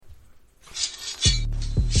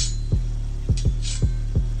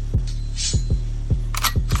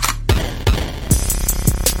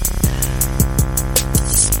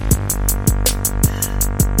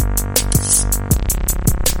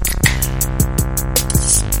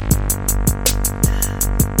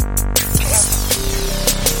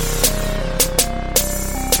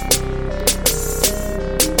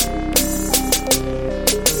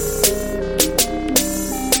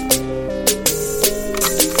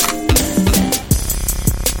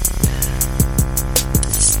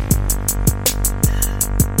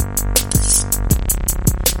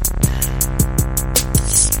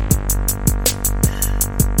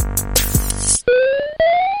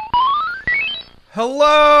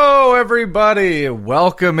Hello, everybody.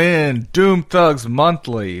 Welcome in Doom Thugs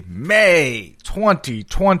Monthly, May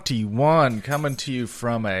 2021, coming to you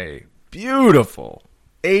from a beautiful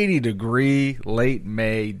 80-degree late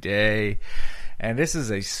May day. And this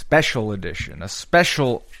is a special edition, a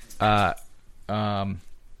special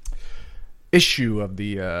issue of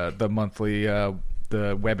the monthly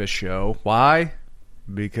the Webbish show. Why?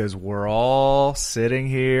 Because we're all sitting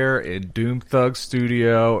here in Doom Thug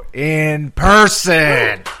Studio in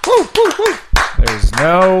person. Woo, woo, woo. There's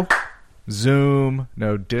no Zoom,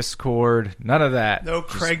 no Discord, none of that. No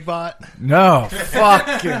Craigbot. No,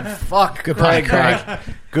 fuck Goodbye, Craigbot.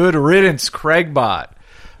 Good riddance, Craigbot.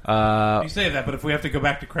 You say that, but if we have to go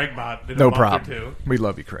back to Craigbot in a No month problem. or two. We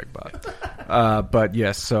love you, Craigbot. But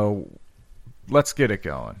yes, so let's get it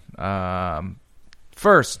going.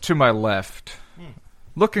 First, to my left,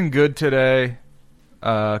 looking good today.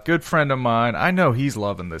 Good friend of mine. I know he's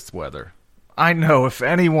loving this weather. I know if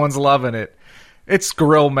anyone's loving it, it's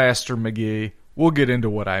Grill Master McGee. We'll get into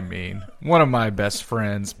what I mean. One of my best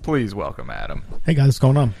friends. Please welcome Adam. Hey guys, what's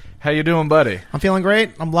going on? How you doing, buddy? I'm feeling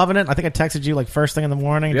great. I'm loving it. I think I texted you like first thing in the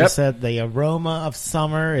morning. Yep. Just said the aroma of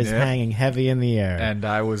summer is Yep. hanging heavy in the air. And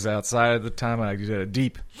I was outside at the time, and I did a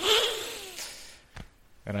deep,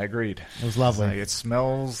 and I agreed. It was lovely. Like, it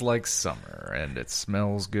smells like summer, and it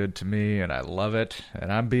smells good to me, and I love it.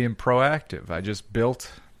 And I'm being proactive. I just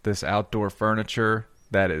built this outdoor furniture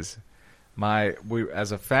that is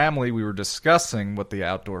as a family, we were discussing what the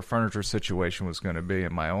outdoor furniture situation was going to be,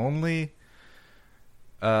 and my only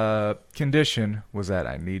condition was that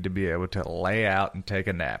I need to be able to lay out and take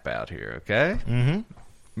a nap out here, okay? Mm-hmm.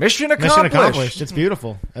 Mission Mission accomplished. It's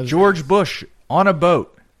beautiful. George Bush on a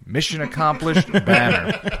boat. Mission accomplished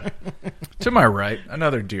banner. To my right,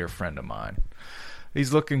 another dear friend of mine.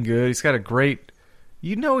 He's looking good. He's got a great...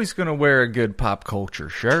 You know he's going to wear a good pop culture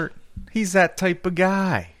shirt. He's that type of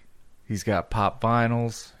guy. He's got pop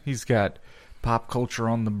vinyls. He's got pop culture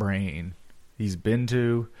on the brain. He's been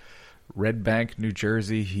to Red Bank, New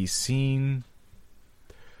Jersey. He's seen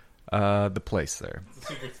the place there. The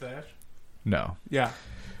Secret Stash? No. Yeah.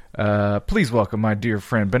 Please welcome my dear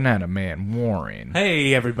friend, Banana Man Warren.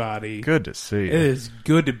 Hey, everybody. Good to see you. It is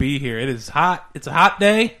good to be here. It is hot. It's a hot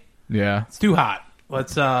day. Yeah. It's too hot.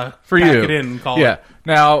 Let's For pack you. it in and call Yeah. it.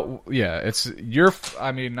 Now, yeah, it's your...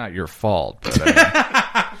 I mean, not your fault,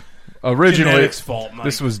 but... originally, Genetics fault, Mike.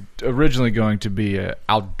 this was originally going to be an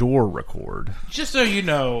outdoor record. Just so you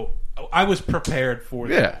know, I was prepared for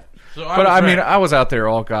that. Yeah. So But I mean, ready. I was out there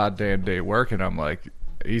all goddamn day working. I'm like,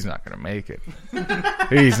 he's not going to make it.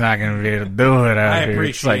 He's not going to be able to do it out I here.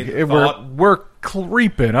 It's like appreciate the thought. we're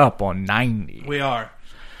creeping up on 90. We are.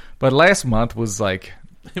 But last month was like...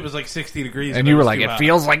 It was like 60 degrees. And but you were was like, too it hot.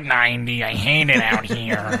 feels like 90. I hate it out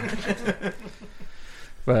here.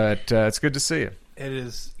 But it's good to see you. It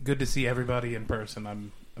is good to see everybody in person.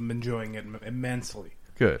 I'm enjoying it immensely.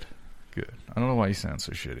 Good. I don't know why you sound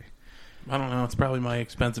so shitty. I don't know. It's probably my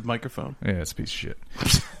expensive microphone. Yeah, it's a piece of shit.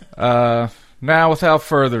 Now, without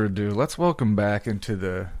further ado, let's welcome back into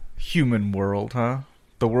the human world, huh?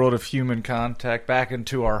 The world of human contact, back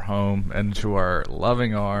into our home, into our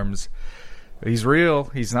loving arms. He's real.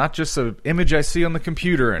 He's not just an image I see on the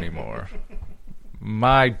computer anymore.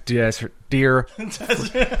 My dear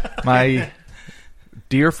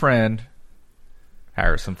friend,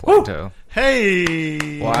 Harrison Flato.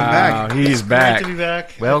 Hey! Wow, I'm back. he's It's back. Great to be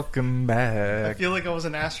back. Welcome I back. feel like I was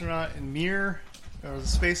an astronaut in Mir. I was a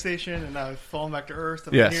space station, and now I've fallen back to Earth.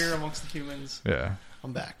 I'm Yes. here amongst the humans. Yeah.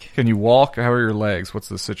 I'm back. Can you walk? How are your legs? What's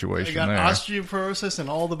the I situation got there? osteoporosis in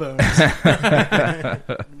all the bones.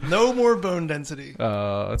 No more bone density.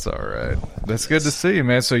 That's all right. That's good to see you,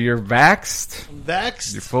 man. So you're vaxxed. I'm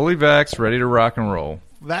vaxxed, You're fully vaxxed, ready to rock and roll.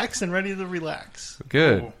 vaxxed and ready to relax.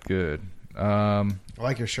 Good, Cool. good. I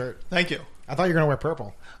like your shirt. Thank you. I thought you were going to wear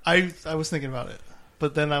purple. I was thinking about it.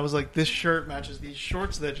 But then I was like, this shirt matches these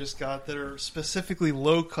shorts that I just got that are specifically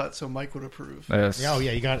low cut, so Mike would approve. Yes. Yeah, oh yeah,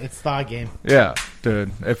 you got it's thigh game. Yeah, dude.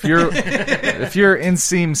 If you're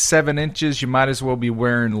inseam 7 inches, you might as well be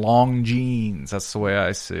wearing long jeans. That's the way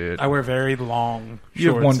I see it. I wear very long shorts.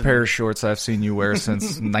 You have one and- pair of shorts I've seen you wear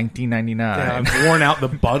since 1999. Yeah, I've worn out the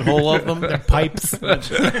butthole of them. Pipes.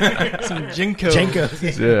 Some Jinko.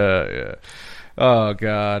 Jenkos. Yeah. Oh,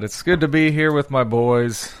 God. It's good to be here with my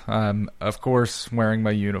boys. I'm, of course, wearing my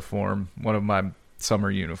uniform, one of my summer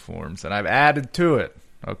uniforms, and I've added to it,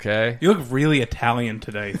 okay? You look really Italian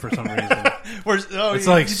today for some reason. It's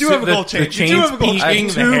Like you do have a the- gold chain. The You do chain's have a gold I have peeking,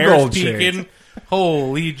 the two hair's gold peeking. chains.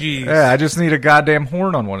 Holy jeez. Yeah, I just need a goddamn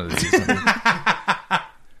horn on one of these.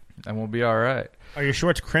 And we'll be all right. Are your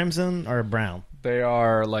shorts crimson or brown? They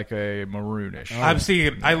are like a maroonish. I'm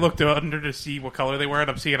seeing. I looked under to see what color they were, and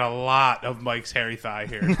I'm seeing a lot of Mike's hairy thigh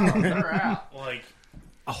here. They're out. Like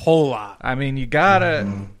a whole lot. I mean, you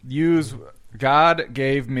gotta use. God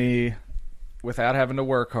gave me, without having to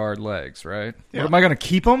work hard, legs. Right? Yeah. What, am I gonna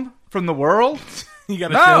keep them from the world? You got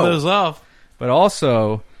to No. show those off. But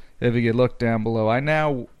also, if you look down below, I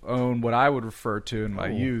now own what I would refer to in my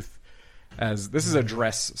youth as this is a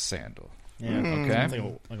dress sandal. Yeah. Okay.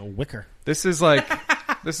 It's like a wicker. This is like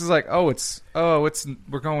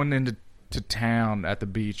we're going into town at the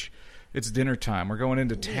beach. It's dinner time. We're going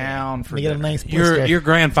into town for You get a dinner. nice blister. Your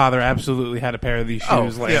grandfather absolutely had a pair of these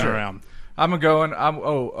shoes laying yeah. around. We're going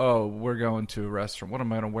to a restaurant. What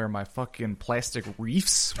am I going to wear? My fucking plastic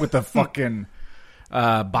reefs with a fucking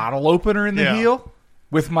bottle opener in the Yeah. heel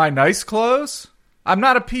with my nice clothes? I'm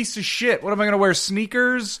not a piece of shit. What am I going to wear?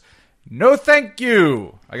 Sneakers? No, thank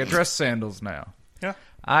you. I got dress sandals now. Yeah.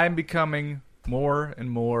 I'm becoming more and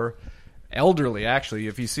more elderly, actually.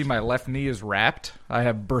 If you see my left knee is wrapped, I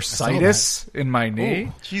have bursitis in my knee.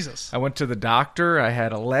 Ooh, Jesus. I went to the doctor. I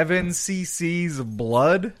had 11 cc's of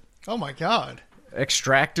blood Oh my God.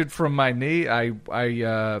 extracted from my knee.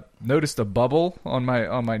 I noticed a bubble on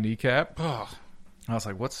my kneecap. Oh, I was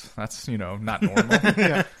like, that's not normal.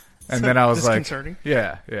 Yeah. And then I was like, Disconcerting.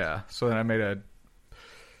 yeah. So then I made a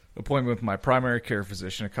appointment with my primary care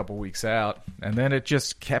physician a couple weeks out, and then it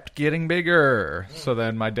just kept getting bigger. So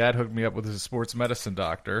then my dad hooked me up with his sports medicine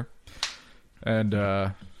doctor, and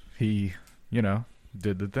he,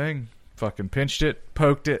 did the thing. Fucking pinched it,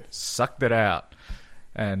 poked it, sucked it out.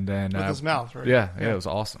 And then With his mouth, right? Yeah, it was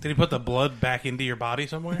awesome. did he put the blood back into your body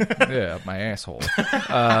somewhere? Yeah, my asshole.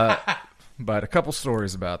 But a couple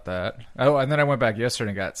stories about that. Oh, and then I went back yesterday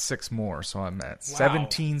and got 6 more, so I'm at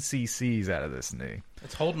 17 cc's out of this knee.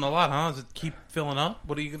 It's holding a lot, huh? Does it keep filling up?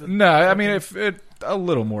 What are you gonna? No, I mean, if it a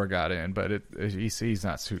little more got in, but he's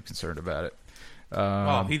not too concerned about it.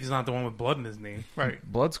 Oh, he's not the one with blood in his knee. Right.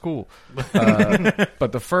 Blood's cool.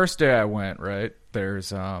 But the first day I went, right,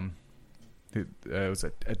 there's it was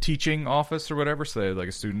a teaching office or whatever, so they had like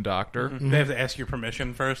a student doctor. They have to ask your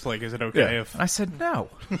permission first. Like, is it okay if I said no.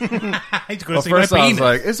 he's going to Well, see first my I was penis?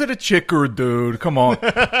 like, is it a chick or a dude? Come on.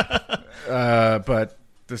 But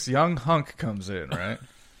this young hunk comes in, right?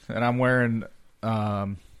 And I'm wearing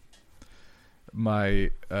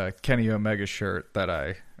my Kenny Omega shirt that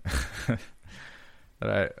I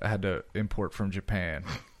had to import from Japan.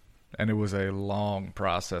 And it was a long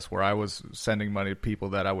process where I was sending money to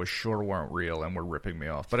people that I was sure weren't real and were ripping me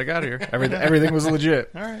off. But I got here. Everything was legit.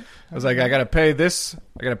 All right. I was like, I got to pay this.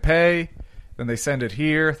 I got to pay. Then they send it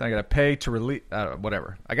here. Then I got to pay to release.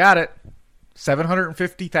 Whatever. I got it.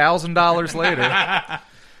 $750,000 later.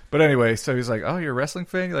 But anyway, so he's like, "Oh, you're a wrestling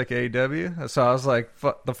fan, like AEW?" So I was like,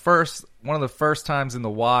 one of the first times in the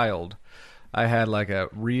wild, I had like a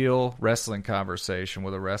real wrestling conversation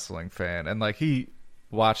with a wrestling fan, and like he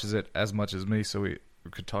watches it as much as me, so we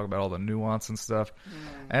could talk about all the nuance and stuff.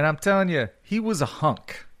 And I'm telling you, he was a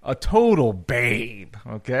hunk, a total babe.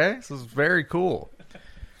 Okay, so it's very cool.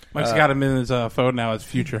 Mike's got him in his phone now as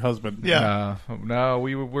future husband. Yeah. No,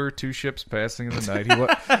 we were 2 ships passing in the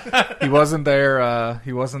night. He wasn't there.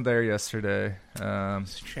 He wasn't there yesterday.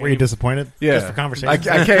 Were you disappointed? Yeah, Just for conversation. I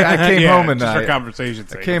came home and just for I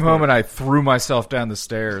conversation's I sake, came of home course. and I threw myself down the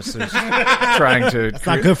stairs, just trying to. It's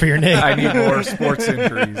not good for your knee. I need more sports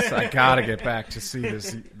injuries. I gotta get back to see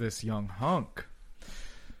this young hunk.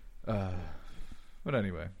 But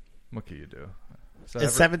anyway, what can you do?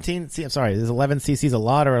 Is 17? I'm sorry. Is 11 cc's a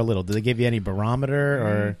lot or a little? Do they give you any barometer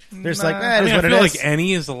or there's like? Nah. That I is mean, I what feel it like is.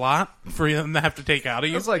 any is a lot for them to have to take out of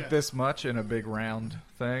It you. was like this much in a big round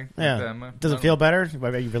thing. Yeah. Like that. Does it feel better?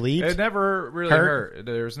 Are you relieved? It never really Hurt? hurt.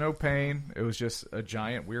 There was no pain. It was just a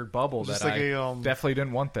giant weird bubble Just that like I definitely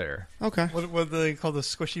didn't want there. Okay. What do they call the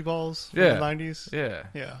squishy balls from Yeah. the 90s? Yeah.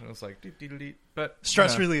 Yeah. It was like deep, deep, deep. But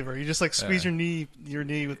Stress you know, reliever. You just like squeeze your knee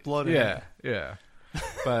with blood in it. Yeah.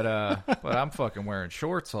 But I'm fucking wearing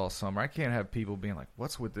shorts all summer. I can't have people being like,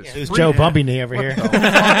 "What's with this?" Who's freak? Joe Bumpy knee over here? What the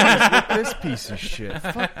fuck is with this piece of shit?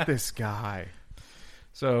 Fuck this guy.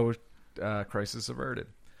 So, crisis averted.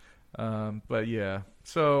 But yeah.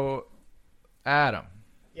 So, Adam,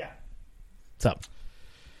 Yeah. What's up?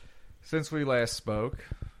 since we last spoke,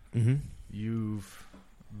 Mm-hmm. you've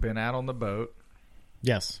been out on the boat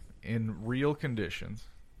Yes. in real conditions.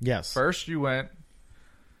 Yes. First, you went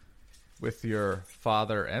with your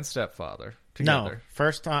father and stepfather No. together.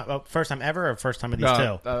 First time ever or first time with these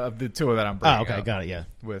two? The two that I'm bringing Oh, okay. up. Got it. Yeah.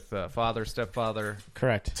 With father, stepfather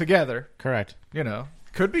Correct. together. Correct. You know,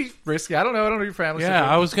 could be risky. I don't know. I don't know your family.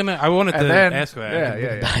 Yeah, situation. I wanted And to then ask that.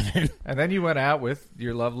 Yeah. Dive in. And then you went out with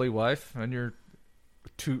your lovely wife and your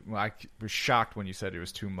I was shocked when you said it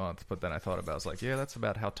was 2 months, but then I thought about it. I was like, yeah, that's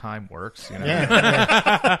about how time works. You know?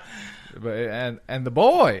 Yeah. But, and the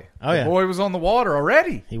boy. Oh, the yeah. boy was on the water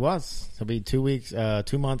already. He was. He'll be 2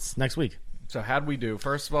 months next week. So how'd we do?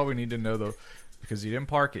 First of all, we need to know, because you didn't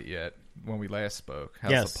park it yet when we last spoke.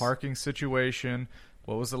 How's Yes. the parking situation?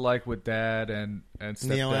 What was it like with Dad and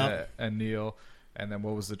Neil stepdad out. and Neil? And then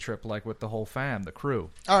what was the trip like with the whole fam, the crew?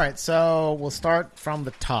 All right, so we'll start from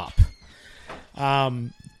the top. I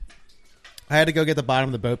had to go get the bottom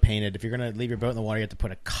of the boat painted. If you're going to leave your boat in the water, you have to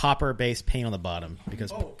put a copper-based paint on the bottom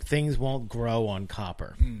because things won't grow on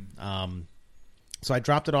copper. So I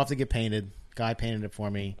dropped it off to get painted. Guy painted it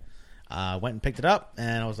for me. Went and picked it up,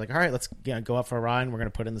 and I was like, all right, let's go out for a ride, and we're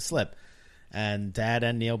going to put it in the slip. And Dad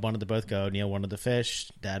and Neil wanted to both go. Neil wanted to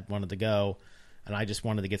fish. Dad wanted to go. And I just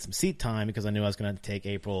wanted to get some seat time because I knew I was going to take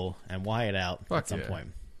April and Wyatt out at some point.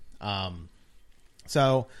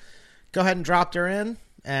 So go ahead and dropped her in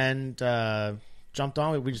and jumped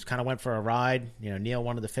on. We just kind of went for a ride. Neil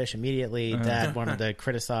wanted to fish immediately. Dad wanted to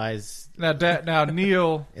criticize. Now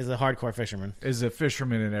Neil is a hardcore fisherman. Is a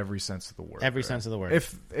fisherman in every sense of the word. Every sense of the word.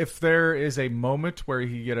 If there is a moment where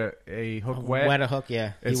he get a hook wet a hook,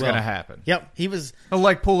 yeah, it's going to happen. Yep, he'll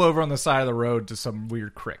like pull over on the side of the road to some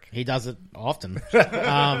weird creek. He does it often.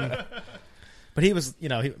 But he was,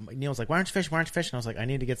 Neil was like, why aren't you fishing? And I was like, I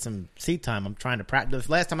need to get some seat time. I'm trying to practice.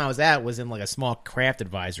 The last time I was out was in like a small craft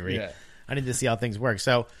advisory. Yeah. I need to see how things work.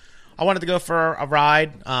 So I wanted to go for a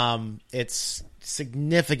ride. It's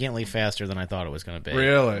significantly faster than I thought it was going to be.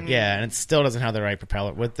 Really? Yeah, and it still doesn't have the right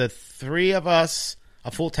propeller. With the three of us,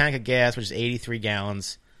 a full tank of gas, which is 83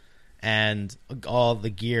 gallons, and all the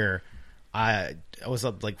gear, I was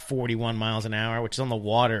up like 41 miles an hour, which on the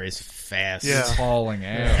water is fast. Yeah. It's hauling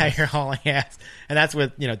ass. Yeah, you're hauling ass. And that's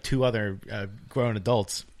with, two other grown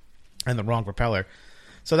adults and the wrong propeller.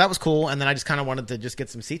 So that was cool. And then I just kind of wanted to just get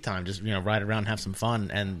some seat time, just, ride around and have some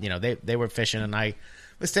fun. And, they were fishing and I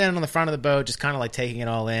was standing on the front of the boat, just kind of like taking it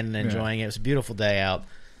all in and enjoying it. It was a beautiful day out.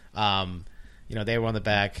 They were on the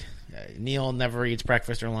back. Neil never eats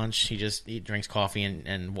breakfast or lunch. He just drinks coffee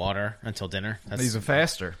and water until dinner. He's a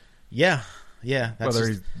faster. Yeah.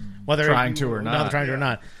 That's whether trying to or not. Trying to or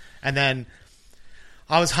not. And then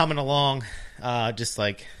I was humming along, just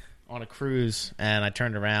like on a cruise, and I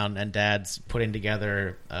turned around, and Dad's putting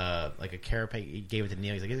together like a care package. He gave it to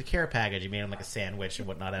Neil. He's like, "It's a care package." He made him like a sandwich and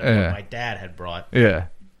whatnot out of what my dad had brought. Yeah.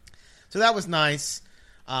 So that was nice.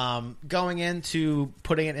 Going into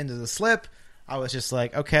putting it into the slip, I was just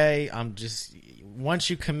like, okay, once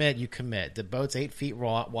you commit, you commit. The boat's 8 feet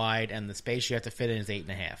wide, and the space you have to fit in is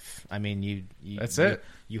 8.5. I mean, that's it.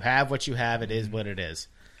 You have what you have. It is what it is.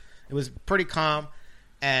 It was pretty calm,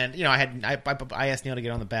 and I asked Neil to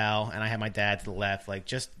get on the bow, and I had my dad to the left, like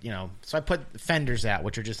just So I put fenders out,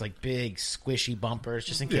 which are just like big squishy bumpers,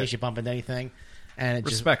 just in case you bump into anything. And it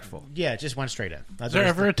respectful. It just went straight in. Is there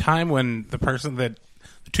ever a time when the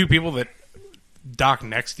two people that dock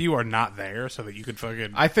next to you are not there, so that you could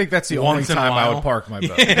fucking? I think that's the only time I would park my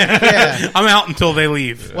boat. Yeah. I'm out until they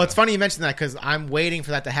leave. Well, it's funny you mentioned that because I'm waiting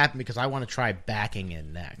for that to happen because I want to try backing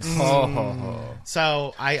in next.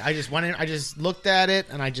 So I just went in, I just looked at it,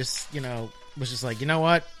 and I just was just like, you know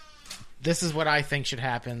what? This is what I think should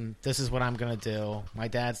happen. This is what I'm going to do. My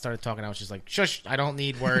dad started talking. I was just like, shush, I don't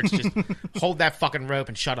need words. Just hold that fucking rope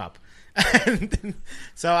and shut up. And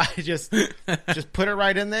so I just put it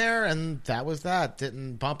right in there, and that was that.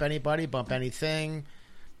 Didn't bump anybody, bump anything.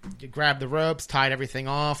 You grabbed the ropes, tied everything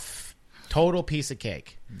off. Total piece of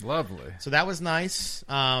cake. Lovely. So that was nice.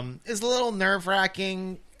 It's a little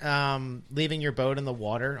nerve-wracking leaving your boat in the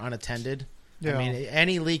water unattended. Yeah. I mean,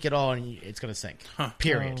 any leak at all, and it's going to sink.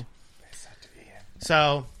 Period.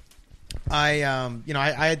 So, I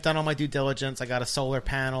had done all my due diligence. I got a solar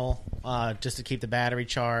panel just to keep the battery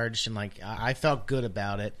charged, and I felt good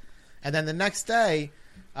about it. And then the next day,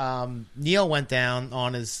 Neil went down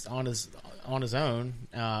on his own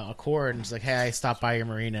accord and was like, "Hey, I stopped by your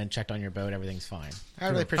marina and checked on your boat. Everything's fine." I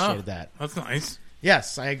really appreciated that. That's nice.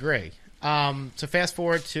 Yes, I agree. So fast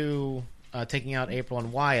forward to taking out April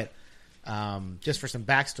and Wyatt. Just for some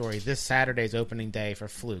backstory, this Saturday's opening day for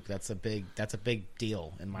Fluke. That's a big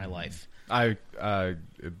deal in my life. I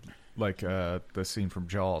like the scene from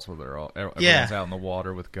Jaws where everyone's out in the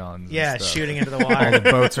water with guns. Yeah, and stuff. shooting into the water. All the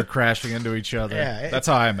boats are crashing into each other. Yeah, that's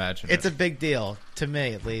how I imagine it. It's a big deal to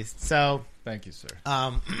me, at least. So, thank you, sir.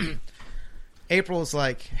 April's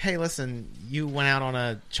like, "Hey, listen, you went out on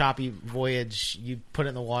a choppy voyage. You put it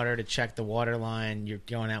in the water to check the water line. You're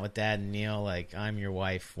going out with Dad and Neil. Like, I'm your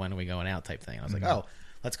wife. When are we going out?" type thing. And I was like, "Oh,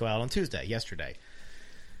 let's go out on Tuesday, yesterday,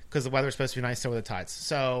 because the weather was supposed to be nice over the tides."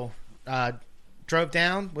 So drove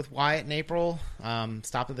down with Wyatt and April.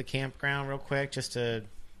 Stopped at the campground real quick just to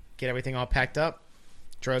get everything all packed up.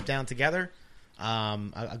 Drove down together.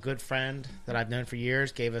 A good friend that I've known for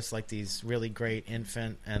years gave us like these really great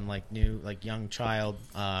infant and like new like young child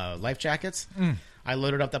life jackets. I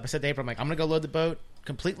loaded up. I said to April, I'm like, I'm gonna go load the boat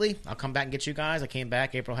completely. I'll come back and get you guys. I came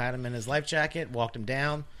back. April had him in his life jacket. Walked him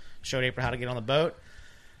down. Showed April how to get on the boat.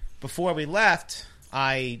 Before we left,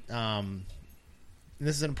 and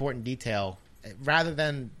this is an important detail. Rather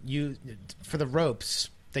than for the ropes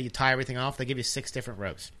that you tie everything off, they give you 6 different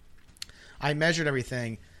ropes. I measured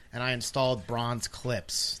everything, and I installed bronze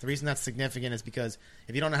clips. The reason that's significant is because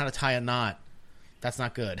if you don't know how to tie a knot, that's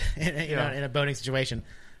not good in a boating situation.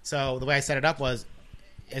 So the way I set it up was,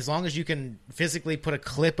 as long as you can physically put a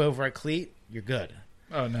clip over a cleat, you're good.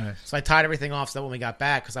 Oh, nice. So I tied everything off so that when we got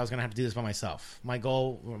back, because I was going to have to do this by myself. My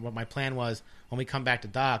plan was, when we come back to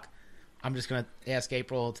dock, I'm just going to ask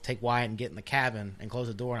April to take Wyatt and get in the cabin and close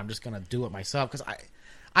the door, and I'm just going to do it myself because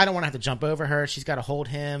I don't want to have to jump over her. She's got to hold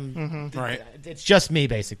him. Right. It's just me,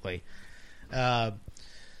 basically.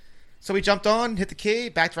 So we jumped on, hit the key,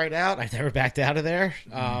 backed right out. I never backed out of there.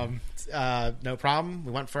 No problem.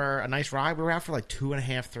 We went for a nice ride. We were out for like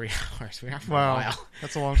 2.5, 3 hours. We were out for a while.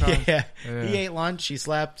 That's a long time. Yeah. He ate lunch. He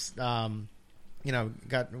slept.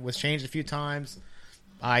 Was changed a few times.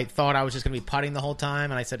 I thought I was just going to be putting the whole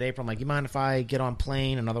time, and I said to April, I'm like, you mind if I get on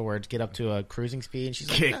plane? In other words, get up to a cruising speed? And she's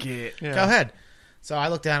like, Kick it. Yeah. Go ahead. So I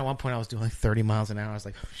looked down at one point. I was doing like 30 miles an hour. I was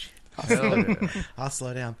like, oh, shit. I'll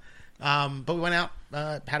slow down. But we went out,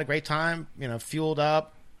 had a great time, fueled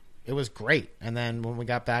up. It was great. And then when we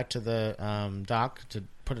got back to the dock to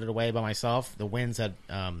put it away by myself, the winds had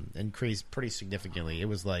increased pretty significantly. It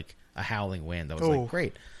was like a howling wind. I was like,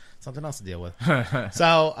 great. Something else to deal with.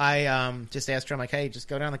 So I just asked her, I'm like, hey, just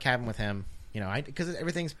go down the cabin with him. Because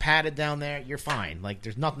everything's padded down there. You're fine. Like,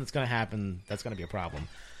 there's nothing that's going to happen that's going to be a problem.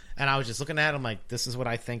 And I was just looking at him like, this is what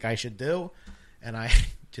I think I should do. And I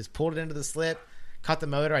just pulled it into the slip, cut the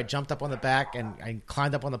motor. I jumped up on the back, and I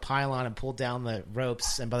climbed up on the pylon and pulled down the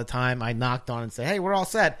ropes. And by the time I knocked on and said, hey, we're all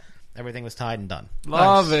set, everything was tied and done.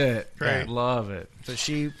 Love it. Great. Love it. So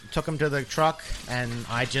she took him to the truck, and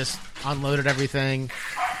I just unloaded everything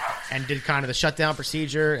and did kind of the shutdown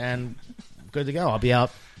procedure, and good to go. I'll be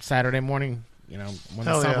out Saturday morning, when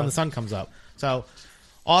the sun comes up. So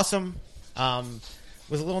awesome.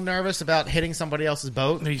 Was a little nervous about hitting somebody else's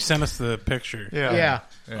boat. You sent us the picture Yeah.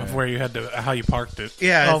 of where you had to, how you parked it.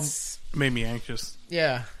 Yeah. Made me anxious.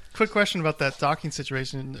 Yeah. Quick question about that docking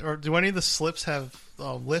situation. Or do any of the slips have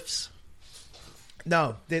lifts?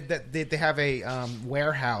 No, they have a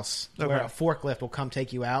warehouse where a forklift will come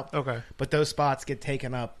take you out. Okay. But those spots get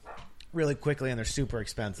taken up really quickly, and they're super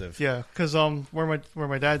expensive. Yeah, because where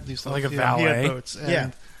my dad used to Like live, a he valet? had boats, and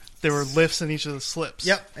Yeah. there were lifts in each of the slips.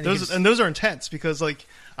 Yep. And you And those are intense because like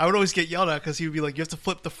I would always get yelled at because he would be like, you have to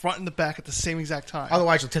flip the front and the back at the same exact time.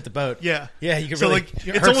 Otherwise, you'll tip the boat. Yeah. Yeah, you can So really like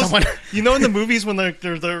hurt it's almost someone. in the movies when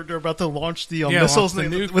they're about to launch the missiles launch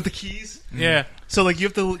the nuke. with the keys. Yeah. So like you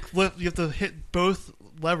have to hit both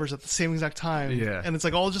levers at the same exact time. Yeah. And it's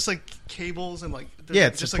like all just like cables and like Yeah,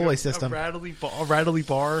 it's just a like pulley system. a rattly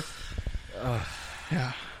bar.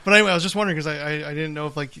 Yeah. But anyway, I was just wondering because I didn't know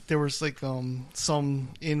if like there was like some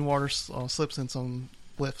in water slips and some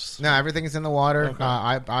lifts. No, everything is in the water. Okay.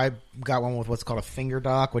 I got one with what's called a finger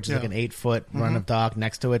dock, which is like an 8-foot run of dock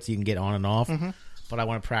next to it, so you can get on and off. But I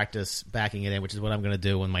want to practice backing it in, which is what I'm going to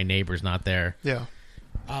do when my neighbor's not there. Yeah.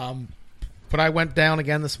 But I went down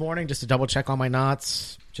again this morning just to double check on my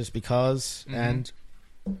knots, just because, and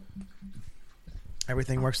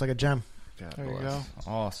everything works like a gem. God There you bless. go.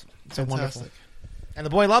 Awesome. So wonderful. Fantastic. And the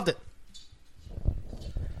boy loved it.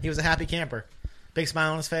 He was a happy camper. Big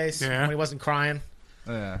smile on his face Yeah. when he wasn't crying.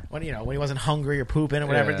 Yeah. When he wasn't hungry or pooping or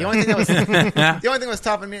whatever. Yeah. The only thing that was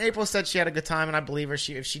tough. I mean, April said she had a good time, and I believe her.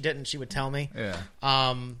 If she didn't, she would tell me. Yeah.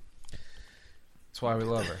 Um, That's why we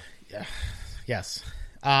love her. yes.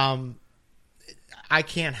 I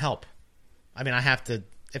can't help. I mean, I have to.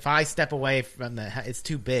 If I step away from it's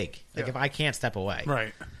too big. Like if I can't step away,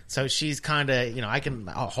 Right. So she's kind of,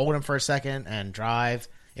 I'll hold him for a second and drive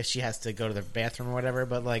if she has to go to the bathroom or whatever.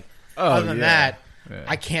 But like other than that,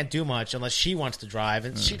 I can't do much unless she wants to drive,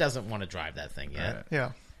 and she doesn't want to drive that thing yet. Right.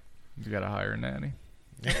 Yeah. You got to hire a nanny.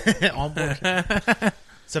 On board.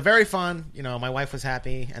 So very fun. My wife was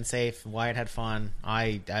happy and safe. Wyatt had fun.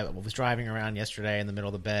 I was driving around yesterday in the middle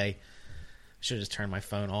of the bay. Should have just turned my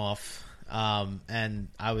phone off. And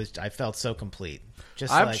I felt so complete.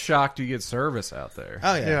 Just I'm shocked you get service out there.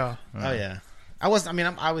 Oh yeah. Yeah. Oh yeah. I was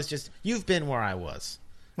just. You've been where I was.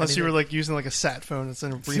 Unless you were like using like a sat phone that's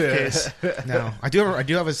in a briefcase. No, I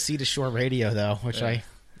do have a sea to shore radio though, which I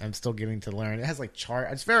I'm still getting to learn. It has like chart.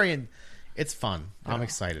 It's fun. Yeah. I'm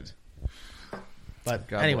excited. But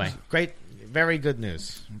God anyway, bless. great, very good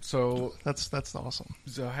news. So That's awesome.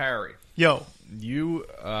 Harry, Yo, you,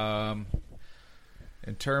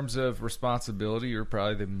 in terms of responsibility, you're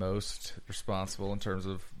probably the most responsible in terms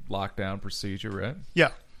of lockdown procedure, right? yeah.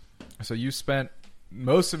 So you spent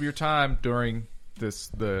most of your time during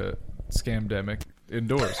the scamdemic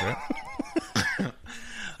indoors, right?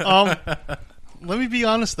 Let me be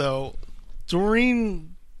honest though.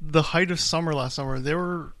 During the height of summer last summer,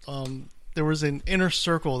 there was an inner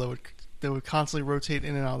circle that would constantly rotate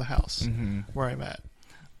in and out of the house where I'm at.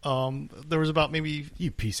 There was about maybe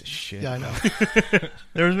You piece of shit. yeah, I know.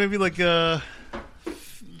 There was maybe like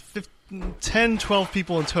 10, 12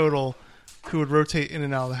 people in total who would rotate in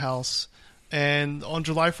and out of the house. And on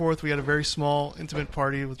July 4th, we had a very small, intimate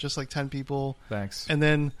party with just like 10 people. Thanks. And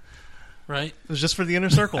then Right? it was just for the inner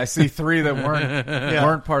circle. I see 3 that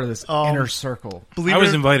weren't part of this inner circle. Believe I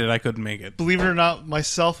was it, invited. I couldn't make it. believe it or not,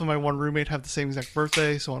 myself and my one roommate have the same exact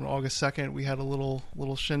birthday. So on August 2nd, we had a little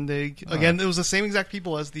shindig. Again, it was the same exact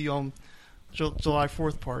people as the July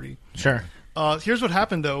 4th party. Sure. Here's what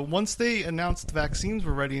happened though. Once they announced the vaccines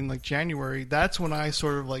were ready in like January, that's when I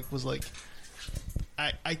sort of like was like,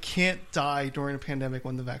 I can't die during a pandemic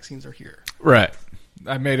when the vaccines are here. Right.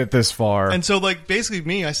 I made it this far. And so like basically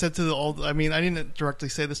me, I said to I didn't directly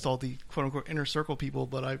say this to all the quote unquote inner circle people,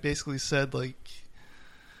 but I basically said like,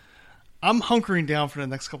 I'm hunkering down for the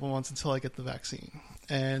next couple of months until I get the vaccine.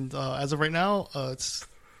 And as of right now, it's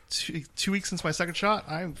 2 weeks since my second shot.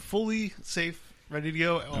 I'm fully safe, ready to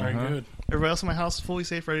go. Very good. Everybody else in my house fully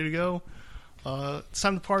safe, ready to go. It's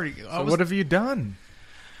time to party. So what have you done?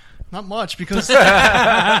 Not much because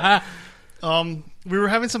we were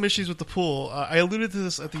having some issues with the pool. I alluded to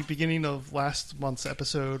this at the beginning of last month's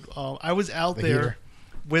episode. I was out there heater.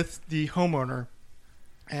 with the homeowner,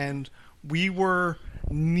 and we were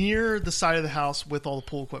near the side of the house with all the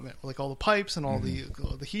pool equipment, like all the pipes and all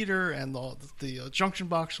the heater and all the junction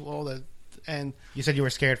box, all that. And You said you were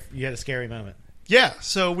scared. You had a scary moment. yeah,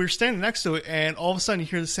 so we were standing next to it, and all of a sudden you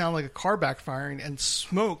hear the sound like a car backfiring, and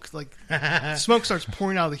smoke starts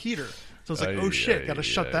pouring out of the heater. So it's like, oh shit, got to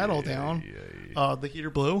shut that all down. The heater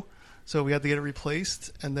blew, so we had to get it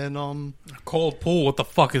replaced, and then Cold pool. What the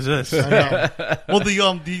fuck is this? I know. Well,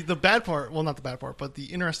 the bad part, well, not the bad part, but the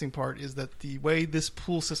interesting part is that the way this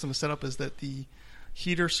pool system is set up is that the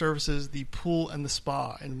heater services the pool and the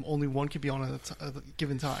spa, and only one can be on at a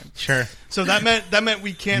given time. Sure. So that meant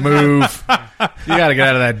we can't Move. You got to get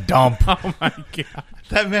out of that dump. Oh my god.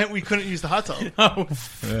 that meant we couldn't use the hot tub. Oh,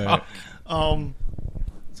 Yeah.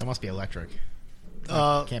 So it must be electric.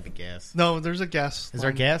 Can't be gas. No, there's a gas. Is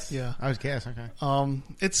there gas? Yeah. I was gas. Okay.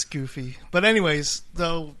 It's goofy. But anyways,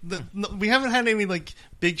 though, we haven't had any like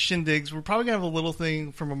big shindigs. We're probably gonna have a little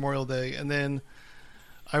thing for Memorial Day, and then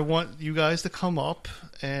I want you guys to come up,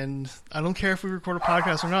 and I don't care if we record a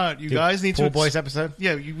podcast or not. You guys need Pool to Boys episode.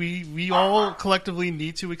 Yeah, we all collectively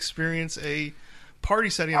need to experience a party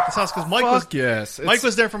setting at this house because Mike Fuck yes. Mike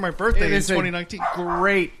was there for my birthday in It is a 2019.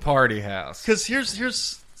 great party house. Because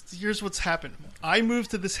here's what's happened. I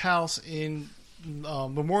moved to this house in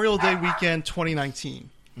Memorial Day weekend 2019.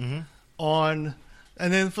 And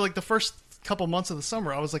then for like the first couple months of the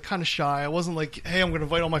summer, I was like kind of shy. I wasn't like, hey, I'm going to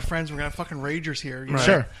invite all my friends. We're going to have fucking ragers here. You know?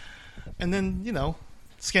 Sure. And then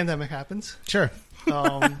scandemic happens. Sure.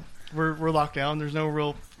 We're locked down. There's no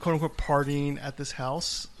real quote unquote partying at this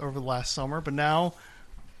house over the last summer. But now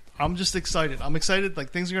I'm just excited. I'm excited. Like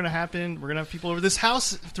things are going to happen. We're going to have people over. This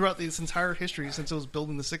house throughout this entire history since it was built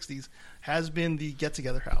in the 60s has been the get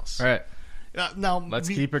together house. All right. Now Let's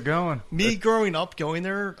keep it going. Me growing up going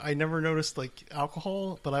there, I never noticed like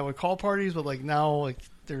alcohol, but I would call parties. But like now, like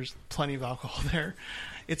there's plenty of alcohol there.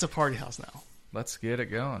 It's a party house now. Let's get it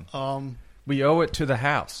going. We owe it to the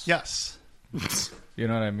house. Yes. You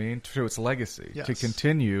know what I mean? To its legacy. Yes. To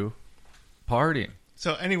continue partying.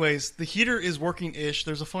 So, anyways, the heater is working-ish.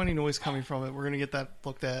 There's a funny noise coming from it. We're gonna get that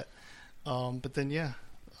looked at. But then, yeah,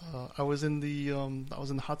 I was in the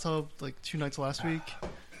hot tub like 2 nights last week.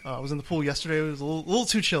 I was in the pool yesterday. It was a little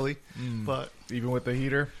too chilly, but Even with the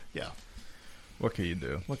heater? yeah, What can you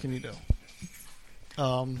do? what can you do?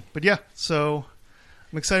 But yeah, so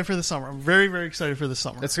I'm excited for the summer. I'm very, very excited for the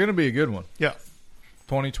summer. It's going to be a good one. Yeah.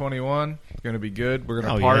 2021 going to be good. We're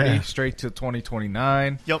going Oh, to party yeah. straight to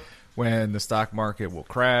 2029. Yep. When the stock market will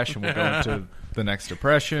crash and we'll go into the next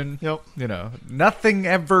depression. Yep. You know, nothing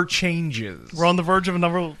ever changes. We're on the verge of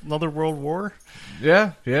another world war.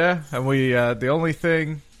 Yeah, yeah. And we the only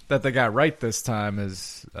thing that they got right this time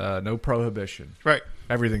is no prohibition. Right.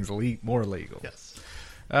 Everything's more legal. Yes.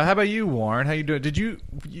 How about you, Warren? How you doing? Did you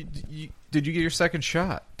get your second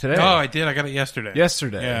shot today? Oh, I did. I got it yesterday.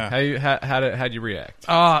 Yesterday. Yeah. How'd you react?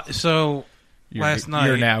 So last night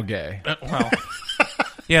you're now gay. Well,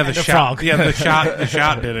 yeah, the The shot. frog. Yeah, the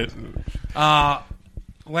shot did it.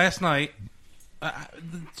 Last night,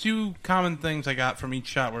 the two common things I got from each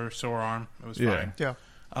shot were sore arm. It was Yeah. fine. Yeah.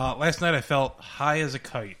 Last night I felt high as a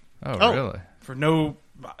kite Oh, really? for no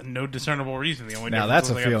discernible reason. The only Now difference that's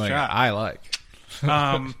a was I got the feeling shot. I like.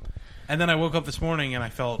 And then I woke up this morning and I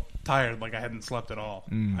felt tired, like I hadn't slept at all.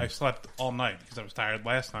 I slept all night because I was tired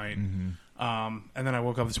last night. And then I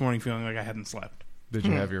woke up this morning feeling like I hadn't slept. Did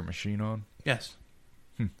you have your machine on? Yes.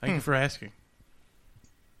 Thank you for asking.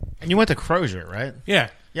 And you went to Crozier, right? Yeah.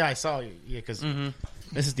 Yeah, I saw you. Yeah, because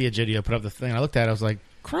this is the Egidio put up the thing. I looked at it. I was like,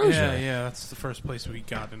 Crozier. Yeah, that's the first place we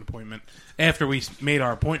got an appointment. After we made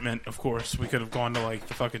our appointment, of course, we could have gone to like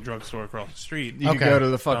the fucking drugstore across the street. You could Okay. go to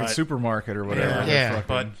the fucking But- supermarket or whatever. Yeah. Fucking-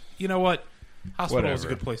 But you know what? Hospital is a Whatever.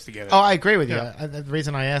 good place to get it. Oh, I agree with you. Yeah. The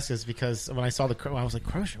reason I asked is because when I saw I was like,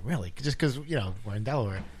 Crozier, really? Just because, we're in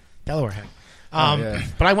Delaware. Delaware heck. yeah.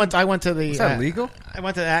 But I went to the... Is that legal? I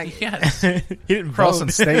went to that. Yes. He didn't Crossing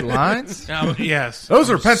vote. state lines? Yes.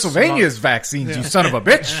 Those are Pennsylvania's vaccines, you son of a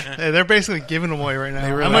bitch. Hey, they're basically giving them away right now.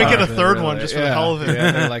 They really I might get are. a They third really- one just for yeah. the hell of it.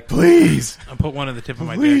 Yeah, they're like, please, I put one at the tip of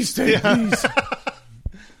my please, dick. please.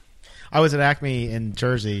 I was at Acme in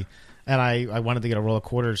Jersey, and I wanted to get a roll of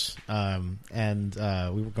quarters, and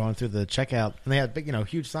we were going through the checkout, and they had big,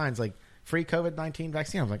 huge signs like free COVID-19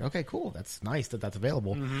 vaccine. I was like, okay, cool, that's nice that's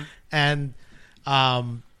available. And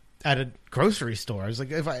at a grocery store, I was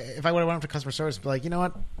like, if I would have went up to customer service, be like, you know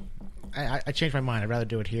what? I changed my mind. I'd rather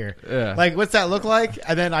do it here. Yeah. Like, what's that look like?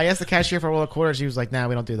 And then I asked the cashier for a roll of quarters. He was like, "Nah,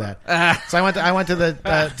 we don't do that." So I went to the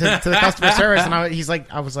to the customer service, and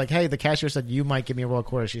I was like, "Hey, the cashier said you might give me a roll of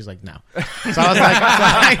quarters." She's like, "No." So I was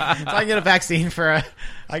like, so I can get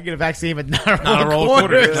a vaccine but not a roll of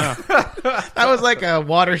quarters. No. That was like a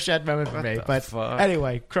watershed moment for me. But fuck?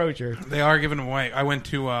 anyway, Crozier. They are giving them away. I went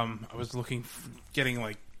to I was getting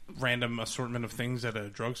like random assortment of things at a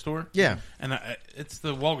drugstore. Yeah. And it's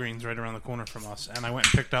the Walgreens right around the corner from us. And I went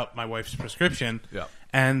and picked up my wife's prescription. Yeah.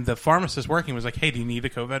 And the pharmacist working was like, "Hey, do you need a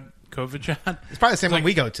COVID shot?" It's probably the same It's one like,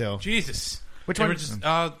 we go to. Jesus. Which They one? were just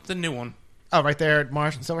the new one. Oh, right there at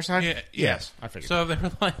Marsh and Silverside? Yeah. Yes. I figured. So they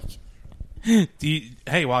were like,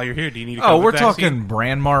 "Hey, while you're here, do you need a COVID Oh, we're vaccine?" talking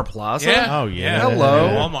Brandmar Plaza? Yeah. Oh, yeah. Hello.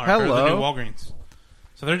 The Walmart. Or the Hello. new Walgreens.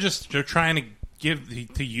 So they're trying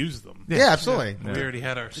to use them. Yeah, absolutely. We already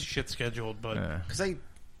had our shit scheduled, but Yeah. Because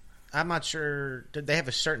I'm not sure. Did they have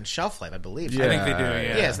a certain shelf life? I believe. Yeah. I think they do.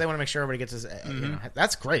 Yeah. Yeah, so they want to make sure everybody gets his.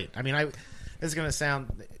 That's great. I mean, this is going to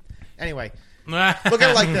sound. Anyway, look at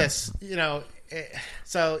it like this.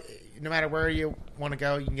 So no matter where you want to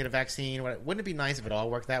go, you can get a vaccine. Wouldn't it be nice if it all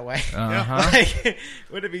worked that way? Uh-huh. Like,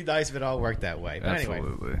 wouldn't it be nice if it all worked that way? But anyway,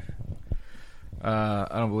 Absolutely. I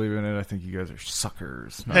don't believe in it. I think you guys are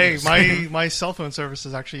suckers. No, Hey, I'm just- my cell phone service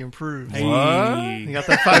has actually improved. Hey. You got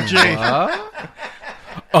that 5G. What?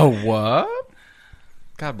 Oh, what?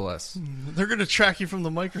 God bless. They're going to track you from the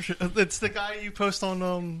microchip. It's the guy you post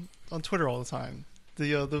on Twitter all the time.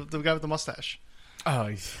 The guy with the mustache.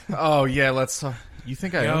 Oh yeah. Let's. You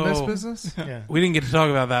think I own this Yo. business? yeah. We didn't get to talk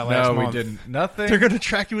about that last No, month. we didn't. Nothing. They're going to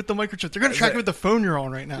track you with the microchip. They're going to track you with the phone you're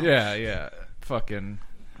on right now. Yeah. Fucking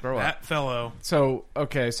grow up. That fellow. So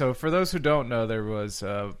for those who don't know, there was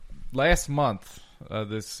last month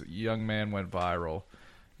this young man went viral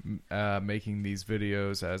making these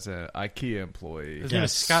videos as an IKEA employee. His name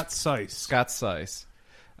is Yes. Scott Seiss. Scott Seiss,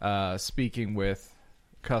 speaking with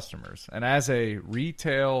customers, and as a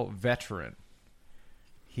retail veteran,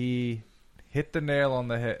 he hit the nail on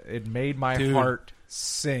the head. It made my Dude. heart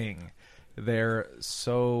sing. They're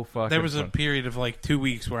so fucking. There was a fun. period of like 2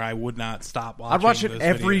 weeks where I would not stop watching. I'd watch it those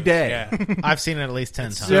every videos. day. Yeah. I've seen it at least 10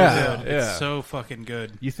 times. So Yeah, good. yeah. It's so fucking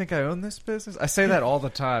good. You think I own this business? I say that all the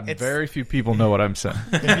time. It's- Very few people know what I'm saying.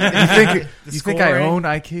 you think I scoring- own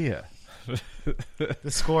IKEA?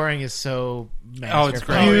 The scoring is so Oh, it's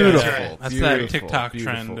great. Beautiful. Yeah. That's Beautiful. that TikTok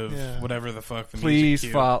Beautiful. trend of Yeah. whatever the fuck. The Please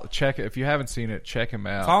music cue. check it. If you haven't seen it, check him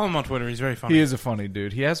out. Follow him on Twitter. He's very funny. He is a funny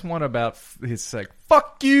dude. He has one about he's like,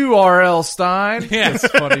 "Fuck you, R.L. Stein." Yeah. It's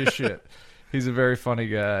funny as shit. He's a very funny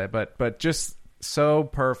guy, but just so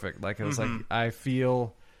perfect. Like it was like I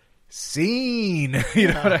feel seen. You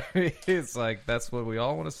know what I mean? It's like that's what we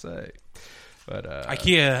all want to say. But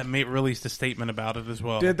IKEA released a statement about it as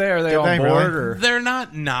well. did they? Are they Did on they board? really? Or They're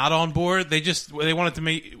not on board. They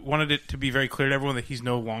wanted it to be very clear to everyone that he's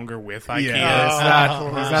no longer with IKEA. yeah, it's not.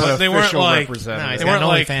 He's not But an they weren't official like- representative. No, he's They got weren't no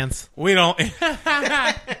like- fans. We don't.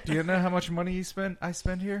 Do you know how much money I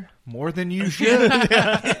spend here? More than you should.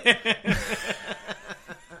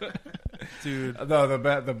 No,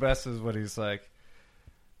 the best is when he's like,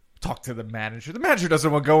 talk to the manager. The manager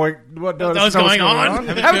doesn't want going. What What's going on?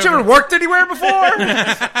 Haven't you ever worked anywhere before?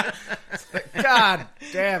 God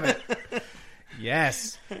damn it!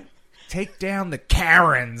 Yes, take down the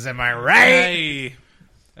Karens. Am I right? Hey.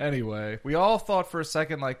 Anyway, we all thought for a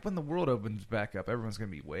second, like, when the world opens back up, everyone's going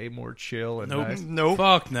to be way more chill and Nope. nice. Nope.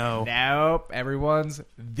 Fuck no. Nope. Everyone's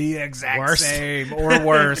the exact Worse. same or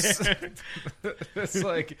worse. it's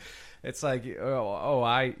like,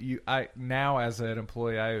 I now as an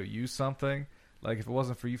employee, I owe you something. Like, if it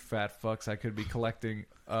wasn't for you fat fucks, I could be collecting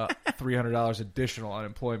 $300 additional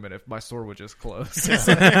unemployment if my store would just close.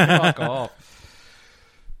 Fuck off.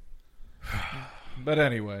 But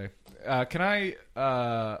anyway, can I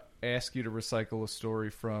ask you to recycle a story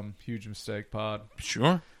from Huge Mistake Pod?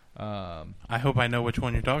 Sure. I hope I know which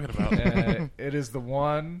one you're talking about. It is the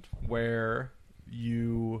one where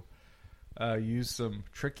you use some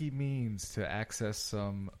tricky means to access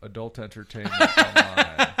some adult entertainment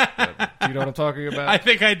online. Do you know what I'm talking about? I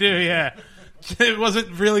think I do, yeah. It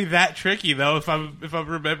wasn't really that tricky though, if I'm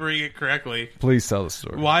remembering it correctly. Please tell the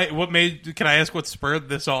story. Why? What made? Can I ask what spurred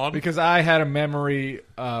this on? Because I had a memory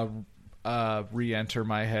re-enter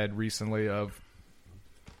my head recently of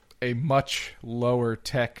a much lower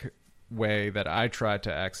tech way that I tried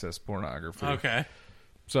to access pornography. Okay.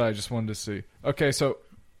 So I just wanted to see. Okay, so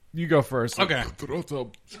you go first. Okay.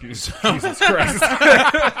 Jesus Christ.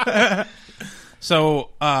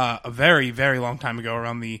 So a very, very long time ago,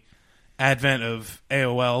 around the advent of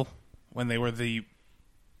AOL, when they were the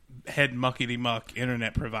head muckety-muck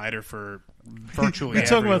internet provider for virtually You're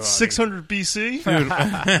talking everybody. about 600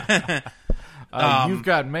 BC? You've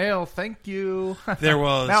got mail. Thank you. There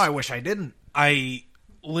was... Now I wish I didn't. I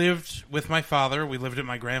lived with my father. We lived at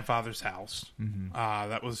my grandfather's house. Mm-hmm.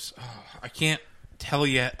 That was... I can't tell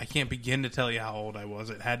you... I can't begin to tell you how old I was.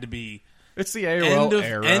 It had to be... It's the AOL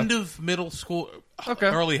era. End of middle school, Okay.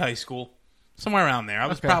 early high school. Somewhere around there. I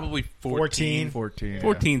was Okay. probably 14. 14.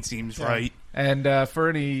 14 seems right. And for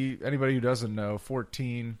anybody who doesn't know,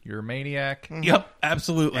 14, you're a maniac. Yep,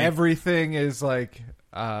 absolutely. Everything is like...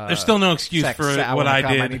 There's still no excuse sex. for I what wanna I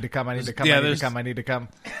come, did. I need to come. I need to come. Yeah, I need there's- to come. I need to come.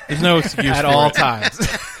 There's no excuse At for all it. times.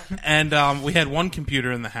 And we had one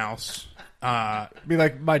computer in the house. Be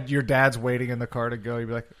like your dad's waiting in the car to go. You'd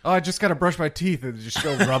be like, "Oh, I just got to brush my teeth," and just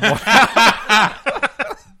go rub one.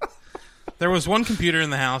 There was one computer in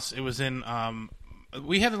the house. It was in.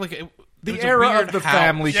 We had like it The was a era weird of the house.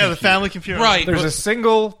 family. Yeah, the computer. family computer. Right. There's but- a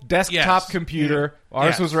single desktop Yes. computer.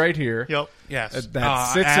 Ours Yes. was right here. Yep. Yes, That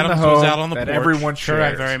sits in the Adams home was out on the that porch. everyone I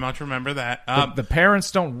shares. very much remember that. The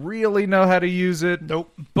parents don't really know how to use it.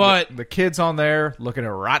 Nope. But The kids on there looking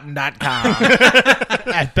at rotten.com.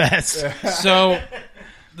 At best. so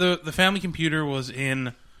the family computer was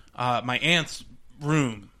in my aunt's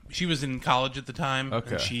room. She was in college at the time,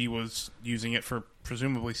 Okay. and she was using it for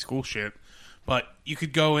presumably school shit. But you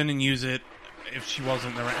could go in and use it if she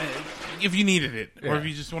wasn't around, if you needed it, or Yeah. if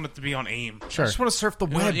you just wanted to be on AIM. I just want to surf the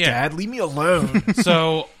web, Yeah. Dad. Leave me alone.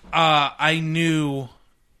 So I knew,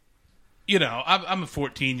 I'm a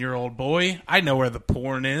 14-year-old boy. I know where the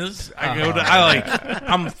porn is. I go to,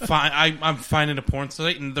 I'm finding a porn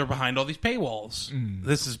site, and they're behind all these paywalls.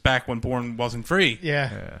 This is back when porn wasn't free.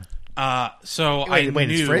 Yeah. So Wait, I it's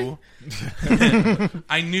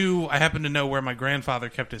knew, I happened to know where my grandfather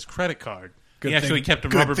kept his credit card. He actually kept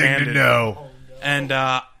them rubber banded. And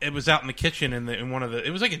it was out in the kitchen in one of the. It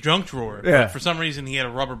was like a junk drawer. Yeah. But for some reason, he had a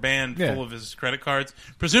rubber band Yeah. full of his credit cards.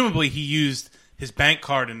 Presumably, he used his bank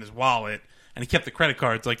card in his wallet, and he kept the credit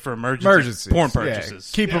cards like for Emergencies. porn Yeah.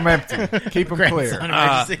 purchases. Keep them empty. Keep them clear. Grandson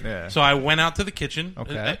emergency. Yeah. So I went out to the kitchen.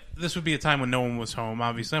 Okay. This would be a time when no one was home.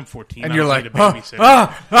 Obviously, I'm 14. And I you're don't like, need a babysitter.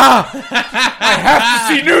 I have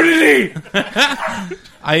to see nudity.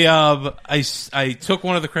 I took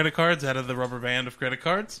one of the credit cards out of the rubber band of credit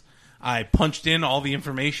cards. I punched in all the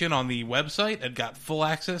information on the website and got full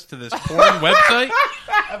access to this porn website.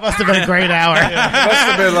 That must have been a great hour. It must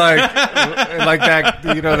have been like that,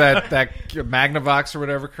 that Magnavox or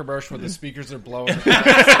whatever commercial where the speakers are blowing.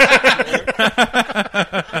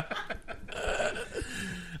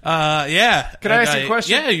 Yeah. Can I ask you a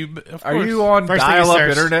question? Yeah, of Are course. you on First thing you dial-up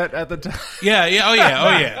search. internet at the time? Yeah, oh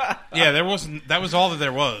yeah. Yeah, there wasn't. That was all that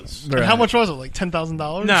there was. And how much was it? Like $10,000?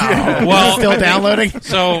 No, well, Still downloading?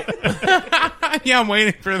 so yeah, I'm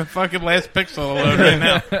waiting for the fucking last pixel to load right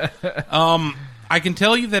now. I can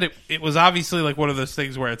tell you that it was obviously like one of those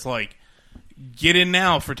things where it's like, get in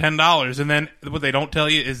now for $10, and then what they don't tell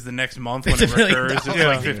you is the next month when It's it $1 million. recurs, it's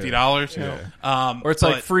like $50. Or it's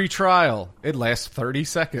like free trial. It lasts 30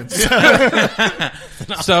 seconds.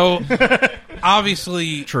 so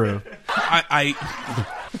obviously True. I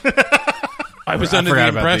I was under the forgot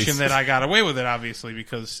about impression these. that I got away with it, obviously,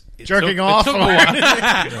 because it Jerking took, off. It took a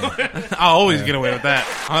while. I'll always get away with that.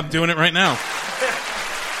 I'm doing it right now.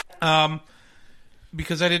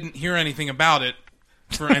 Because I didn't hear anything about it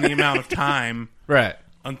for any amount of time Right.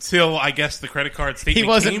 until I guess the credit card statement He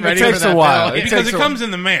wasn't came. ready It for takes that a while. bill. because takes it comes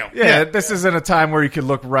in the mail. Yeah, this isn't a time where you can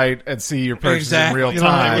look right and see your purchase Exactly. in real You don't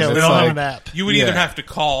time. have, yeah, we It's don't like- have an app. You would either Yeah. have to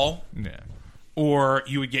call Yeah. or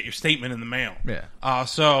you would get your statement in the mail. Yeah.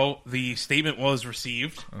 So the statement was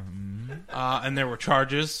received, Mm-hmm. and there were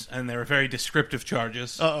charges, and they were very descriptive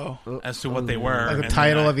charges Uh-oh. as to what they were. Like the And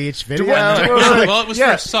title then of each video. Yeah. well, it was for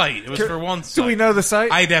Yeah. a site. It was for one site. Do we know the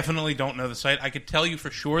site? I definitely don't know the site. I could tell you for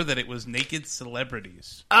sure that it was Naked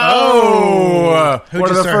Celebrities. Oh, Who'd one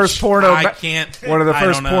of you the search? first porno. I can't. One of the I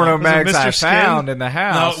first don't know. porno Was it mags I Mr. Skin? found in the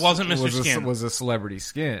house. No, it wasn't Mr. Skin. Was a Celebrity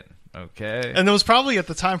Skin. Okay. And there was probably at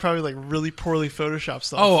the time like really poorly photoshopped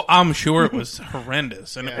stuff. Oh, I'm sure it was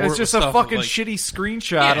horrendous. And it's just a stuff fucking like, shitty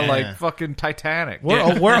screenshot of Yeah. like fucking Titanic. We're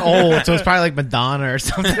old, so it's probably like Madonna or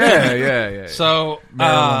something. Yeah. So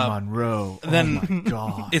Marilyn Monroe. then oh my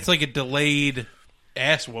god. it's like a delayed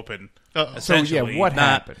ass whooping. Uh-oh. So yeah, essentially. what Not-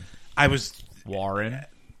 happened? I was. Warren,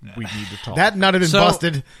 we need to talk. That nut have been So-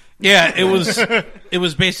 busted. Yeah, it was. It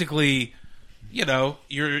was basically,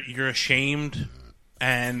 you're ashamed,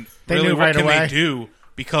 and They really, knew what right can away. they do?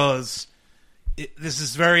 Because this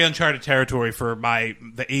is very uncharted territory for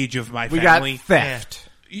the age of my we got family. theft.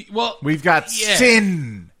 Well, We've got Yeah.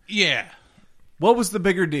 sin. yeah, What was the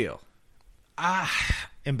bigger deal?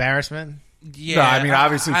 Embarrassment. yeah. No, I mean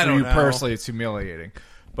obviously I for don't you know. personally, it's humiliating.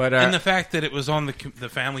 But And the fact that it was on the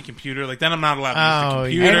family computer, like then I'm not allowed to Oh,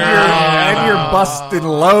 use the and computer. you're busting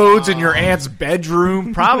loads in your aunt's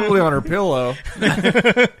bedroom, probably on her pillow.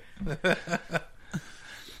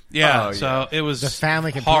 Yeah, Oh, so it was The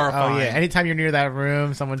family computer. horrifying. Oh yeah. Anytime you're near that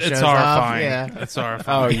room, someone shows It's up. horrifying. Yeah. It's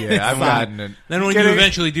horrifying. Oh yeah, I've gotten it. Then when you Getting-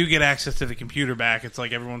 eventually do get access to the computer back, it's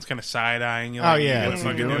like everyone's kind of side eyeing you. Like, Oh, yeah. you What's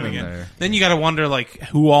gotta he fucking do doing it in again. there? Then you got to wonder like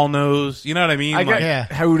who all knows. You know what I mean? I Like, get, Yeah.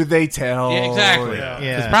 who did they tell? yeah, exactly. Yeah.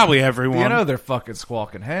 Yeah. It's probably everyone. You know they're fucking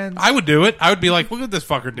squawking hens. I would do it. I would be like, look what this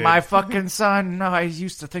fucker did. My fucking son. No, I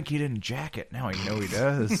used to think he didn't jack it. Now I know he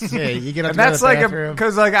does. Yeah, you get up And to go to that's the like bathroom.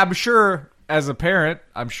 because like I'm sure as a parent,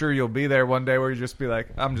 I'm sure you'll be there one day where you just be like,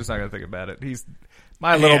 I'm just not gonna think about it.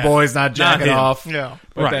 My little Yeah. boy's not jacking him. off. Yeah.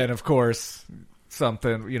 But Right. then of course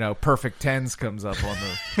something perfect tens comes up on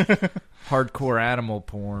the hardcore animal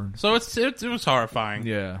porn. So it was horrifying.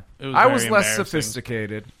 Yeah, It was I very was less embarrassing.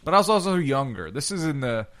 sophisticated, but I was also younger. This is in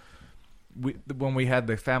when we had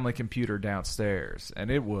the family computer downstairs,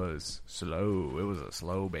 and it was slow. It was a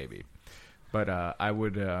slow baby, but I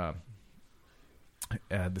would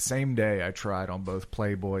the same day I tried on both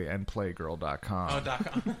Playboy and Playgirl.com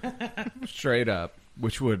Oh, straight up,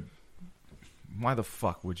 which would. Why the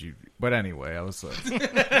fuck would you? But anyway, I was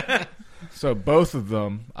like, so both of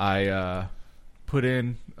them, I put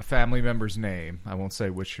in a family member's name. I won't say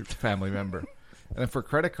which family member. And then for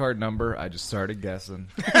credit card number, I just started guessing.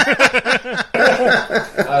 I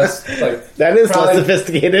was like, That is probably less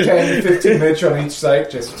sophisticated. 10, 15 minutes on each site,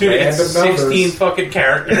 just Dude, random it's numbers. 16 fucking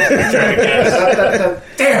characters. You're trying to guess.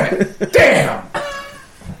 Damn it! Damn!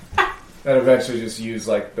 And eventually just use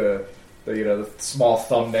like the small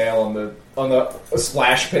thumbnail on the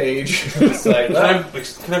splash page. It's like,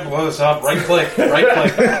 Can I blow this up? Right click.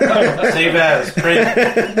 Save as.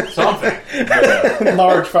 Print. Something.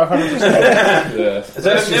 Large 500%. yeah. Is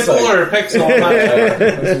that a nipple or a pixel? I'm not sure.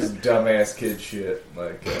 This is dumbass kid shit.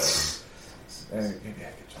 Like, and maybe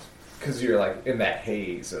I could just because you're like in that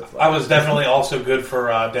haze of. Like, I was definitely also good for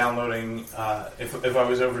downloading. If I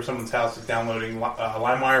was over someone's house, downloading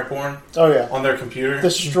LimeWire porn Oh, yeah. on their computer.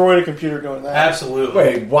 Destroyed a computer doing that. Absolutely.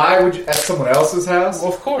 Wait, why would you at someone else's house?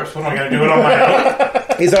 Well, of course. What am I going to do it on my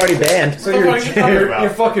own? He's already banned. So what are you talking about? you're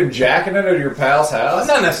fucking jacking it at your pal's house?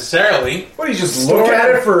 Not necessarily. What do you just look at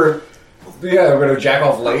it for? Yeah, we're gonna jack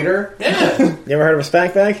off later. Yeah. You ever heard of a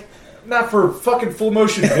spank bank? Not for fucking full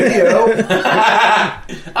motion video,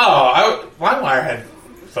 LimeWire had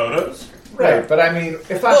photos. right? But I mean,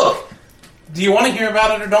 if I Look. Do you want to hear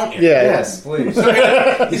about it or don't you? Yeah. yes, please.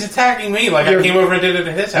 He's attacking me like I came over and did it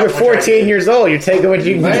at his house. You're 14 years old. You're taking what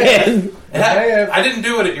you can Man. get. I didn't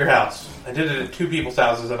do it at your house. I did it at two people's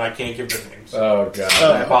houses, and I can't give their names. Oh god.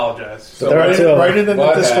 I apologize. So There are what- two of them. Right into the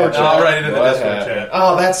what Discord happened? chat. I'll write it in the What Discord happened? chat.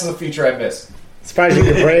 Oh, that's the feature I missed. Surprised you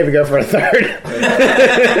could brave to go for a third.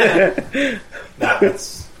 Nah,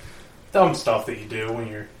 that's dumb stuff that you do when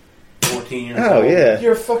you're 14 years Oh, old. yeah.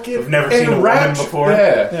 You're fucking. I've never seen a woman enraptured- before.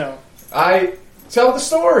 Yeah. Yeah. Tell the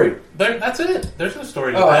story. That's it. There's no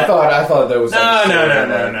story to Oh, that. I thought there was. No.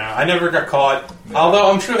 I never got caught. No.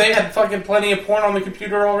 Although I'm sure they had fucking plenty of porn on the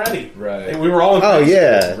computer already. Right. We were all in Oh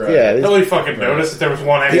yeah, Right. yeah. Nobody fucking noticed that there was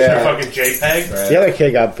one extra Yeah. fucking JPEG. Right. The other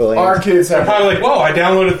kid got bullied. Our kids They're have probably like, whoa, I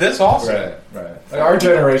downloaded this also. right. Like our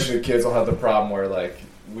generation of kids will have the problem where like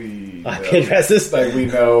we IP addresses. like we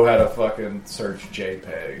know how to fucking search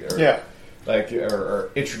JPEG or Yeah. like or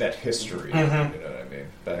internet history. Mhm. You know what I mean?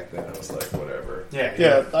 Back then it was like whatever.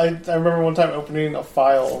 Yeah, I remember one time opening a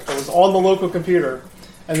file that was on the local computer,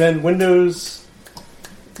 and then Windows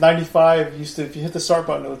 95 used to, if you hit the start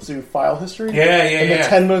button, it would do file history. And the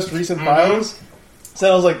 10 most recent files.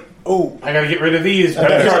 So I was like, oh. I gotta get rid of these. I I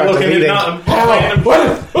better start start looking deleting. at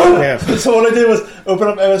nothing. Yeah. So what I did was open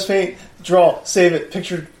up MS Paint, draw, save it,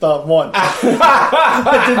 picture 1.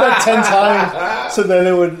 I did that 10 times, so then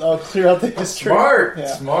it would clear out the history. Smart,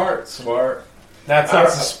 Yeah. smart. That's not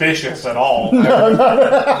suspicious at all.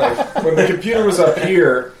 Like, when the computer was up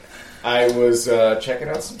here, I was checking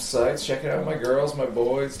out some sites, checking out my girls, my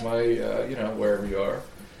boys, my wherever you are,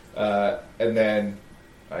 and then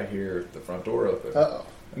I hear the front door open. Uh-oh.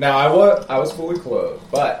 Now I was fully clothed,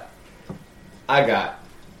 but I got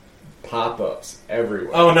pop-ups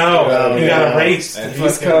everywhere. Oh no, Oh, you yeah. got erased. And Fucking-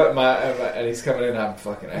 he's coming in. I'm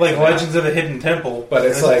fucking like Xing out. Legends of the Hidden Temple. But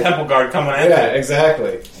it's There's like- a temple guard coming at Yeah, you.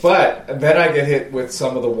 exactly. But then I get hit with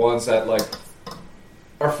some of the ones that like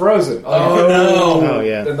are frozen. Oh, no. Oh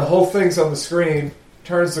yeah. Then the whole thing's on the screen.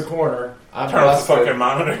 Turns the corner. I'm Turn off the busted. fucking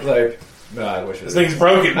monitor. Like, no, I wish it. This thing's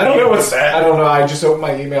broken. I don't know what's. that. I don't know. I just opened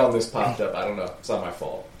my email and this popped up. I don't know. It's not my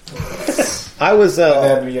fault. I was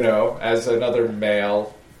And then as another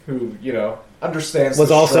male who understands Was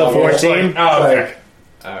the also struggle, 14? Oh, okay.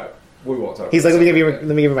 like, we won't talk. He's like, about let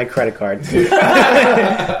me give you my credit card.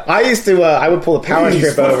 I used to. I would pull a power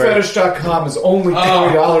strip over. Footfetish.com is only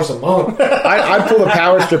 $20 a month. I'd pull a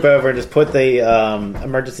power strip over and just put the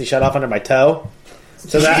emergency shut off under my toe.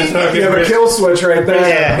 So Just that. fucking You have a risk- kill switch right there.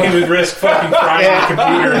 Yeah. He would risk fucking frying Yeah. the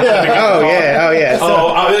computer. Oh yeah.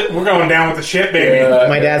 So We're going down with the shit, baby. Yeah.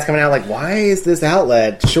 my dad's coming out like, why is this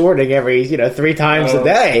outlet shorting every 3 times a I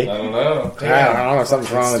day? don't know. I don't know.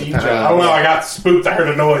 Something's wrong with Steve the Jobs. I don't know. I got spooked. I heard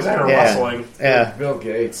a noise. I heard a rustling. Yeah. Bill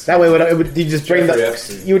Gates. That way, you just bring Jeffrey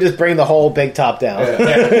Epstein. you would just bring the whole big top down.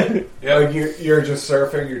 Yeah. Like you're just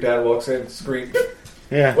surfing. Your dad walks in, scream.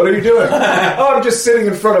 Yeah. What are you doing? Oh, I'm just sitting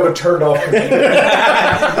in front of a turned off computer.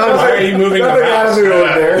 Why are you moving the Nothing mouse? out of me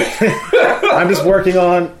over there. I'm just working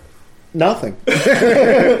on nothing.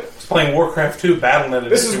 Just playing Warcraft 2 Battle.net.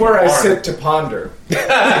 This is where I sit to ponder.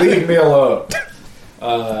 Leave me alone.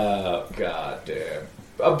 God damn.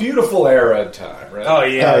 A beautiful era of time, right? Oh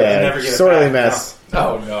yeah, Oh you yeah. never get it Sorely back. mess.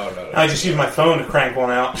 Oh, no. No. I just use my phone to crank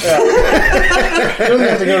one out. You don't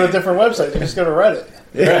have to go to a different website. You just go to Reddit.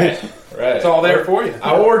 Right. It's all there for you.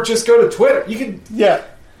 Or just go to Twitter. You can. Yeah.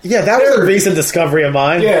 Yeah, that was a recent discovery of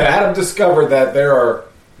mine. Yeah, Adam discovered that there are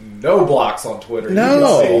no blocks on Twitter.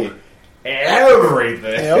 No. You can see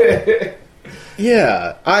everything. Yep.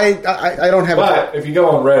 Yeah, I don't have. But if you go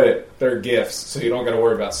on Reddit, there are GIFs, so you don't got to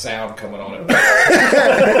worry about sound coming on it. I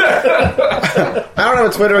don't have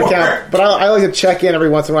a Twitter account, but I like to check in every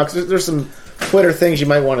once in a while because there's some Twitter things you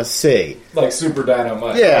might want to see. Like Super Dino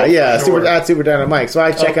Mike. Yeah, for sure. Super Dino Mike. So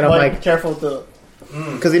I check in on Mike, Mike careful with the.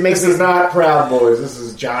 because he makes This is not Proud Boys. This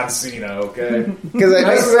is John Cena, okay? because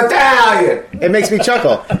This is Italian. it makes me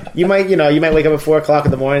chuckle. You might wake up at 4:00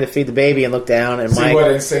 in the morning to feed the baby and look down and See Mike.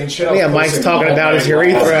 what insane show. Yeah, Mike's talking about his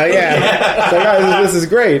urethra. Yeah, so guys, this is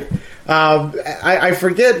great. I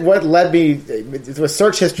forget what led me to a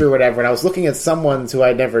search history or whatever, and I was looking at someone's who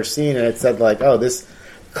I'd never seen, and it said like, "Oh, this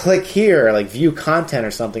click here, like view content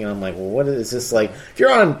or something." And I'm like, "Well, what is this like?" If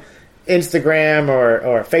you're on Instagram or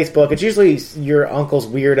Facebook, it's usually your uncle's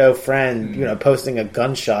weirdo friend, posting a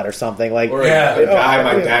gunshot or something like. Or Yeah. a guy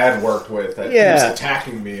my dad worked with that Yeah. keeps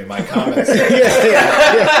attacking me in my comments.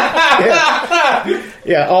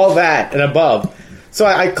 Yeah, all that and above. So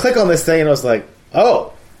I click on this thing and I was like,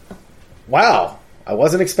 "Oh, wow." I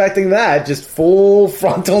wasn't expecting that. Just full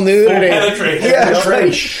frontal nudity. penetration. Yeah, it's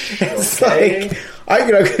Penetration, like, it's okay?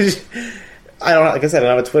 like cause I don't know. Like I said, I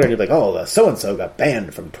don't have a Twitter. And you're like, oh, so and so got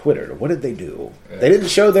banned from Twitter. What did they do? They didn't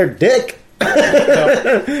show their dick.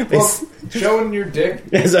 Well, showing your dick.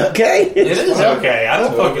 It's okay. It is okay. I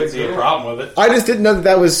don't Totally fucking see a cool. problem with it. I just didn't know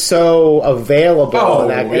that was so available. Oh, in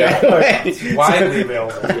that yeah. way. It's widely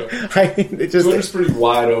available. It just Twitter's pretty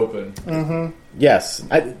wide open. yes,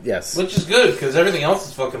 yes. Which is good, because everything else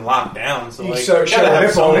is fucking locked down. So, You like, show you gotta have it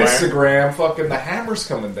on somewhere. Instagram, fucking the hammer's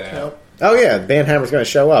coming down. Yep. Oh yeah, Banhammer's going to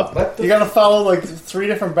show up. You got to follow like 3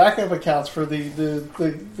 different backup accounts for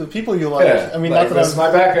the people you like. Yeah, I mean, like, not that this is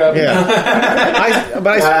my backup. Yeah, I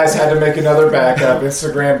Guys had to make another backup.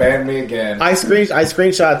 Instagram banned me again. I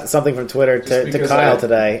screenshot something from Twitter to because Kyle I-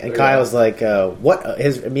 today, and yeah. Kyle was like, "What?"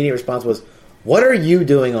 His immediate response was, "What are you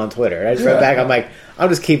doing on Twitter?" And I just read back. I'm like, "I'm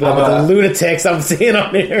just keeping up with the lunatics I'm seeing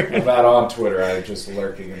on here." I'm not on Twitter. I'm just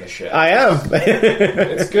lurking in the shadows. I am.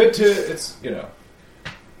 It's good to. It's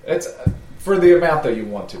it's for the amount that you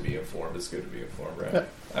want to be informed. It's good to be informed, right? Yeah.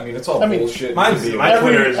 I mean, it's all I mean, bullshit. My to be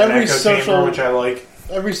Twitter is an every echo social- chamber, which I like.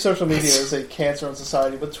 Every social media is a cancer on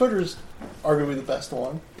society, but Twitter's arguably the best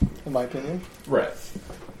one, in my opinion. right.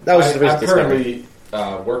 That was just the I'm reason discovery.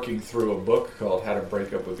 currently working through a book called "How to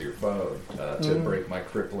Break Up with Your Phone" to break my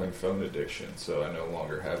crippling phone addiction. So I no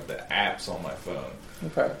longer have the apps on my phone.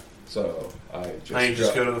 Okay. So I just I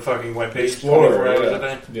just go to the fucking webpage 24 Explorer, hours yeah. a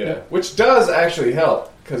day. Yeah, which does actually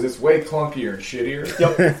help because it's way clunkier and shittier.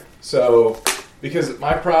 Yep. So, because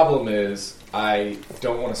my problem is I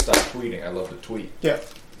don't want to stop tweeting. I love to tweet. Yeah.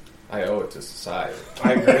 I owe it to society.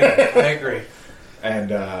 I agree. And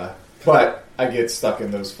but I get stuck in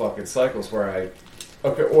those fucking cycles where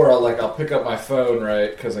I'll pick up my phone,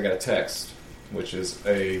 right, because I got a text, which is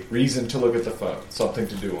a reason to look at the phone, something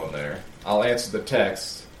to do on there. I'll answer the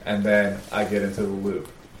text, and then I get into the loop.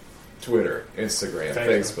 Twitter, Instagram,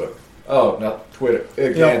 Facebook. Oh, not Twitter.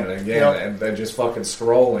 Again and again, and then just fucking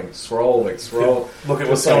scrolling. Look at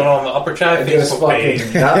what's Just like- going on the upper chat And just Facebook page.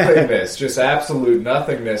 fucking nothingness, just absolute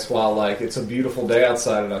nothingness. While like it's a beautiful day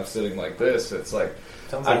outside and I'm sitting like this, it's like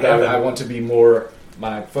Sounds I, like heaven. I want to be more.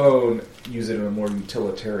 My phone, use it in a more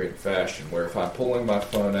utilitarian fashion. Where if I'm pulling my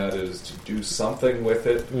phone out, it is to do something with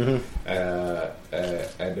it,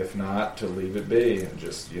 and if not, to leave it be and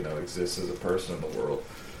just exist as a person in the world.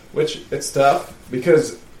 Which it's tough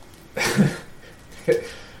because.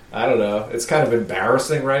 I don't know. It's kind of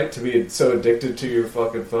embarrassing, right, to be so addicted to your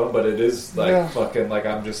fucking phone, but it is fucking like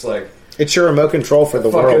I'm just like It's your remote control for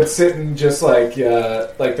the fucking world. sitting just like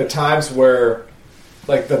the times where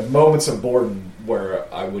like the moments of boredom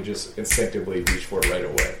where I would just instinctively reach for it right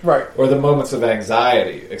away, Right. or the moments of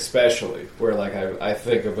anxiety, especially where like I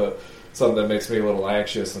think of something that makes me a little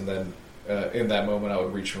anxious, and then in that moment I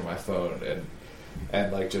would reach for my phone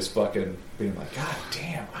and like just fucking being like, God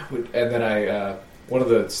damn, I would. And then I one of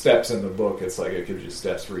the steps in the book, it's like it gives you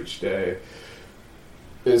steps for each day,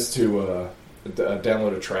 is to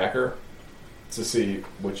download a tracker to see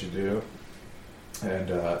what you do, and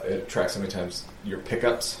it tracks how many times your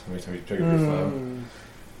pickups, how many times you pick up your phone.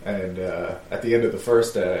 And at the end of the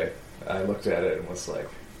first day, I looked at it and was like,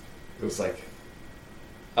 I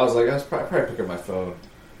was probably pick up my phone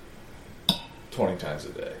 20 times a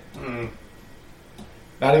day.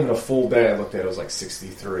 Not even a full day. I looked at it, was like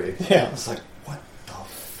 63. Yeah. I was like, what the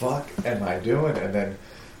fuck am I doing? And then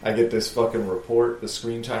I get this fucking report, the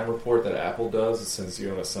screen time report that Apple does. It sends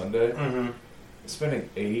you on a Sunday. I'm spending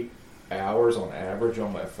 8 hours on average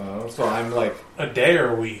on my phone. So I'm like, A day or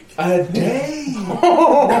a week? a day.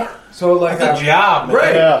 So like That's a job, man.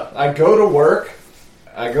 Right. Yeah. I go to work.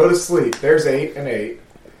 I go to sleep. There's 8 and 8.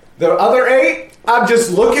 The other 8, I'm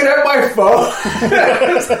just looking at my phone.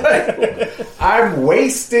 It's like, I'm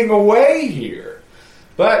wasting away here.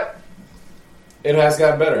 But it has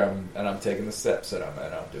gotten better, and I'm taking the steps, and I'm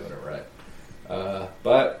doing it right.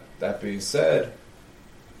 But that being said,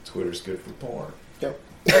 Twitter's good for porn. Yep.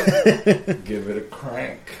 Give it a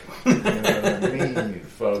crank. You know what I mean,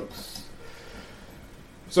 folks?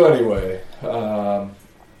 So anyway,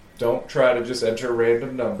 don't try to just enter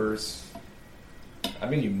random numbers. I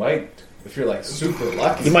mean, you might, if you're like super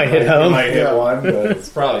lucky. You might hit home. You might hit Yeah. one, but it's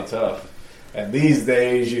probably tough. And these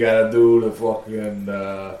days, you gotta do the fucking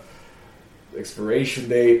expiration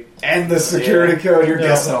date and the security code. You're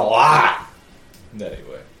guessing a lot.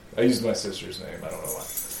 Anyway, I used my sister's name. I don't know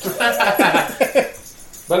why.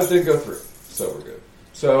 But it did go through, so we're good.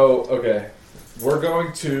 So, okay, we're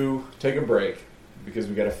going to take a break because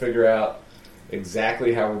we got to figure out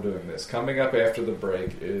exactly how we're doing this. Coming up after the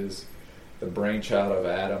break is the brainchild of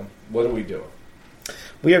Adam. What are we doing?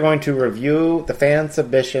 We are going to review the fan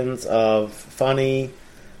submissions of funny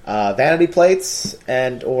vanity plates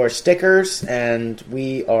and or stickers, and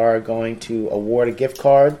we are going to award a gift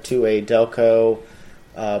card to a Delco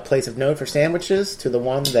place of note for sandwiches to the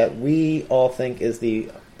one that we all think is the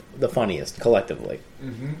funniest collectively.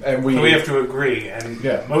 And we We have to agree, and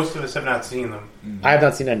Yeah. most of us have not seen them. I have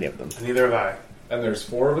not seen any of them. Neither have I. and there's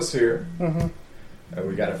 4 of us here, and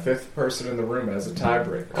we got a 5th person in the room as a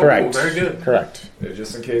tiebreaker. Correct. Oh, very good. Correct.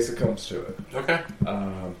 Just in case it comes to it. Okay.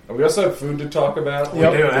 And we also have food to talk about. We do,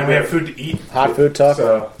 and we have food to eat. Hot food talk.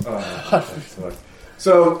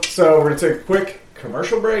 So we're gonna take a quick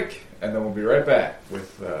commercial break, and then we'll be right back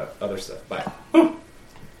with other stuff. Bye.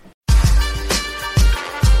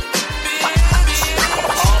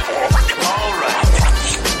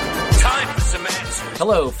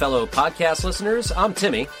 Hello, fellow podcast listeners. I'm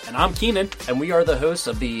Timmy. And I'm Keenan. And we are the hosts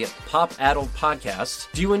of the Pop Addled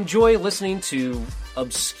podcast. Do you enjoy listening to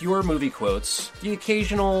obscure movie quotes, the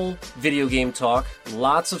occasional video game talk,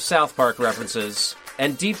 lots of South Park references,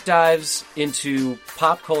 and deep dives into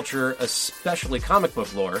pop culture, especially comic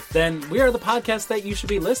book lore? Then we are the podcast that you should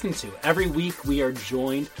be listening to. Every week we are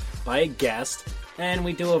joined by a guest, and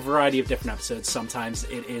we do a variety of different episodes. Sometimes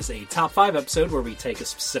it is a top 5 episode where we take a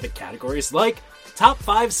specific categories like top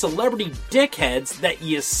 5 celebrity dickheads that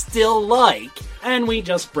you still like, and we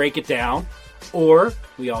just break it down. Or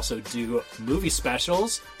we also do movie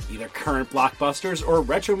specials, either current blockbusters or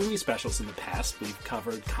retro movie specials. In the past, we've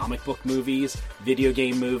covered comic book movies, video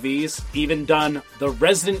game movies, even done the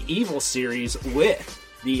Resident Evil series with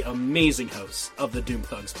the amazing hosts of the Doom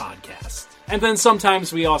Thugs podcast. And then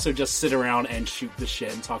sometimes we also just sit around and shoot the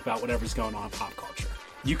shit and talk about whatever's going on in pop culture.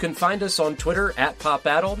 You can find us on Twitter at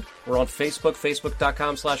PopAddled. We're on Facebook,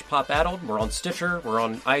 facebook.com/PopAddled. We're on Stitcher. We're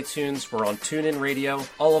on iTunes. We're on TuneIn Radio.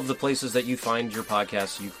 All of the places that you find your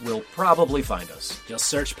podcasts, you will probably find us. Just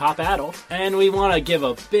search Pop Addle. And we want to give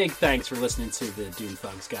a big thanks for listening to the Doom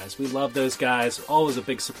Thugs guys. We love those guys. Always a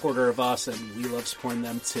big supporter of us, and we love supporting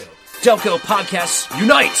them too. Delco Podcasts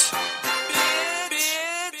Unite!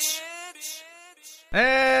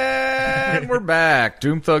 And we're back.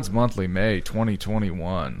 Doom Thugs Monthly, May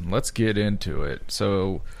 2021. Let's get into it.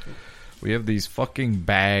 So, we have these fucking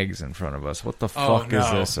bags in front of us. What the fuck is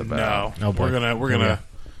this about? No, we're gonna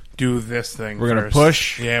do this thing. We're gonna first.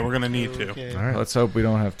 push? Yeah, we're gonna need to. Okay. All right. Let's hope we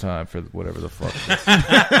don't have time for whatever the fuck it is.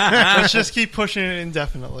 Let's just keep pushing it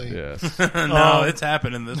indefinitely. Yes. No, it's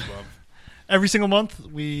happening this month. Every single month,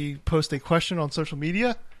 we post a question on social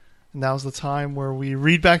media. Now's the time where we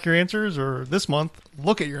read back your answers, or this month,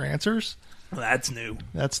 look at your answers. That's new.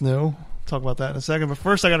 That's new. Talk about that in a second. But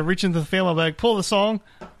first, I got to reach into the family bag, pull the song.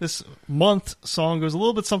 This month song goes a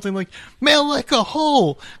little bit something like, "Mail like a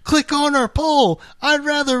hole. Click on our poll. I'd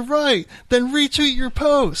rather write than retweet your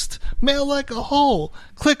post. Mail like a hole.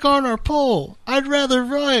 Click on our poll. I'd rather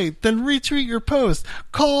write than retweet your post.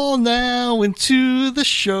 Call now into the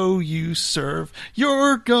show you serve.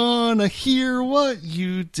 You're gonna hear what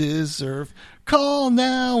you deserve. Call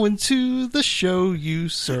now into the show you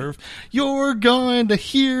serve. You're going to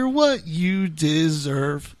hear what you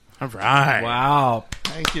deserve." All right. Wow.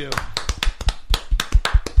 Thank you.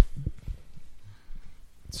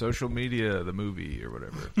 Social media, the movie, or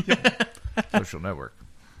whatever. Social network.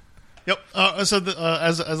 Yep. As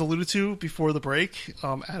alluded to before the break,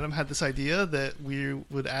 Adam had this idea that we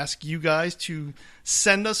would ask you guys to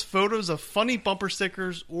send us photos of funny bumper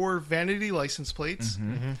stickers or vanity license plates.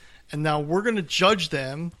 Mm-hmm. And now we're going to judge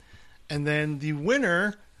them, and then the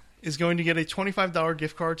winner is going to get a $25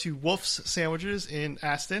 gift card to Wolf's Sandwiches in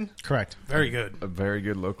Aston. Correct. Very good. A very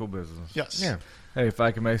good local business. Yes. Yeah. Hey, if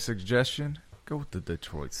I can make a suggestion, go with the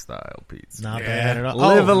Detroit style pizza. Not Yeah. bad at all.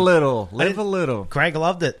 Live a Oh, little. Live a little. Greg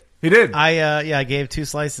loved it. He did. I gave 2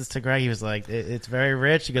 slices to Greg. He was like, it's very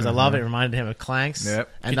rich. He goes, I love it. It reminded him of Clanks. Yep.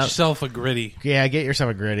 And Get yourself a gritty. yeah, get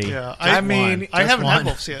yourself a gritty. Yeah. I mean, I haven't had one.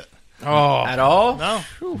 Wolf's yet. Oh, At all? No.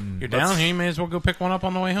 you're down here. You may as well go pick one up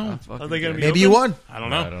on the way home. Are they going to be Maybe you open? won. I don't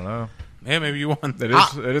know. I don't know. Yeah, maybe you won. It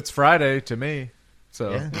is. It's Friday to me, so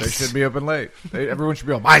Yeah. they should be open late. Everyone should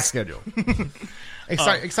be on my schedule.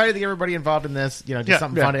 Excited to get everybody involved in this. You know, just Yeah.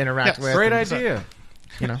 something Yeah. fun to interact Yes. with. Great and so- idea.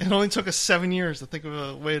 you know, It only took us 7 years to think of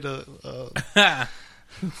a way to...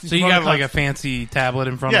 So you got like a fancy tablet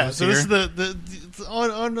in front Yeah, of us so here. this is the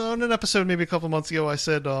on an episode maybe a couple months ago, I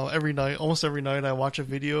said almost every night I watch a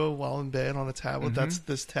video while in bed on a tablet. That's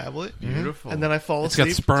this tablet. Beautiful. And then I fall It's asleep.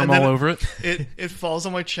 got sperm and then all over it. It falls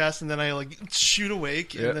on my chest, and then I like shoot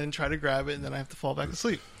awake, Yep. and then try to grab it, and then I have to fall back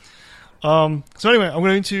asleep. So anyway,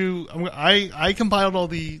 I compiled all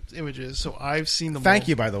the images, so I've seen them. thank all.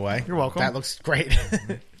 you, by the way. You're welcome. That looks great.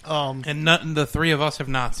 And the 3 of us have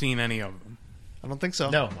not seen any of them. I don't think so.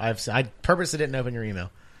 no, I purposely didn't open your email.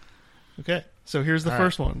 Okay. So here's the All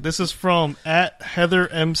first one. This is from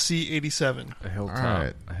 @HeatherMC87. A hilltop, All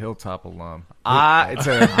right. a hilltop alum. It's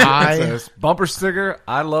a bumper sticker.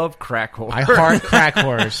 I love crack whore. I heart crack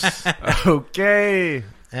horse. Okay,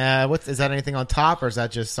 Is that anything on top, or is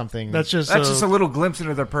that just something? That's just that's just a little glimpse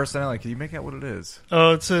into their personality. Can you make out what it is?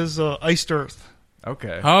 it says Iced Earth.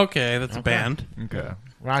 Okay, Okay, that's a band. okay.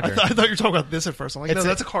 Roger. I thought you were talking about this at first. I'm like, no,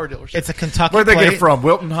 that's a car dealership. It's a Kentucky Where'd they plate. get it from?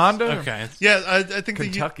 Wilton Honda? Okay. Yeah, I think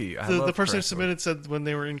Kentucky. I The love person who Crestwood. submitted said when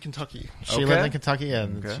they were in Kentucky. She Okay. lived in Kentucky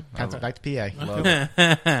and Okay. she passed it back to PA. Love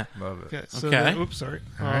it. Love it. Okay, so Okay. then, oops, sorry.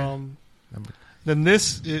 right. Then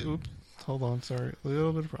this. Oops, hold on, sorry, a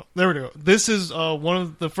little bit of problem. There we go. This is one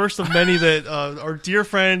of the first of many that our dear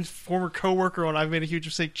friend, former coworker on I've Made a Huge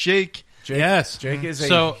Mistake, Jake. Yes. Jake is a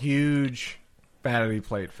So- huge vanity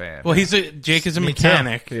plate fan. Well, Jake is a Me too.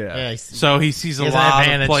 mechanic. yeah. So he sees a He has an lot of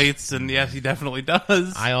advantage. plates, and yes, he definitely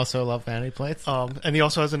does. I also love vanity plates. And he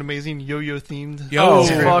also has an amazing yo-yo themed. Yo. Oh,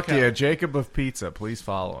 Instagram fuck account. yeah. Jacob of Pizza. Please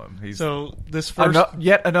follow him. He's So this first,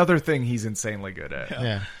 yet another thing he's insanely good at.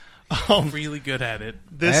 yeah. really good at it.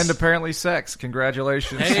 this And apparently sex.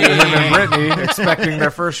 Congratulations Hey. to him and Brittany expecting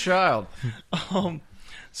their first child.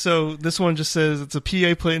 so this one just says it's a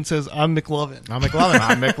PA plate and says I'm McLovin. I'm McLovin.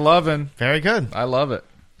 I'm McLovin. Very good. I love it.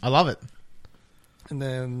 I love it. And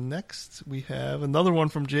then next we have another one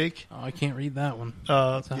from Jake. Oh, I can't read that one.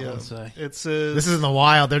 Yeah, that one say? it says This is in the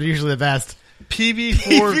wild. They're usually the best.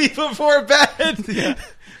 PB4. before bed. Yeah.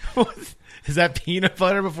 Is that peanut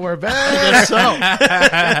butter before bed? Guess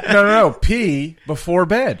so. No. P before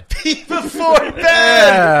bed. before bed.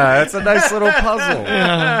 Yeah, that's a nice little puzzle.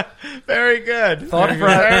 Very good. Thought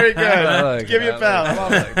Very good. I like Give it. me a pound. I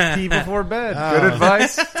love it. Pee before bed. Good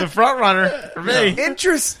advice. It's a front runner for me.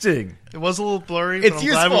 Interesting. It was a little blurry, It's but I'm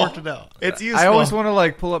glad we useful. worked it out. It's useful. I always want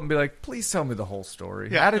to pull up and be like, please tell me the whole story.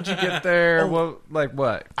 Yeah. How did you get there?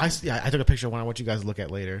 What? I took a picture of one I want you guys to look at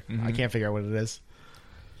later. I can't figure out what it is.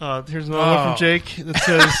 Here's another one from Jake that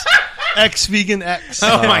says ex-vegan X.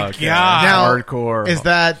 Oh my Okay. god! Now, Hardcore. Is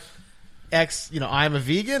that X, I'm a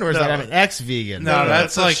vegan, or is No. that I'm an ex-vegan? No,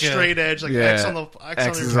 that's a like straight edge, like Yeah. X on the X on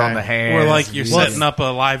is the on the hands. Or like you're Well, setting up a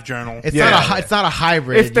live journal. It's Yeah. it's not a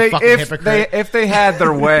hybrid. If they you fucking hypocrite. if they had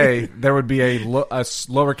their way, there would be a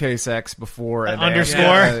lowercase x before an underscore?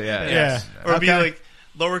 Yeah. or be Okay. like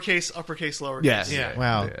lowercase, uppercase, lowercase. Yes. Yeah.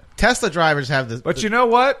 Wow, Yeah. Tesla drivers have this. But you know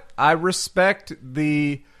what? I respect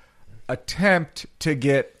the attempt to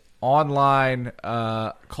get online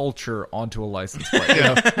culture onto a license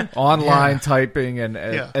plate. Online typing and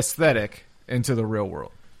aesthetic into the real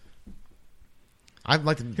world. I'd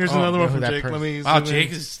like to. Here's oh, another know one who from that Jake. person- Let me. Wow, zoom in.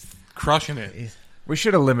 Jake is crushing it. We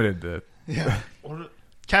should have limited the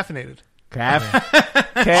Caffeinated.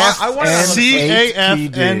 I wanna know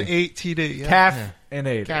CAFN8TD. Yeah.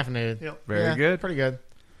 Caffeinated. Caffeinated. Yep. Very Yeah, good. Pretty good.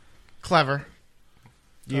 Clever.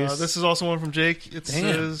 This is also one from Jake. It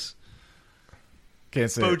says Can't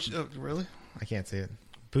say it. Bougie. Oh, really? I can't see it.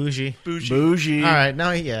 Bougie. Bougie. Bougie. All right.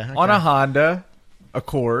 No. Yeah. Okay. On a Honda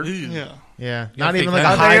Accord. Yeah. Yeah. Yeah, Not think even like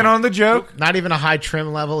that- a Are they in high. on the joke? Not even a high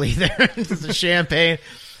trim level either. Just a champagne.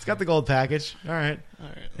 It's got the gold package. All right. All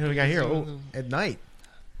right. Who we got here? Oh, at night.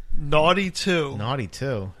 Naughty 2. Naughty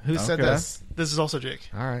too. Who said Okay. this? This is also Jake.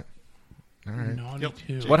 All right. All right. Naughty Yep.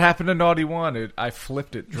 too. What happened to Naughty One? I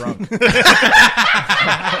flipped it drunk.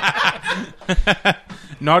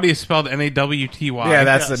 Naughty is spelled Nawty. Yeah,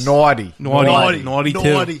 that's Yes. a naughty. Naughty too.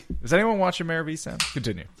 Naughty. Does anyone watch a Mayor V Sound?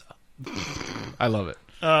 Continue. I love it.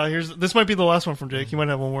 This might be the last one from Jake. You might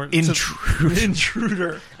have one more.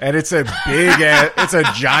 Intruder. And it's a it's a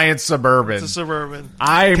giant Suburban. It's a Suburban.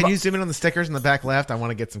 Can you zoom in on the stickers in the back left? I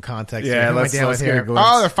want to get some context. Yeah, here. Who am I let's- dealing let's with get a here? glimpse.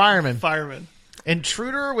 Oh, they're firemen. Fireman.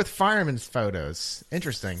 Intruder with fireman's photos.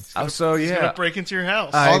 Interesting. Oh, so He's yeah, gonna break into your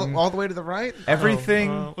house. All the way to the right.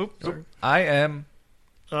 everything. Oops, sorry. I am.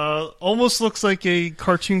 Almost looks like a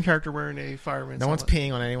cartoon character wearing a fireman. No one's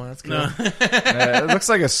peeing on anyone. That's good. It looks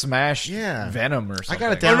like a smashed Yeah. Venom or something. I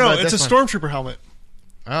got it Oh down. no, Download it's a this stormtrooper helmet.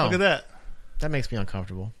 Oh, Look at that. That makes me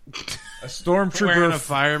uncomfortable. A stormtrooper. Wearing a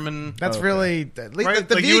fireman. That's Okay. really the Right?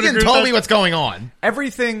 the Like, you would vegan agree with told that? me what's going on.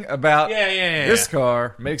 Everything about Yeah. this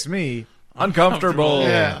car makes me uncomfortable.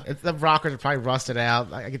 Yeah, the rockers are probably rusted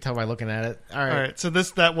out. I can tell by looking at it. All right, All right, so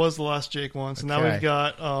that was the last Jake one. So now Okay. we've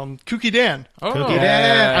got Kooky Dan. Oh, Cookie Yes.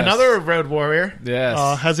 Dan, another road warrior.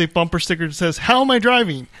 Yes. Has a bumper sticker that says, "How am I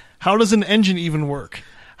driving? How does an engine even work?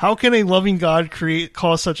 How can a loving God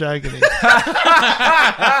cause such agony?"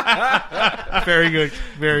 Very good,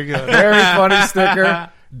 very good. Very funny sticker.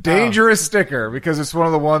 Dangerous sticker because it's one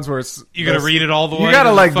of the ones where it's you got to read it all the You way.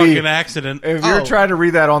 gotta, to like, the be- fucking accident. If you're Oh. trying to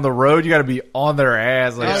read that on the road, you got to be on their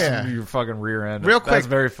ass like Oh, yeah. your fucking rear end. Real quick. That's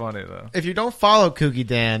very funny though. If you don't follow Kooky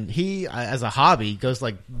Dan, he as a hobby goes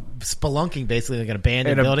like spelunking basically like in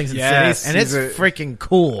abandoned In a- buildings and yes, cities, and it's he's a- freaking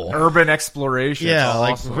cool. Urban exploration. Yeah, It's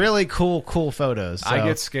like awesome. really cool photos. I So,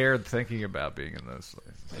 get scared thinking about being in those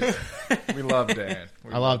places. We love Dan.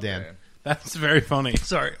 We I love Dan. That's very funny.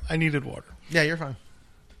 Sorry, I needed water. yeah, you're fine.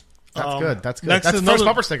 That's good. That's good. Next That's is the first another-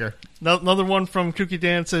 bumper sticker. Another one from Kooky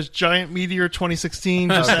Dan says Giant Meteor 2016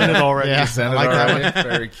 just ended already. Yeah. Send I it like that already.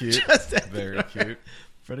 Very cute. Very cute.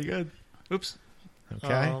 Pretty good. Oops.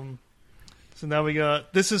 Okay. So now we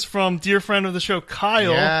got, this is from dear friend of the show,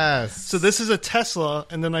 Kyle. Yes. So this is a Tesla,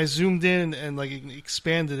 and then I zoomed in and like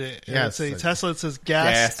expanded it. And Yes. it's a Tesla. It says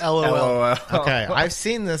gas, LOL. Okay, I've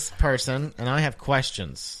seen this person, and I have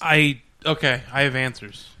questions. I have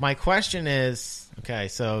answers. My question is, okay,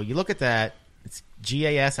 so you look at that, it's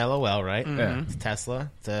GAS LOL, right? Yeah. It's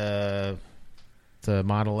Tesla, the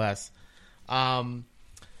Model S.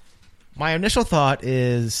 My initial thought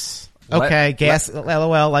is, okay, gas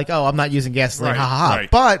LOL, like, oh, I'm not using gasoline, Right, ha ha ha.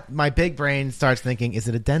 right. But my big brain starts thinking, is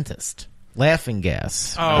it a dentist? Laughing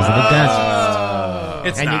gas. Oh. Is it a dentist?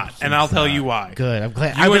 It's And you- not, and I'll tell you why. Good, I'm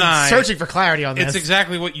glad. You I've been and I- searching for clarity on this. It's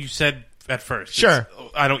exactly what you said at first. Sure.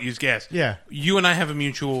 I don't use gas. Yeah. You and I have a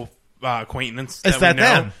mutual acquaintance. Is we that know.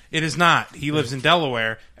 them? It is not. He lives in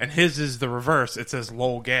Delaware, and his is the reverse. It says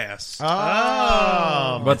Lowell Gas.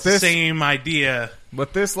 Oh. But this Same idea.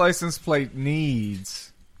 what this license plate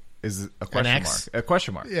needs is a question X? mark. A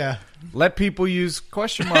question mark. Yeah. Let people use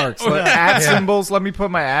question marks. Let at symbols. Let me put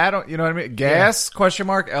my ad on. You know what I mean? Gas question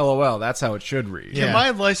mark LOL. That's how it should read. Yeah. Can my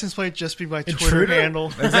license plate just be my Twitter Intruder? handle?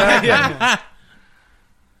 Exactly.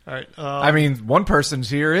 All right. I mean, one person's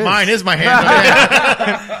here is Mine is my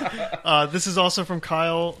handle. This is also from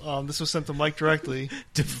Kyle. This was sent to Mike directly.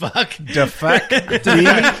 Fuck. defect D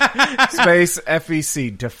space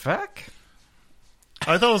FEC defect.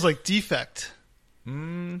 I thought it was like defect.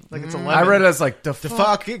 Like it's 11. I read it as like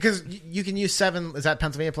Fuck, because you can use 7. Is that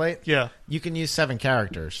Pennsylvania plate? Yeah. You can use 7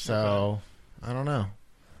 characters. So I don't know.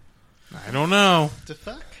 I don't know.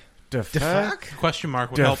 Defect? defect. Question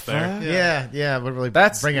mark would help there. Defect? Yeah, would really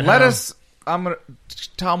That's bring it let home. us. I'm gonna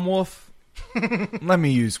Tom Wolfe. Let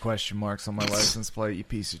me use question marks on my license plate, you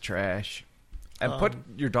piece of trash, and put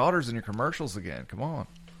your daughters in your commercials again. Come on.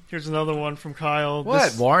 Here's another one from Kyle.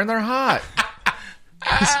 What, Warren? They're hot.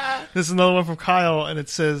 This is another one from Kyle, and it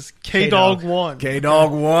says K-Dog 1. K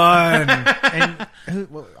Dog 1. And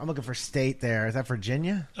well, I'm looking for state there. Is that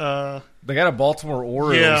Virginia? They got a Baltimore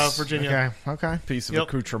Orioles. Yeah, Virginia. Okay. piece of Yep.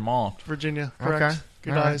 accoutrement. Virginia. Correct. Okay.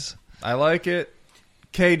 Good All right. eyes. I like it.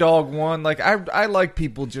 K Dog 1. Like I like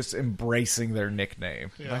people just embracing their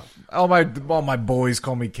nickname. Yeah. Like, all my boys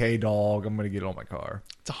call me K Dog. I'm gonna get it on my car.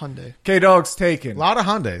 It's a Hyundai. K Dog's taken. A lot of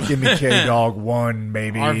Hyundais. Give me K Dog 1,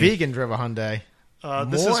 baby. Our vegan drove a Hyundai.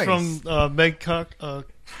 This is Moist. from Meg Cook.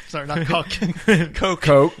 Sorry, not Cook. Coke.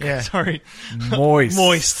 Coke. Yeah. Sorry. Moist.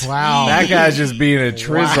 Moist. Wow. That guy's just being a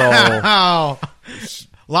trizzle. Wow.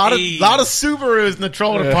 lot of Subarus in the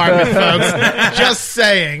trolling department, folks. Just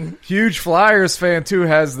saying. Huge Flyers fan too.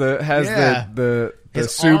 Has the His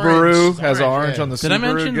Subaru orange- has orange, orange yeah. on the Subaru. Did I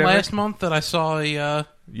mention gimmick. last month that I saw a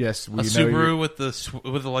Yes, we know Subaru you. with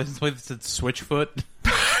the license plate that said Switchfoot?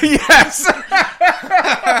 Yes.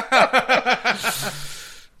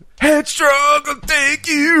 Headstrong, I'll take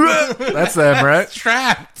you. That's them, right?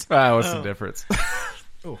 Trapped. Ah, what's the difference?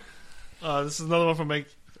 This is another one from Meg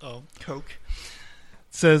Coke.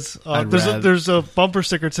 It says I'd there's a bumper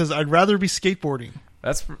sticker that says I'd rather be skateboarding.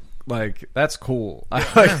 That's that's cool. I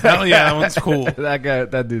like that. Hell yeah, that one's cool.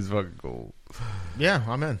 That dude's fucking cool. Yeah,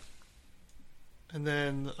 I'm in. And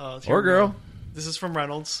then Or girl. This is from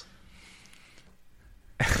Reynolds.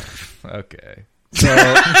 Okay.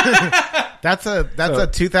 That's a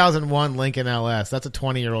 2001 Lincoln LS. That's a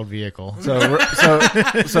 20-year-old vehicle.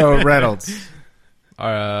 So Reynolds,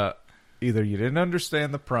 either you didn't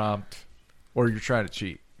understand the prompt, or you're trying to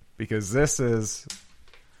cheat, because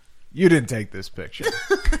you didn't take this picture.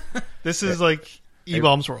 This is like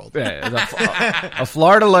E-Bombs World. Yeah, a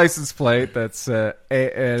Florida license plate that's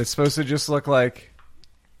it's supposed to just look like.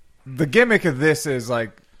 The gimmick of this is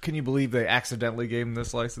like, can you believe they accidentally gave him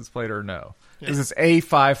this license plate or no? Because it's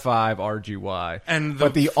A55RGY, And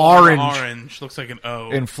but the Florida orange orange looks like an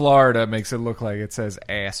O. in Florida makes it look like it says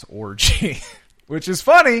ass orgy, which is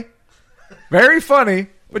funny, very funny.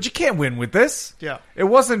 But you can't win with this. Yeah. It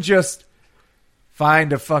wasn't just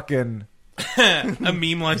find a fucking a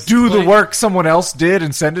meme license do the plate. work someone else did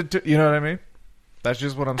and send it to, you know what I mean? That's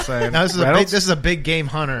just what I'm saying. Now, this is a big game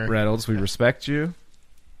hunter. Reynolds, we respect you,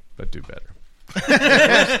 but do better.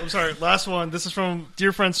 I'm sorry. Last one. This is from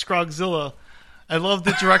dear friend Scrogzilla. I love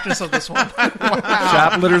the directness of this one.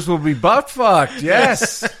 Shoplifters will be butt fucked.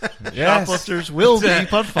 Yes. Yes. Shoplifters will be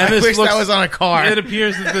butt And fucked. this Wish looks- that was on a car. It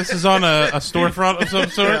appears that this is on a storefront of some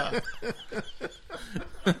sort.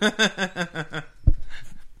 Yeah.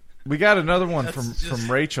 We got another one That's from just-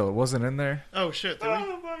 Rachel. It wasn't in there. Oh shit. Did we?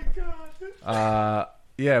 my god.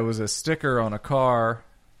 Yeah, it was a sticker on a car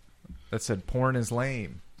that said "Porn is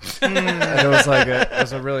lame." And it was like it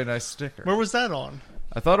was a really nice sticker. Where was that on?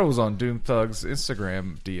 I thought it was on Doom Thug's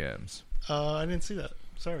Instagram DMs. I didn't see that.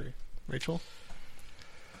 Sorry, Rachel.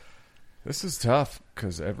 This is tough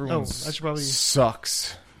because everyone I should probably-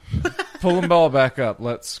 sucks. Pull them all back up.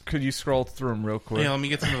 Could you scroll through them real quick? Yeah, let me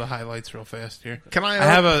get some of the highlights real fast here. Can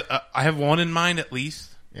I? I have one in mind at least.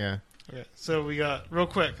 Yeah. Okay, so we got real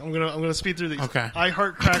quick. I'm gonna speed through these. Okay. I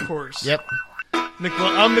Heart Crack Horse. Yep.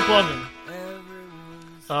 I'm McLovin.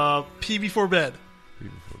 P before bed.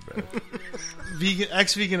 Vegan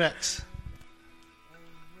Vegan X.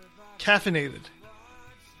 Caffeinated.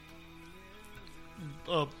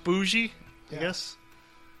 Bougie, I guess.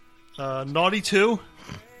 Naughty 2.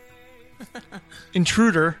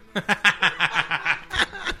 Intruder.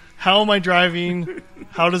 How am I driving?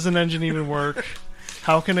 How does an engine even work?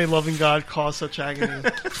 How can a loving God cause such agony?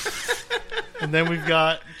 And then we've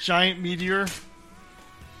got Giant Meteor.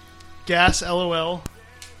 Gas LOL.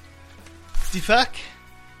 Defect.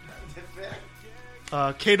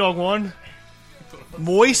 K-Dog 1.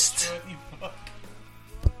 Moist.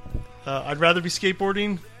 I'd rather be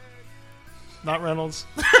skateboarding. Not Reynolds.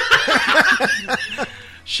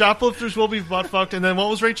 Shoplifters will be butt fucked. And then what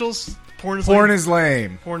was Rachel's? Porn is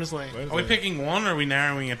lame. Porn is lame. Are we picking one or are we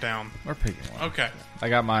narrowing it down? We're picking one. Okay. I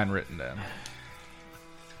got mine written down.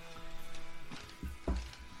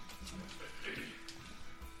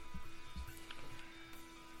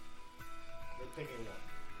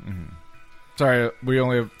 Sorry, we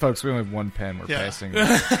only have one pen we're passing.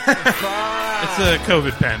 It's a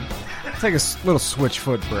COVID pen. Take a little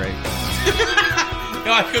switchfoot break.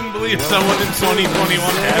 I couldn't believe someone in 2021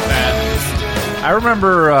 had that. I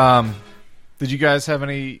remember, did you guys have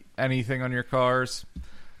anything on your cars?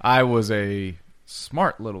 I was a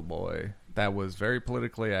smart little boy that was very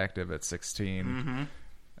politically active at 16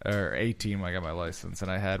 or 18 when I got my license, and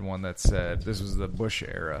I had one that said, this was the Bush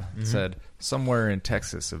era, it said, somewhere in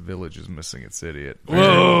Texas a village is missing its idiot.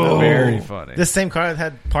 Whoa. Very funny. This same car that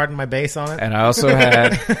had "Pardon My Bass" on it. And I also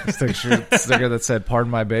had a sticker that said "Pardon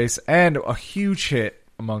My Bass," and a huge hit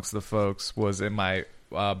amongst the folks was in my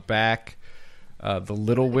back, the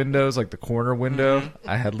little windows, like the corner window.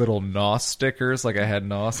 I had little NOS stickers, like I had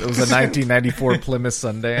NOS. It was a 1994 Plymouth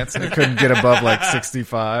Sundance, and it couldn't get above like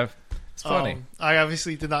 65. It's funny. I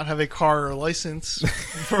obviously did not have a car or license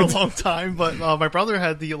for a long time, but my brother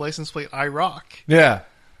had the license plate I Rock. Yeah.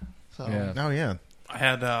 So Yeah. Oh yeah. I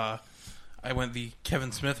had I went the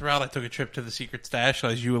Kevin Smith route. I took a trip to the secret stash,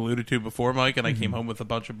 as you alluded to before, Mike, and I came home with a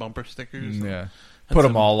bunch of bumper stickers. Yeah. and Put them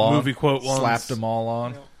some all on. Movie quote ones. Slapped them all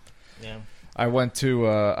on. Yeah. I went to.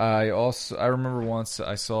 I remember once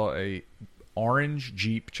I saw a orange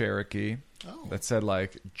Jeep Cherokee that said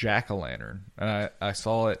like Jack-o'-lantern, and I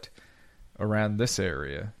saw it around this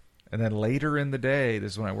area. And then later in the day,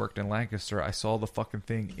 this is when I worked in Lancaster, I saw the fucking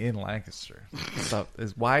thing in Lancaster. So,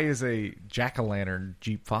 why is a Jack-o'-lantern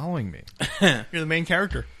Jeep following me? you're the main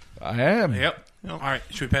character. I am. Yep. All right,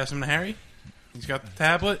 should we pass him to Harry? He's got the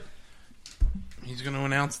tablet. He's going to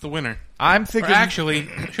announce the winner. I'm Or thinking. actually,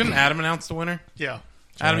 shouldn't Adam announce the winner? Yeah.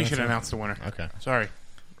 Adam, you should announce the winner. Okay. Sorry.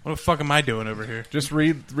 What the fuck am I doing over here? Just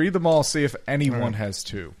read them all, see if anyone has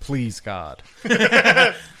two. Please, God.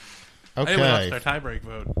 Hey, we lost Okay. our tiebreak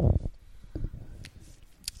vote.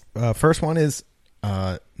 First one is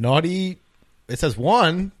Naughty. It says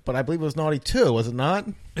 1, but I believe it was Naughty 2, was it not?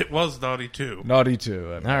 It was Naughty 2. Naughty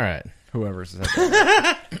 2. I mean, All right. whoever's said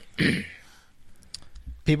that.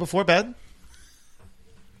 Pee before bed.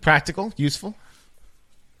 Practical, useful.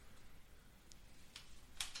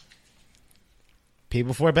 Pee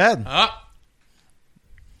before bed.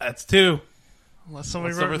 That's 2. Unless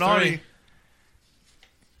somebody What's wrote number naughty. 3?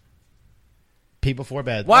 Pee before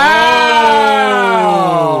bed. Wow!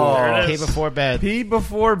 There it Pee is. before bed. Pee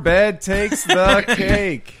before bed takes the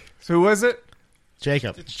cake. So who was it?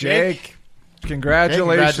 Jacob. Jake.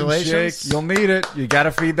 Congratulations, Congratulations. Jake. You'll need it. You got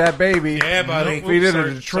to feed that baby. Yeah, buddy. Feed it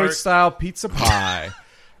Sorry, a Detroit-style pizza pie.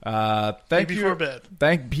 Thank Pee you. before bed.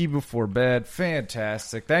 Thank Pee before bed.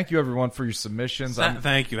 Fantastic. Thank you, everyone, for your submissions.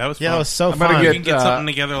 Thank you. That was fun. Yeah, it was so I'm gonna fun. get- We can get something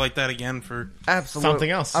together like that again for... Absolutely. Something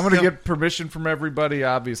else. I'm going to Yeah. get permission from everybody,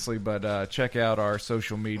 obviously, but check out our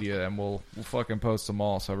social media, and we'll fucking post them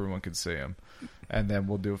all so everyone can see them. And then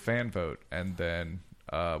we'll do a fan vote, and then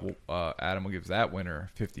Adam will give that winner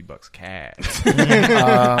 $50 cash.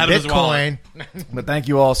 Out of his wallet. Bitcoin. But thank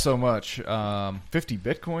you all so much. 50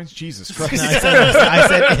 Bitcoins? Jesus Christ. I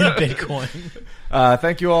said in Bitcoin.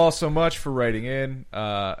 Thank you all so much for writing in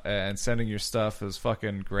and sending your stuff. It was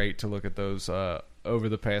fucking great to look at those over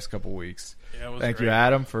the past couple weeks. Yeah, it was Thank you, great.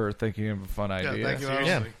 Adam, for thinking of a fun idea. thank you,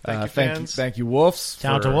 Adam. Yeah. Thank you, Wolves.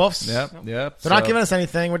 Shout out to Wolves. Yep. They're not giving us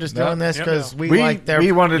anything. We're just doing this because we like their.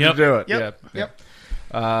 We wanted Yep. to do it. Yep.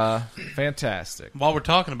 Fantastic. While we're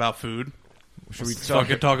talking about food, Should we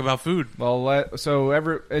fucking talk about food. Well,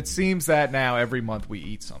 it seems that now every month we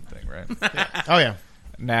eat something, right? Oh yeah.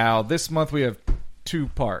 Now this month we have 2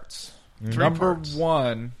 parts. Number parts.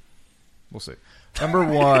 1, we'll see. Number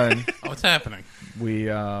 1, Oh, what's happening? we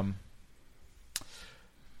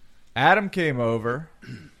Adam came over.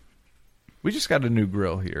 We just got a new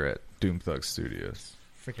grill here at Doom Thug Studios.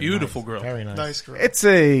 Freaking Beautiful nice. grill. Very nice. Nice girl. It's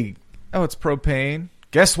it's propane.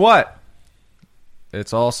 Guess what?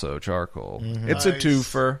 It's also charcoal. It's a Nice.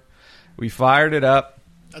 twofer. We fired it up.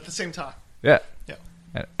 At the same time. Yeah. Yeah.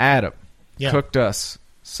 And Adam Yeah. cooked us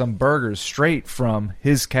some burgers straight from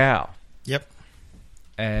his cow. Yep.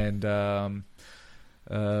 And I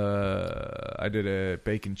did a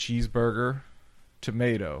bacon cheeseburger,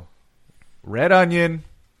 tomato, red onion,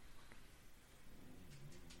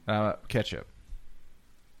 ketchup.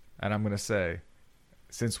 And I'm going to say,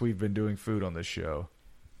 since we've been doing food on this show,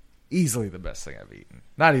 easily the best thing I've eaten.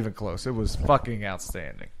 Not even close. It was fucking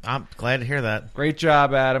outstanding. I'm glad to hear that. Great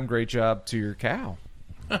job, Adam. Great job to your cow.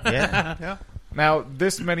 Yeah. Yeah. Now,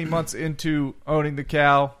 this many months into owning the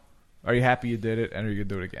cow, are you happy you did it, and are you going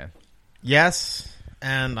to do it again? Yes,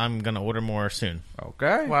 and I'm gonna order more soon.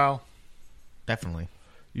 Okay. Wow. Definitely.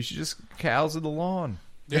 You should just cows in the lawn.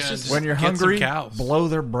 Yeah, Just when you're get some hungry, cows. blow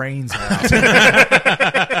their brains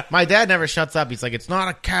out. My dad never shuts up. He's like, "It's not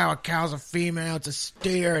a cow. A cow's a female. It's a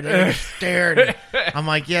steer. And it's a steer." I'm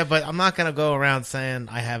like, "Yeah, but I'm not gonna go around saying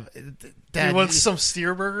I have." Dad, You want some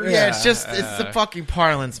steer burgers? Yeah, it's just it's the fucking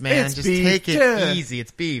parlance, man. It's Just beef, take it yeah. easy.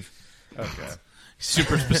 It's beef. Okay.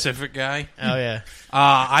 Super specific guy. Oh yeah.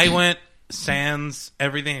 I went sans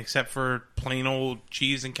everything except for plain old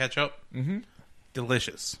cheese and ketchup. Mm-hmm.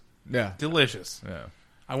 Delicious. Yeah. Delicious. Yeah.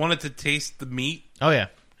 I wanted to taste the meat Oh yeah.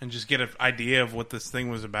 and just get an idea of what this thing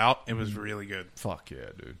was about. It was really good. Fuck yeah,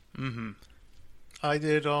 dude. I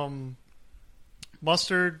did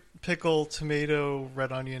mustard, pickle, tomato,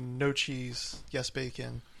 red onion, no cheese, yes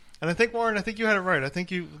bacon. And I think, Warren, you had it right. I think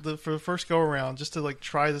for the first go around, just to like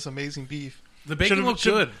try this amazing beef. The bacon looked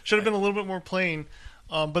good. Should have been a little bit more plain,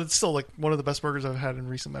 but it's still like one of the best burgers I've had in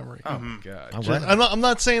recent memory. Oh my god. I'm glad. I'm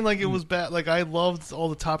not saying like it was bad. Like I loved all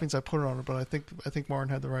the toppings I put on it, but I think Warren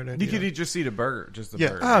had the right idea. You could just eat a burger, just a Yeah.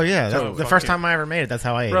 burger. Oh yeah. Oh, the fuck first yeah. time I ever made it, that's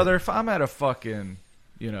how I ate Brother, if I'm at a fucking,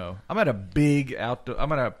 I'm at a big outdoor,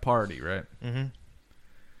 I'm at a party, right? it.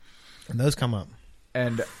 And those come up.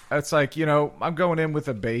 And it's like, I'm going in with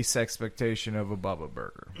a base expectation of a Bubba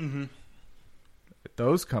burger. Mm-hmm. If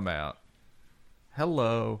those come out,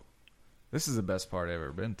 hello. This is the best party I've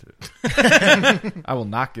ever been to. I will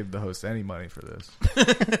not give the host any money for this.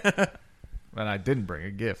 And I didn't bring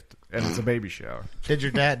a gift. And it's a baby shower. Did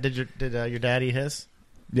your dad? Did your dad eat his?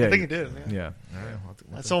 Yeah. I think he did. Yeah. Yeah.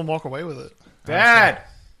 I saw him walk away with it. Dad!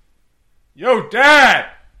 Yo, Dad!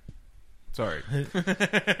 Sorry.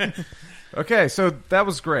 Okay, so that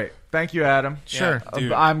was great. Thank you, Adam. Sure.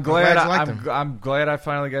 Dude. I'm glad. glad you liked them. I'm glad I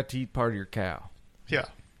finally got to eat part of your cow. Yeah.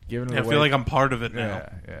 Giving it I away. feel like I'm part of it now. Yeah,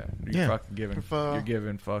 yeah. You're Yeah. fucking giving. If, You're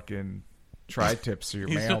giving fucking tri-tips to your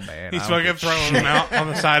mailman. He's I don't fucking give throwing shit. them out on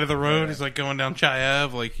the side of the road. He's like going down Chai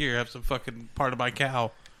Ave, like, here, have some fucking part of my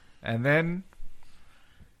cow. And then,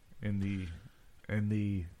 in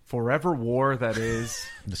the forever war that is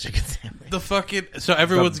The chicken sandwich. The fucking so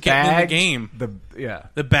everyone's getting in the game.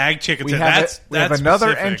 The bag chicken. We sandwich. have, we have That's another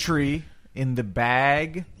specific. entry in the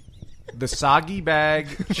bag, the soggy bag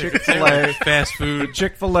Chick-fil-A Fast food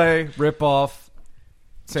Chick-fil-A ripoff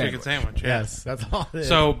sandwich. chicken sandwich. Yeah. Yes, that's all. It is.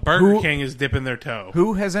 So Burger Who- King is dipping their toe.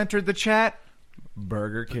 Who has entered the chat?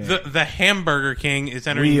 Burger King. The Hamburger King is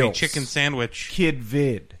entering the Wheels. chicken sandwich. Kid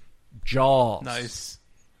Vid. Jaws. Nice.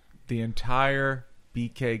 The entire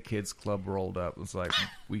BK Kids Club rolled up. It was like,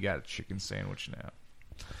 we got a chicken sandwich now.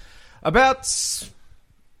 About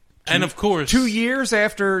And of course, 2 years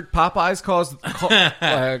after Popeyes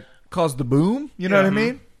caused the boom, you know what I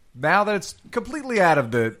mean? Now that it's completely out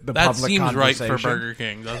of the that public seems right for conversation. Burger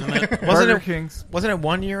King, doesn't it? Burger it- King's. wasn't it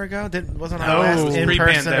 1 year ago? Wasn't No, our last it was in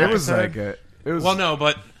pre-pandemic. person? It was like it was well, no,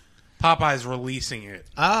 but Popeye's releasing it.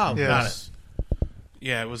 Oh, Yeah. got it.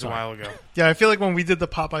 Yeah, it was a while ago. Yeah, I feel like when we did the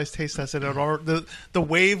Popeyes taste test, the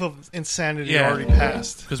wave of insanity Yeah. already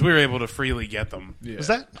passed. Because we were able to freely get them. Yeah. Was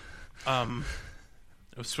that?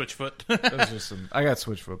 It was Switchfoot. That was just some, I got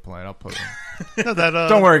Switchfoot playing. I'll put it. No, that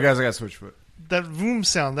Don't worry, guys. I got Switchfoot. that voom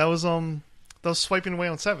sound. That was swiping away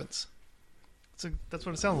on sevens. That's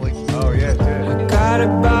what it sounded like. Oh yeah, it did. Got a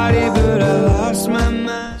body, but I lost my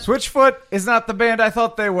mind. Switchfoot is not the band I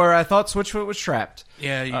thought they were. I thought Switchfoot was Trapped.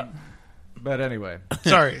 Yeah, But anyway,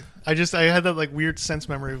 Sorry, I had that like weird sense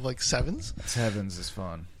memory of like sevens. Sevens is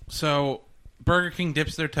fun. so Burger King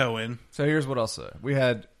dips their toe in. So here's what I'll say. We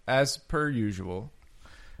had, as per usual,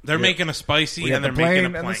 They're making a spicy we and had they're the making plain a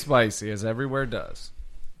and the plain. spicy, as everywhere does.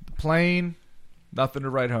 The plain, nothing to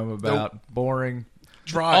write home about. Boring.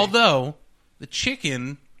 Dry. Although the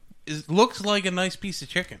chicken looks like a nice piece of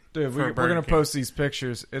chicken. Dude, for we're a Burger going to King. post these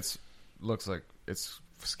pictures. Looks like it's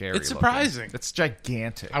scary. It's surprising. Looking. It's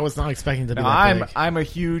gigantic. I was not expecting to be Now, that big. I'm a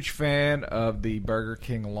huge fan of the Burger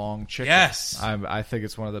King long chicken. Yes. I think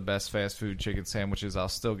it's one of the best fast food chicken sandwiches. I'll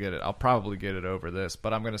still get it. I'll probably get it over this,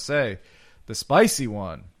 but I'm going to say the spicy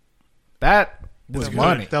one, that was good.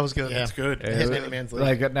 money. That was good. Yeah. It's good. It hit me in the man's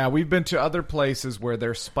leg. Like now, we've been to other places where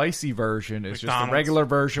their spicy version is just McDonald's, a regular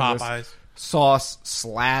version Popeyes. with sauce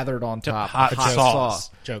slathered on top. hot sauce.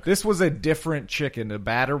 Joke. This was a different chicken. The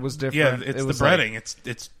batter was Yeah, different. it's It the was like- breading.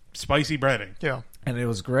 It's spicy breading. Yeah. and it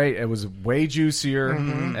was great. It was way juicier.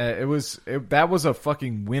 That was a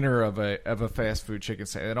fucking winner of a fast food chicken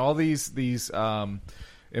sandwich. And all these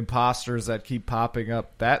imposters that keep popping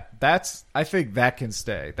up. That's I think that can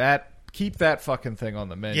stay. Keep that fucking thing on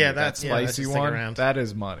the menu. Yeah, that that spicy should stick one. around. That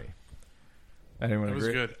is money. Anyone It was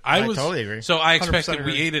agree? good. I was totally agree. So I 100% expected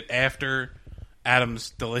we agree. ate it after Adam's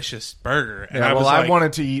delicious burger, and Yeah, I was I like,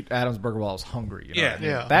 wanted to eat Adam's Burger while I was hungry. You know Yeah. what I mean?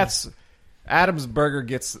 Yeah. That's Adam's Burger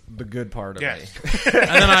gets the good part of me. yes. And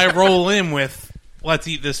then I roll in with, let's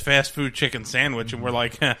eat this fast food chicken sandwich, and we're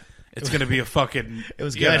like, it's going to be a fucking. It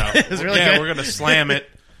was you good. know, It was really yeah, good. we're going to slam it.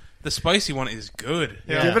 The spicy one is good.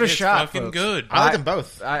 Yeah. Give it a It's shot. Fucking folks. good. I like them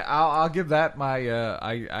both. I'll give that my.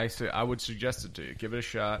 I would suggest it to you. Give it a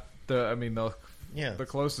shot. The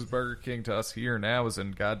closest Burger King to us here now is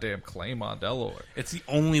in goddamn Claymont, Delaware. It's the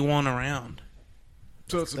only one around.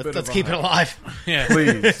 So it's a Let's keep it alive. Yeah.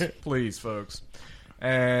 please, folks.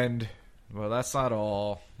 And well, that's not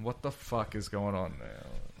all. What the fuck is going on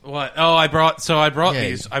now? What? Oh, I brought Yeah,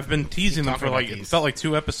 these. I've been teasing them talking for like about it these. felt like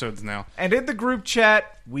 2 episodes now. And in the group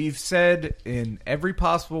chat, we've said in every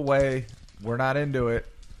possible way we're not into it.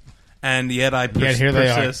 And yet I here they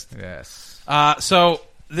are. persist. Yes. So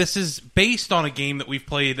this is based on a game that we've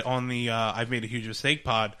played on the I've Made a Huge Mistake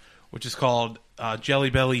pod, which is called Jelly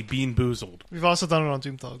Belly Bean Boozled. We've also done it on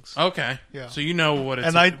Doom Thugs. Okay, Yeah. So you know what it's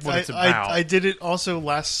And I what it's about. I did it also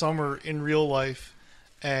last summer in real life,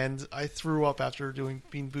 and I threw up after doing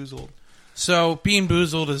Bean Boozled. So Bean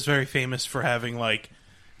Boozled is very famous for having like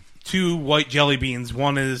 2 white jelly beans.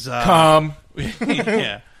 One is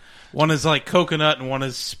yeah, one is like coconut and one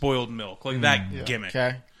is spoiled milk, like that gimmick.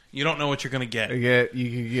 Okay. You don't know what you're gonna get. You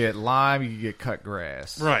can get lime, you can get cut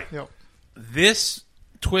grass. Right. Yep. This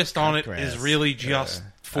twist on it grass. is really just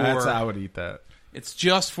for That's how I would eat that. it's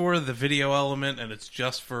just for the video element and it's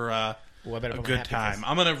just for a Well, I better put my good happy time. face.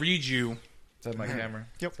 I'm gonna read you. Is that my camera?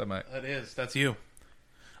 Yep. Is that my... That's you. I'm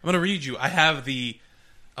gonna read you. I have the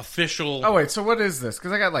official. Oh wait, so what is this?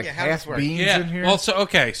 Because I got like Yeah, how does half this work? beans yeah. in here. Well, so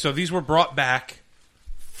okay. So these were brought back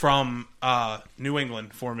from New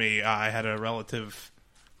England for me. I had a relative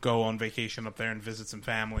go on vacation up there and visit some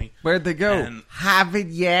family. Where'd they go? And- Harvard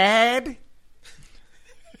Yard.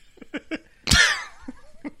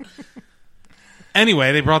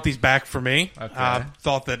 Anyway, they brought these back for me. Okay.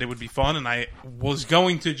 Thought that it would be fun, and I was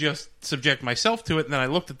going to just subject myself to it. And then I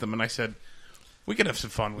looked at them and I said, "We could have some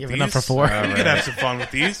fun with You these. have enough for 4? We could have some fun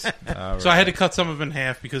with these." So I had to cut some of them in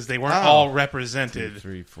half because they weren't all represented.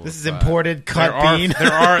 3, 4, This is 5. imported cut There are, bean.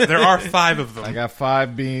 there are 5 of them. I got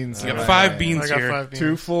 5 beans. You got All 5 right. beans I got here. 5 beans.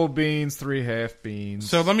 2 full beans, 3 half beans.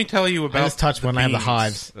 So let me tell you about. I just touched the one. I have the beans.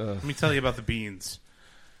 hives. Let me tell you about the beans.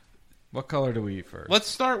 What color do we eat first? Let's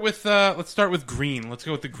start with green. Let's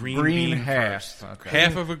go with the green bean half. first. Okay.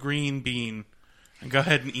 Half of a green bean, and go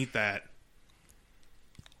ahead and eat that.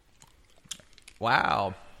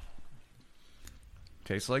 Wow.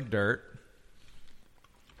 Tastes like dirt.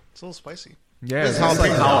 It's a little spicy. Yeah, This it's is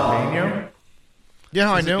like jalapeno. jalapeno. You know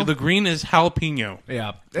how I knew? The green is jalapeno.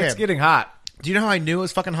 Yeah, it's Yeah. getting hot. Do you know how I knew it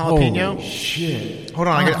was fucking jalapeno? Shit. Hold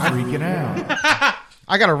on, I'm freaking out.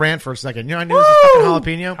 I got to rant for a second. You know, I knew it was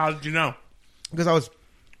fucking jalapeno How did you know? because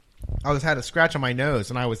I had a scratch on my nose,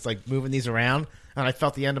 and I was like moving these around, and I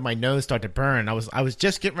felt the end of my nose start to burn. I was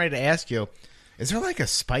just getting ready to ask you Is there like a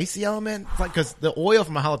spicy element? Like, because the oil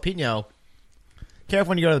from a jalapeno. Careful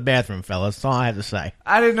when you go to the bathroom, fellas. That's all I have to say.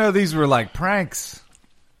 I didn't know these were like pranks.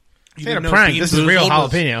 You This ain't didn't a know prank. Bean This is real Boozled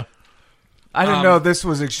was- jalapeno. I didn't know this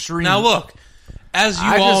was extreme. Now look, as you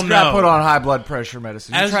I all just got know, put on high blood pressure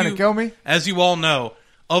medicine. You trying to kill me? As you all know,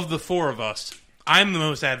 of the four of us, I'm the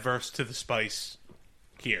most adverse to the spice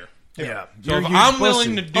here. Yeah. So if I'm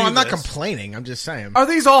willing to do I'm not this- complaining. I'm just saying. Are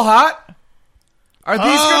these all hot? Are these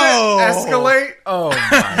going to escalate? Oh,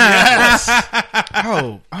 my.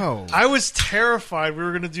 Oh. I was terrified we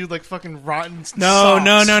were gonna do like fucking rotten. No, socks.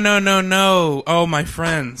 no. Oh, my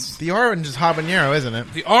friends. The orange is habanero, isn't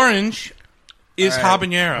it? The orange is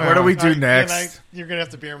habanero. What do we do Alright, next? you're gonna have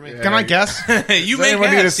to bear me. Can I guess? You Does may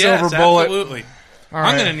anyone need a guess, silver yes, bullet? Absolutely. All I'm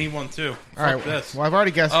right. going to need one, too. All right. Fuck this. Well, I've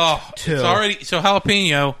already guessed Oh, two. it's already... So,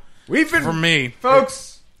 jalapeno We've been, for me.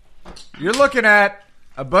 folks, you're looking at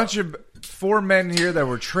a bunch of 4 men here that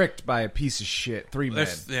were tricked by a piece of shit. 3 men.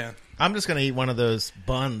 Yeah. I'm just going to eat one of those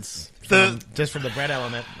buns The- just from the bread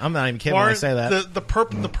element. I'm not even kidding when I Warren, say that. the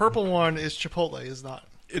purple one is Chipotle. Is not.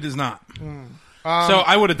 It is not. So,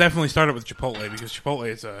 I would have definitely started with Chipotle because Chipotle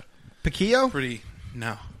is a Piquillo? pretty...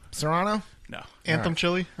 No. Serrano? No. Anthem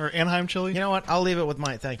chili or Anaheim chili. You know what? I'll leave it with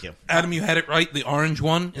mine. Thank you. Adam, you had it right. The orange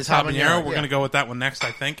one is It's habanero. habanero, We're yeah. going to go with that one next,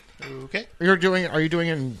 I think. Okay. Are you doing it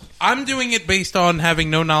in... I'm doing it based on having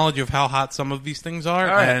no knowledge of how hot some of these things are,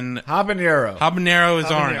 All right. and Habanero. habanero is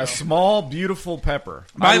Habanero. orange. A small, beautiful pepper.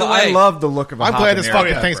 By the way- I love the look of a I'm glad this habanero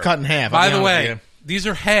fucking pepper. thing's cut in half. By I'll be the honest way, with you. these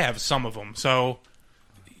are halves, some of them, so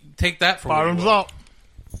take that for what you Bottoms will. up.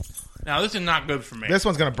 Now, this is not good for me. This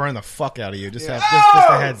one's going to burn the fuck out of you. Just a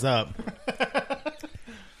heads up.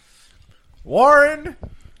 Warren,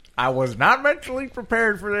 I was not mentally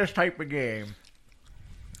prepared for this type of game.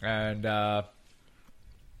 And,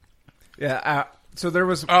 so there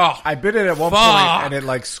was... Oh, I bit it at one fuck. point, and it,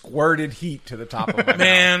 like, squirted heat to the top of my mouth.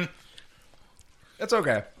 Man, It's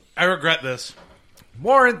okay. I regret this.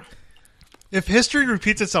 Warren... If history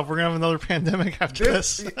repeats itself, we're gonna have another pandemic after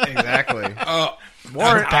this. Exactly.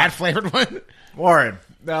 Warren, bad flavored one. Warren,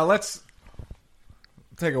 now let's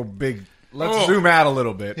take a big... Let's Oh. zoom out a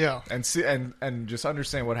little bit. Yeah. And see and just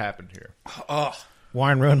understand what happened here. Oh,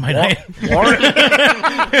 Warren ruined my night.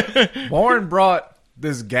 Warren brought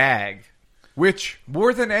this gag, which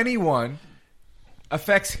more than anyone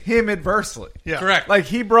affects him adversely. Yeah. correct. Like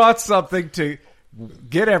he brought something to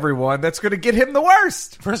get everyone that's going to get him the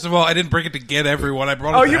worst. First of all, I didn't bring it to get everyone. I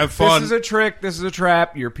brought it to have fun. This is a trick. This is a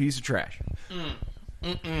trap. You're a piece of trash.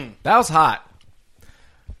 That was hot.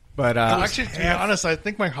 But Actually, to be honest, I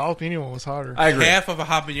think my jalapeno one was hotter. I agree. half of a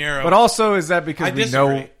habanero. But also, is that because I we know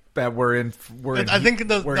disagree. that we're in? I think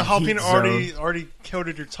the we're in jalapeno heat already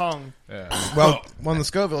coated your tongue. zone. Well, on the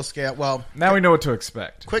Scoville scale, well, Now we know what to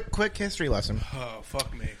expect. quick history lesson. oh,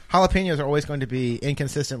 fuck me. Jalapenos are always going to be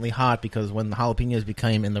inconsistently hot because when the jalapenos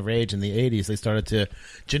became in the rage in the 80s, they started to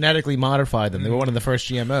genetically modify them. They were one of the first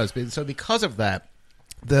GMOs. So because of that,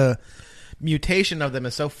 the mutation of them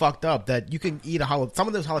is so fucked up that you can eat some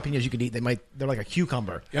of those jalapenos you could eat. They're like a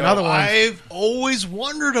cucumber. And other ones. I've always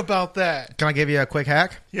wondered about that. Can I give you a quick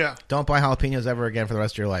hack? Yeah. Don't buy jalapenos ever again for the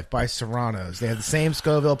rest of your life. Buy Serranos. They have the same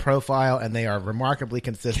Scoville profile and they are remarkably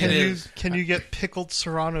consistent. Can you get pickled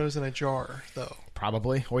serranos in a jar though?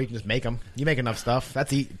 Probably, or you can just make them. You make enough stuff.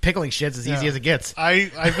 Pickling shit's as easy Yeah. as it gets.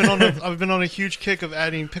 I've been on a huge kick of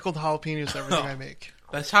adding pickled jalapenos to everything I make.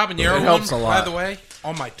 That's habanero It helps one, a lot. by the way,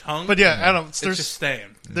 on my tongue. But yeah, Adam, it's just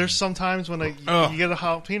staying. there's some times when you get a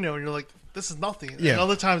jalapeno and you're like, this is nothing. Yeah. And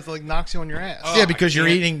other times it like knocks you on your ass. Yeah, because you're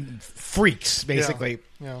can't. eating freaks, basically.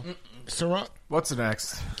 Yeah. Serrano. What's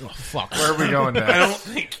next? Oh, fuck. Where are we going next? I don't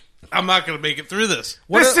think I'm not going to make it through this.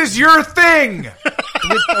 This is your thing.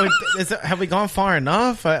 Have we gone far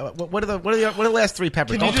enough? What are the last three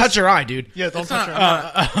peppers? Can you Don't just- touch your eye, dude. Yeah, don't It's touch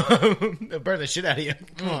not- your It'll burn the shit out of you.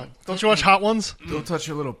 Come on. Don't you watch Hot Ones? Don't touch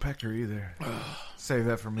your little pecker either. Save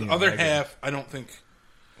that for me. Other Megan. half, I don't think.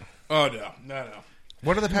 Oh no.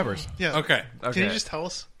 What are the peppers? Yeah. Okay. Can you just tell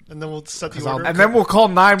us? And then we'll set the 'Cause I'll- order. And then we'll call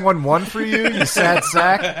 911 for you, you sad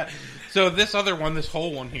sack. So this other one, this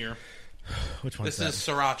whole one here, Which one's this that? is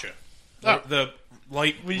sriracha. Oh. The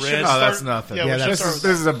light We red. should Oh, start- that's nothing. Yeah, Yeah, we should that's- start This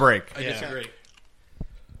with is a break. I disagree.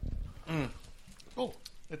 Oh,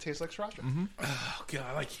 it tastes like sriracha. Oh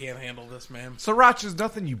god, I can't handle this, man. Sriracha's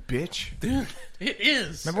nothing, you bitch. Dude, it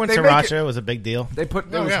is. Remember when They make sriracha was a big deal? They put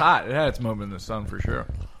it Oh, was yeah. hot. It had its moment in the sun for sure.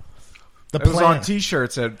 The It was on plant,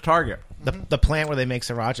 T-shirts at Target. the plant where they make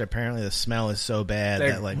sriracha. Apparently, the smell is so bad That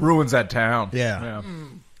that like ruins that town. Yeah.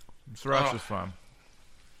 Sriracha's Oh. fun.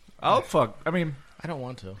 I'll fuck. I mean, I don't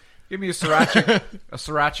want to. give me a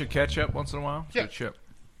sriracha ketchup once in a while. Yeah. Good chip.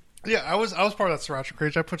 Yeah, I was part of that sriracha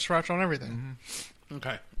craze. I put sriracha on everything.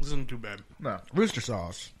 Okay, this isn't too bad. No. Rooster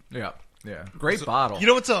sauce. Yeah. Yeah. Great bottle. You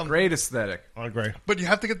know what's Great aesthetic. I agree. But you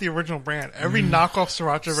have to get the original brand. Every knockoff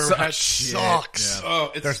sriracha I've ever had shit. sucks. Yeah.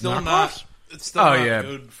 Oh, it's There's still knockoffs? not. It's still Oh, not yeah.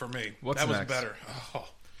 good for me. What's that was next? better. Oh.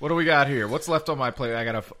 What do we got here? What's left on my plate? I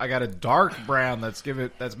got a dark brown that's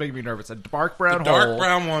making me nervous. A dark brown The dark whole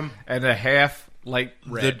brown one. and a half light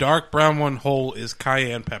red. The dark brown one whole is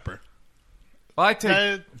cayenne pepper. Well, I take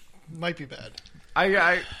That might be bad.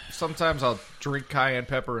 I sometimes I'll drink cayenne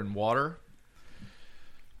pepper in water.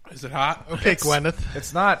 Is it hot? Okay, Gwyneth.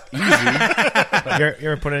 It's not easy. You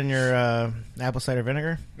ever put it in your apple cider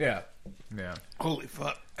vinegar? Yeah. Yeah. Holy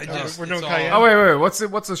fuck! we're it's doing all- cayenne. Oh wait.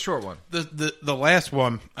 What's the short one? The last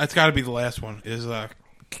one. It's got to be the last one. Is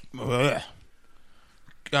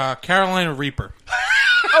Carolina Reaper.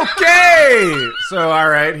 Okay. So all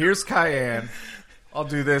right, here's cayenne. I'll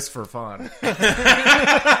do this for fun.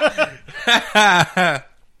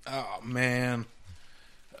 Oh man.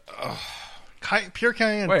 Pure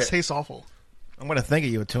cayenne Wait. tastes awful. I'm going to think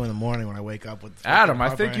of you at 2 a.m. when I wake up with Adam, I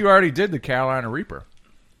think you already did the Carolina Reaper.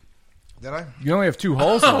 Did I? You only have 2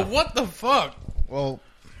 holes Oh, left. what the fuck? Well,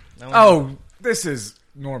 Oh, this is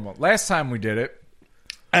normal. Last time we did it,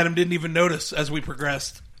 Adam didn't even notice as we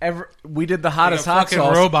progressed. we did the hottest Like a hot fucking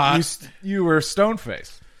sauce. robot. You were stone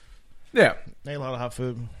faced. Yeah. ate a lot of hot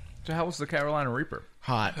food. So how was the Carolina Reaper?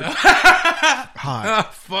 Hot. Hot.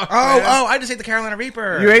 Oh fuck! I just ate the Carolina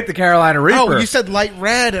Reaper. You ate the Carolina Reaper. Oh, you said light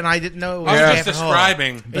red, and I didn't know. It I was half just and whole.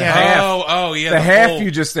 describing. Yeah. half. Oh, yeah. the half whole, you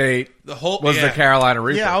just ate the whole was yeah. the Carolina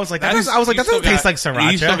Reaper. Yeah, I was like, That that is- doesn't, I was like, you that doesn't still taste got- like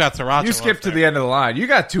sriracha. You still got sriracha. You skipped to left the end of the line. You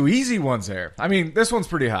got 2 easy ones there. I mean, this one's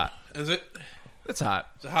pretty hot. there. Is it? It's hot.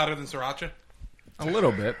 Is it hotter than sriracha? A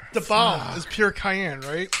little bit. The bomb is pure cayenne,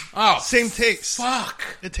 right? Oh, Same taste. fuck!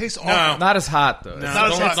 It tastes awful. No, Not as hot, though. no,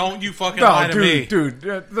 not as hot. don't you fucking lie No, to me. dude.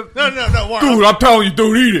 No, Warren. Dude, I'm telling you,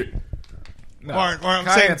 don't eat it. No. Warren, I'm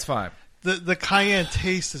saying Cayenne's fine. the cayenne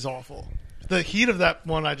taste is awful. The heat of that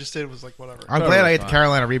one I just did was like whatever. I'm Totally glad I ate fine. the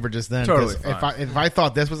Carolina Reaper just then. 'cause Totally if I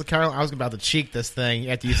thought this was a Carolina, I was about to cheek this thing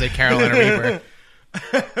after you say Carolina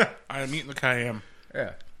Reaper. I'm eating the cayenne.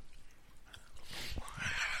 Yeah.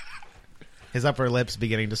 His upper lip's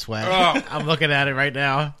beginning to sweat. Oh. I'm looking at it right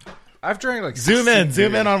now. I've drank like Zoom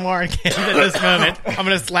 16 in on Warren Kent at this moment. I'm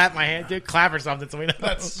gonna slap my hand, dude, clap or something, so we know.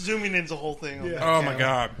 That's zooming into the whole thing. on that Oh my camera.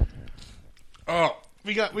 god. Oh,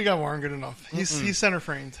 We got Warren good enough. He's center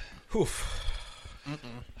framed.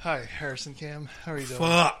 Hi, Harrison Cam. How are you doing?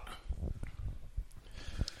 fuck!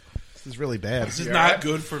 This is really bad. This is not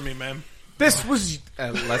good for me, man. This was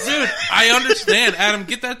less Dude, I understand. Adam,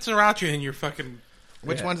 get that sriracha in your fucking.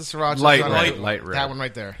 Which one's the sriracha? light It's red. on- Light red. That one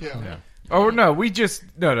right there. Yeah. Oh no, we just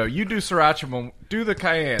no. You do sriracha. One, do the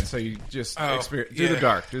cayenne. So you just Oh, experience. Do yeah. the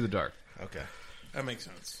dark. Do the dark. Okay. That makes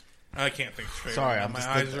sense. I can't think straight. Sorry, right now. I'm my just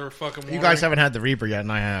eyes thinking- are fucking. You watering. guys haven't had the Reaper yet,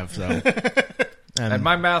 and I have. So. And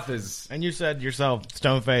my mouth is. And you said yourself,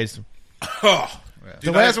 stone face. Oh, The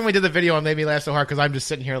dude, last one we did the video on made me laugh so hard because I'm just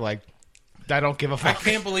sitting here like, I don't give a I fuck.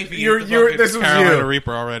 can't believe You're- you. you're- this was Carolina you.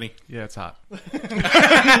 Reaper already. Yeah, it's hot.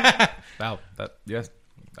 Wow. Yes,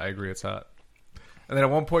 I agree. It's hot. And then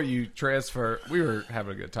at one point you transfer. We were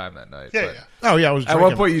having a good time that night. Yeah, but yeah. Oh yeah, I was At drinking.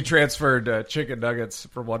 one point you transferred chicken nuggets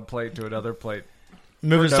from one plate to another plate.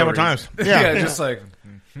 moving for no several reason. times. Yeah, Yeah, just like.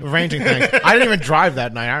 arranging things. I didn't even drive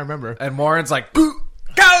that night. I remember. And Warren's like, go,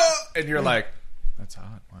 and you're like, that's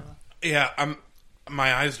hot. Wow. Yeah,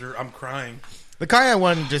 my eyes are. I'm crying. The cayenne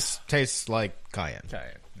one just tastes like cayenne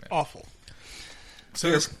Cayenne. Yeah. Awful. So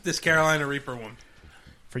this Carolina Reaper one.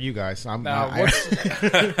 for you guys. Now, I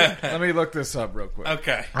let me look this up real quick.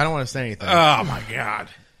 Okay. don't want to say anything. Oh my god.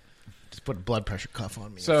 Just put a blood pressure cuff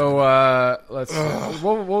on me. So let's.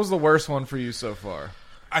 What was the worst one for you so far?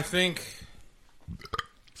 I think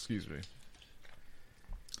Excuse me.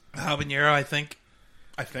 habanero. I think.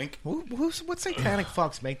 What satanic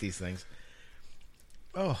fucks make these things?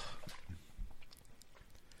 Oh,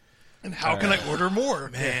 And how can I order more?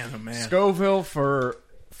 Man, oh man. Scoville for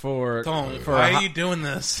Don't. for Why a, are you doing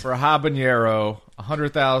this? for a habanero,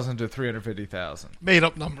 100,000 to 350,000. Made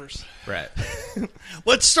up numbers. Right.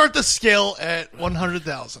 Let's start the scale at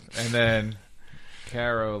 100,000. And then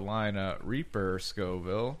Carolina Reaper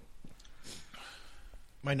Scoville.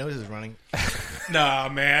 my nose is running. Nah,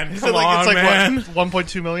 man. It's Come like, on, it's like man. what,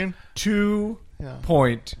 1.2 million?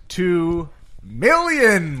 2.2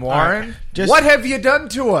 million, Warren. Right. Just- What have you done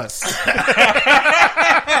to us?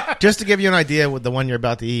 Just to give you an idea with the one you're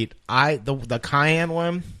about to eat, the cayenne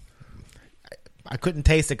one, I couldn't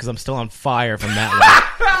taste it because I'm still on fire from that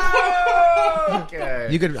one.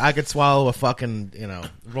 Okay. I could swallow a fucking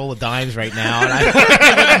roll of dimes right now, and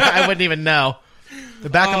I wouldn't even know. The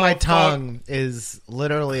back of my fuck. tongue is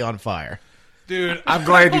literally on fire. Dude, I'm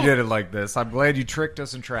glad you did it like this. I'm glad you tricked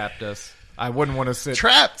us and trapped us. I wouldn't want to sit.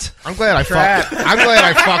 Trapped. I'm glad I fucked. I'm glad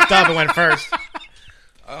I fucked up and went first.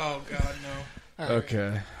 Oh God, no!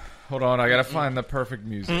 Okay. Hold on. I got to find the perfect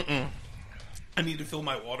music. I need to fill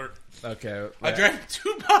my water. Okay. I drank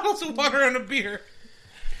 2 bottles of water and a beer,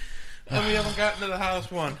 and we haven't gotten to the house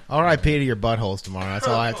one. R.I.P. to your buttholes tomorrow. That's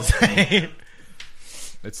all I have to say.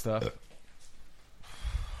 It's tough.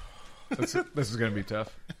 This is going to be tough.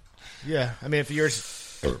 Yeah, I mean, if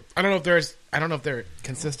yours, I don't know if they're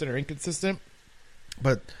consistent or inconsistent,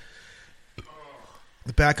 but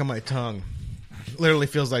the back of my tongue literally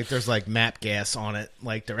feels like there's like MAP gas on it,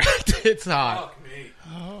 like direct. It's hot. Fuck me.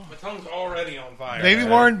 My tongue's already on fire. Maybe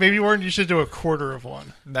Warren, you should do a quarter of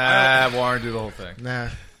one. Nah, Warren, do the whole thing. Nah.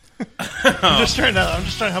 I'm just trying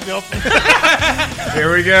to help you out.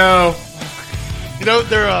 Here we go. You know,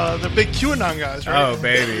 they're big QAnon guys, right? Oh,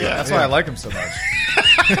 baby. Yeah. That's why I like him so much.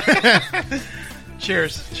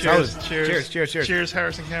 Cheers. Salud. Cheers. Cheers,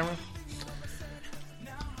 Harrison Cameron.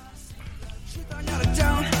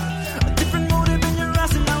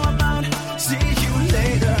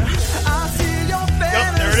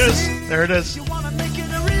 Yep, there it is.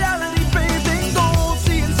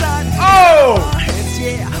 Oh!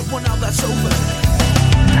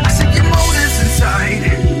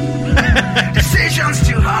 Decisions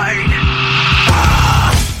to hide.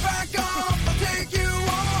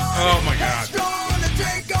 Oh my God!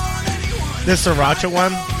 This sriracha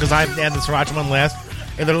one, because I had the sriracha one last,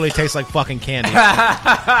 it literally tastes like fucking candy.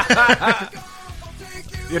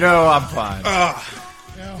 You know, I'm fine.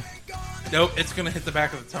 Nope, it's gonna hit the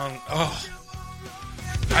back of the tongue. Oh,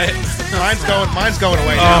 Mine's going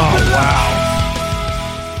away now.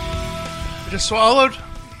 I just swallowed.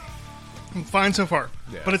 I'm fine so far.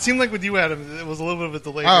 Yeah. But it seemed like with you, Adam, it was a little bit of a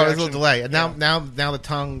delay. Oh, there's a little delay. And now the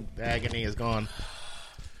tongue agony is gone.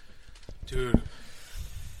 dude.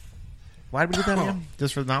 Why did we do that again?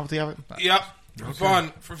 Just for the novelty of it? Yep,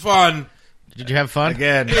 for fun. Did you have fun?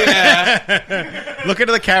 Again. Yeah, Look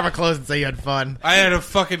into the camera close and say you had fun. I had a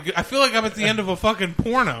fucking. I feel like I'm at the end of a fucking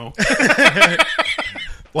porno.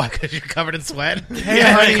 Why? Because you're covered in sweat? Hey,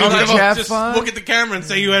 honey, Come did on, you have just fun? look at the camera and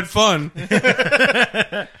say you had fun.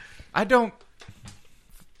 I don't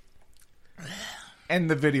end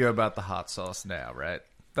the video about the hot sauce now, right?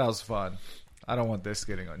 That was fun. I don't want this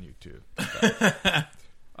getting on YouTube.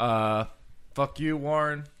 Fuck you,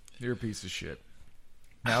 Warren. You're a piece of shit.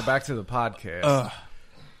 Now back to the podcast.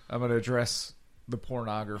 I'm going to address the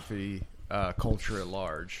pornography culture at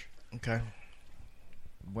large. Okay.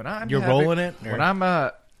 When I'm You're rolling it?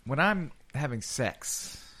 Or- when I'm having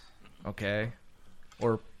sex, okay,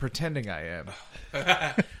 or pretending I am,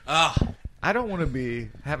 I don't want to be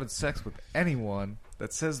having sex with anyone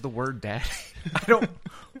that says the word daddy. I don't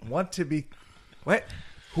want to be. What?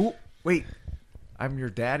 Who? Wait, I'm your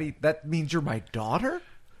daddy? That means you're my daughter?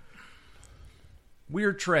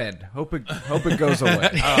 Weird trend. Hope it goes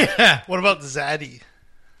away. What about Zaddy?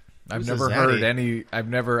 I've Who's never a heard zaddy? any. I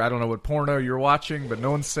don't know what porno you're watching, but no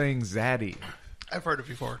one's saying zaddy. I've heard it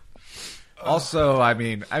before. Also, I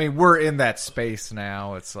mean, we're in that space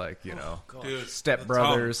now. It's like, you know, Dude, step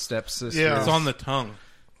brothers, step sisters, Yeah. it's on the tongue.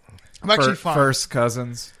 I'm actually fine. first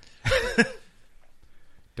cousins,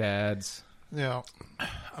 dads. Yeah,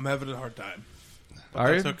 I'm having a hard time.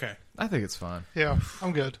 Are That's you? okay. I think it's fun. yeah,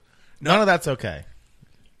 I'm good. None of that's okay.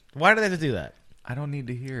 Why do they have to do that? I don't need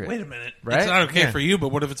to hear it. Wait a minute. Right? It's not okay Yeah. for you, but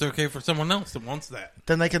what if it's okay for someone else that wants that?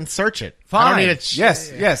 Then they can search it. Fine. I don't need it.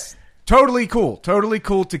 Yes. Totally cool. Totally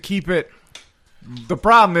cool to keep it. The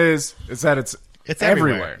problem is that it's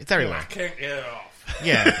everywhere. It's everywhere. I can't get it off.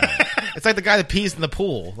 Yeah. It's like the guy that pees in the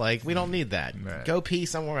pool. Like, we don't need that. Right. Go pee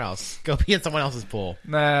somewhere else. Go pee in someone else's pool.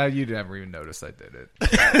 Nah, you never even noticed I did it.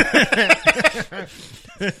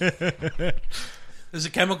 There's a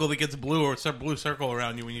chemical that gets blue or a blue circle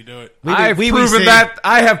around you when you do it. I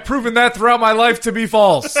have proven that throughout my life to be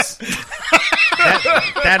false.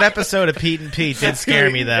 That episode of Pete and Pete did scare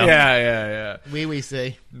me, though. Yeah. We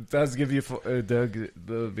see. It does give you.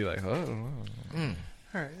 They'll be like, oh.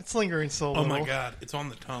 All right, it's lingering still. A Oh little. my god, it's on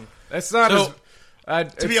the tongue. It's not So-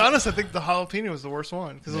 as. To be honest, I think the jalapeno was the worst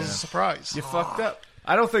one because it was a surprise. you fucked up.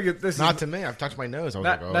 I don't think this Not is to me. I've touched my nose. I was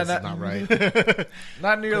Not- like, oh, not- this is not- not right.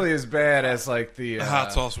 not nearly as bad as like the The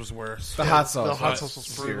hot sauce was worse. The hot sauce. the hot sauce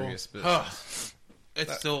was brutal. serious business. Ugh.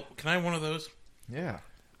 It's still. Can I have one of those? Yeah.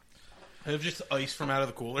 I have just ice from out of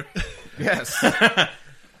the cooler. Yes.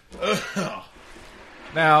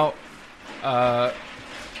 Now, I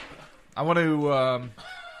want to.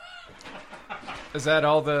 Is that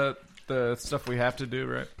all the stuff we have to do?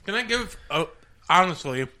 Right? Can I give?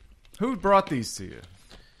 Honestly, Who brought these to you?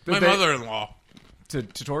 My mother-in-law. To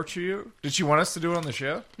torture you? Did she want us to do it on the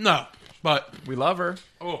show? No, but We love her.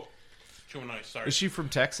 oh, too nice. Sorry. Is she from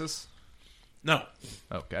Texas? No.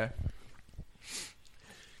 Okay.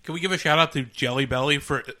 Can we give a shout out to Jelly Belly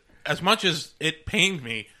for as much as it pained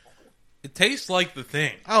me? It tastes like the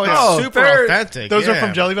thing. Oh, it's Oh, super they're- authentic. Those are yeah.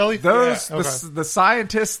 from Jelly Belly? Those Yeah. Okay. the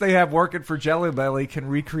scientists they have working for Jelly Belly can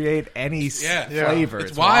recreate any Yeah. flavor.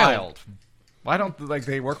 It's It's wild. wild. Why don't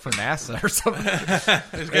they work for NASA or something?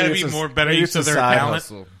 There's got to be more better maybe use it's of a their side talent.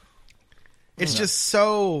 hustle. It's just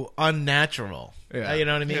so unnatural. Yeah. You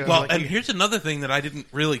know what I mean? Yeah. Well, Like, and here's another thing that I didn't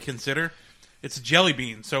really consider. It's a jelly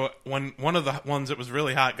bean. So when one of the ones that was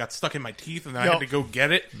really hot got stuck in my teeth, and then I Yup. had to go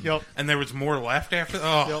get it, Yup. and there was more left after.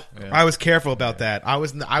 Oh, Yep. I was careful about that. I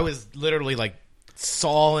was literally like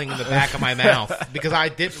sawing the back of my mouth because I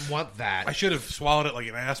didn't want that. I should have swallowed it like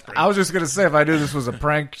an aspirin. I was just gonna say if I knew this was a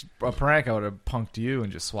prank, I would have punked you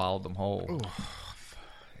and just swallowed them whole.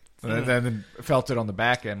 And then felt it on the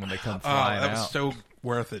back end when they come Oh, flying that out. was so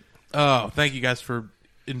worth it. Oh, thank you guys for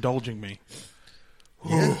indulging me.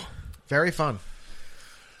 Yeah. Very fun.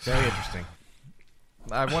 Very interesting.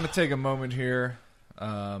 I want to take a moment here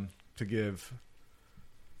to give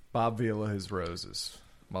Bob Vila his roses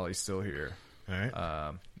while he's still here. All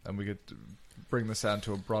right. And we could bring this out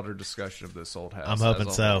into a broader discussion of this old house. I'm hoping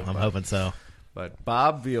as a so. whole. I'm hoping so. But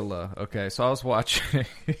Bob Vila, okay, so I was watching.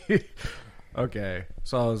 Okay,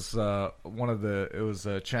 so I was it was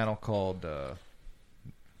a channel called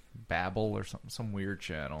Babel or something, some weird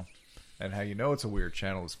channel. And how you know it's a weird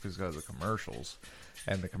channel is because of the commercials.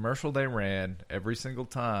 And the commercial they ran every single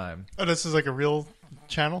time. Oh, this is like a real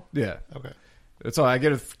channel? Yeah. Okay. It's all I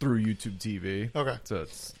get it through YouTube TV. Okay. So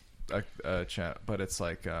it's a channel, but it's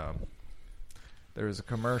like there's a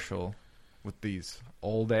commercial with these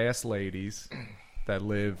old ass ladies that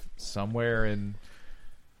live somewhere in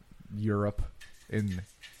Europe in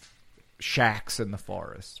shacks in the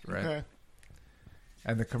forest, right? Okay.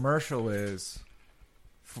 And the commercial is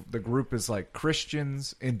the group is like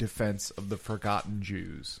Christians in defense of the forgotten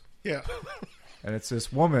Jews. Yeah. And it's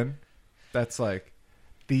this woman that's like,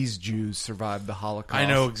 these Jews survived the Holocaust. I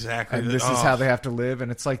know exactly. And this is how they have to live. And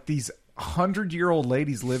it's like these 100-year-old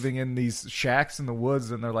ladies living in these shacks in the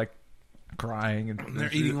woods, and they're like crying. And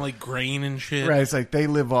they're eating like grain and shit. Right. It's like they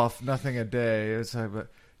live off nothing a day. It's like, but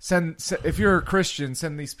send if you're a Christian,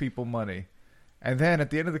 send these people money. And then at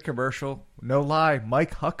the end of the commercial, no lie,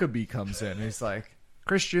 Mike Huckabee comes in. And he's like,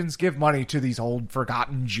 Christians, give money to these old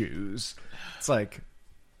forgotten Jews. It's like,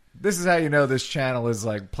 this is how you know this channel is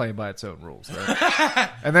like playing by its own rules, right?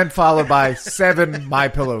 And then followed by 7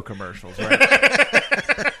 MyPillow commercials, right?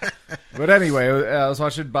 But anyway, I was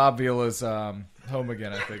watching Bob Vila's Home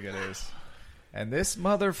Again, I think it is. And this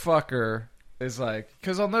motherfucker is like,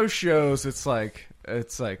 because on those shows, it's like,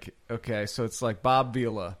 okay, so it's like Bob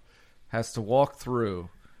Vila has to walk through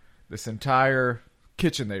this entire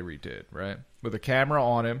kitchen they redid, right? With a camera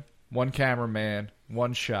on him, one cameraman,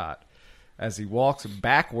 one shot. As he walks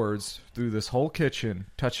backwards through this whole kitchen,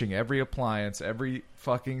 touching every appliance, every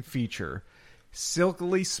fucking feature,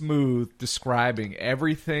 silkily smooth, describing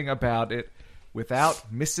everything about it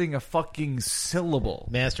without missing a fucking syllable.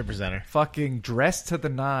 Master presenter. Fucking dressed to the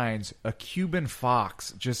nines, a Cuban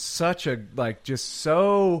fox, just such a, like, just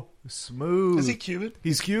so smooth. Is he Cuban?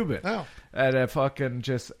 He's Cuban. Oh. And fucking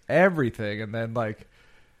just everything, and then, like,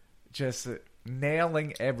 just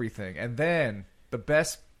nailing everything. And then the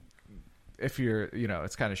best, if you're, you know,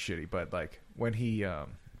 it's kind of shitty, but like when he,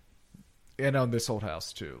 and on this old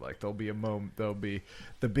house too, like there'll be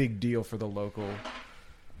the big deal for the local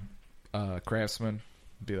craftsman.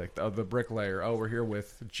 Be like, oh, the bricklayer. Oh, we're here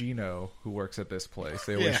with Gino, who works at this place.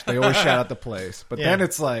 They always shout out the place, but then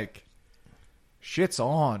it's like, shit's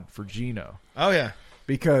on for Gino. Oh yeah,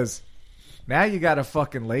 because now you got to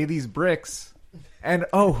fucking lay these bricks, and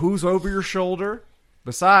oh, who's over your shoulder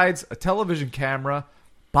besides a television camera?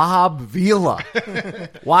 Bob Vila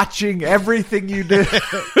watching everything you do.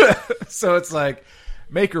 So it's like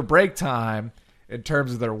make or break time in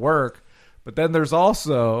terms of their work. But then there's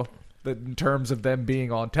also in terms of them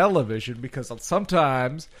being on television, because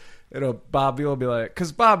sometimes, you know, Bob Vila will be like,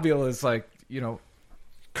 because Bob Vila is like, you know,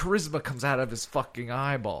 charisma comes out of his fucking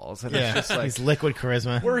eyeballs. And it's just like, he's liquid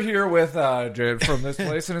charisma. We're here with Jim from this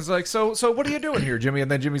place. And it's like, so what are you doing here, Jimmy? And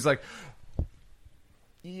then Jimmy's like,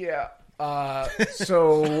 yeah.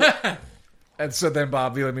 So then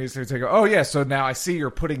Bob Vila immediately take, oh yeah, so now I see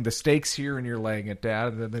you're putting the stakes here and you're laying it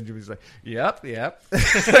down. And then Jimmy's like, yep.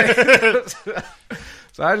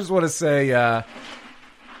 So I just want to say,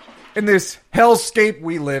 in this hellscape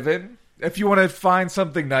we live in, if you want to find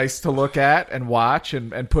something nice to look at and watch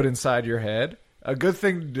and put inside your head, A good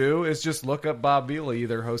thing to do is just look up Bob Vila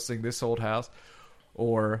either hosting This Old House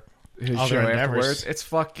or his Other show endeavors. afterwards. It's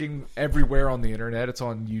fucking everywhere on the internet. It's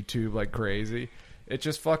on YouTube like crazy. It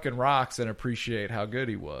just fucking rocks, and appreciate how good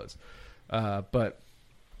he was. But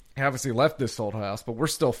he obviously left This Old House, but we're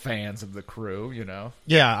still fans of the crew, you know?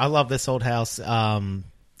 Yeah, I love This Old House.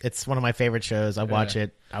 It's one of my favorite shows. I watch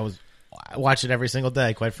it. I watch it every single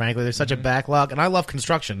day, quite frankly. There's such a backlog, and I love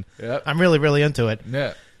construction. Yep. I'm really, really into it.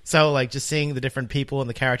 Yeah. So, like, just seeing the different people and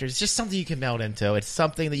the characters, it's just something you can meld into. It's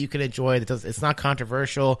something that you can enjoy. It's not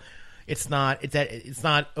controversial. It's not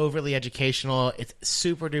overly educational. It's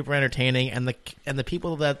super duper entertaining, and the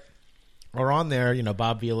people that are on there, you know,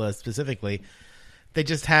 Bob Vila specifically, they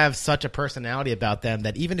just have such a personality about them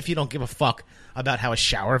that even if you don't give a fuck about how a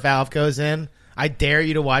shower valve goes in, I dare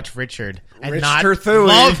you to watch Richard and Rich not Tertulli.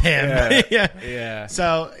 love him. Yeah. Yeah. Yeah.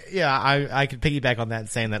 So, yeah, I could piggyback on that and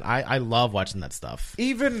saying that I love watching that stuff.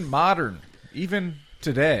 Even modern, even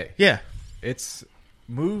today, Yeah. it's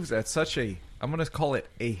moves at such a, I'm going to call it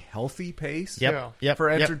a healthy pace. Yep. Yeah. Yep. For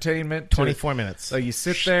Yep. entertainment. to- 24 minutes. So you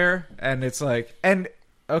sit there and it's like, and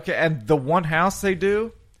the one house they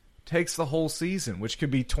do takes the whole season, which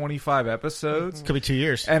could be 25 episodes. Could be 2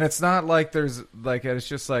 years. And it's not like there's like, it's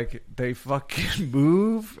just like they fucking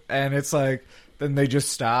move and it's like, then they just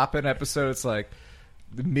stop an episode. It's like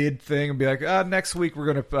the mid thing and be like, next week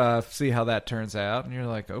we're going to see how that turns out. And you're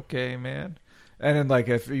like, okay, man. And then like,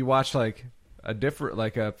 if you watch like a different,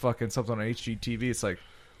 like a fucking something on HGTV, it's like,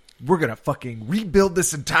 we're going to fucking rebuild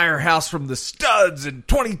this entire house from the studs in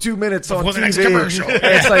 22 minutes on Before the TV. next commercial. And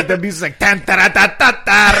it's like the music's like tan, ta, ta, ta,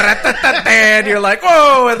 ta, ta, ta, and you're like,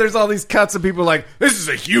 whoa, and there's all these cuts of people like, this is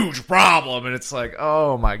a huge problem, and it's like,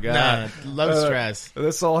 oh my god, low stress.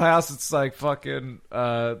 This whole house, it's like fucking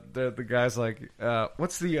the guy's like,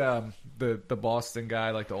 what's the Boston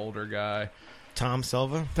guy, like the older guy, Tom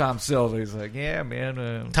Silva? Tom Silva. He's like, yeah,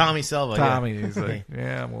 man, Tommy Silva. Tommy. Yeah. He's like,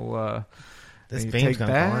 yeah, well, This and you beam's take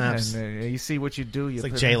gonna that, collapse. and you see what you do. You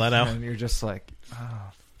like put Jay it- Leno. and you're just like,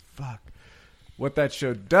 oh fuck. What that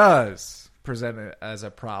show does present it as a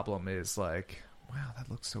problem is like, wow, that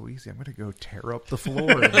looks so easy. I'm gonna go tear up the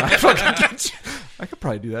floor. And I could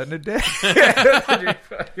probably do that in a day. And your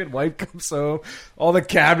fucking wife comes home, all the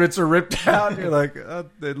cabinets are ripped out. And you're like,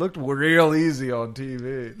 it looked real easy on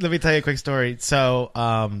TV. Let me tell you a quick story. So,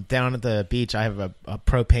 down at the beach, I have a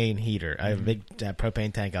propane heater. I have a big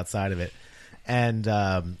propane tank outside of it. And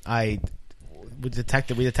we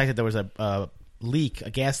detected there was a leak, a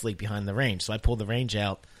gas leak behind the range. So I pulled the range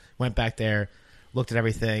out, went back there, looked at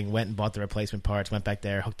everything, went and bought the replacement parts, went back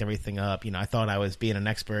there, hooked everything up. You know, I thought I was being an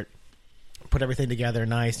expert, put everything together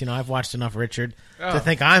nice. You know, I've watched enough Richard to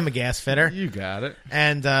think I'm a gas fitter. You got it.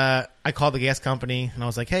 And I called the gas company, and I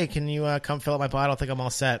was like, hey, can you come fill up my bottle? I think I'm all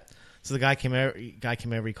set. So the guy came over.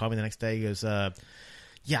 He called me the next day. He goes,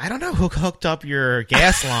 yeah, I don't know who hooked up your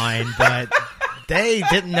gas line, but they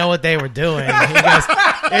didn't know what they were doing. He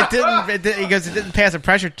goes, it didn't pass a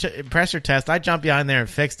pressure test. I jumped behind there and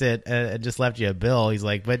fixed it and just left you a bill. He's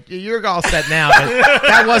like, but you're all set now. But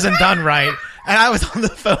that wasn't done right. And I was on the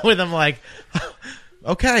phone with him like,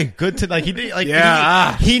 okay, good to like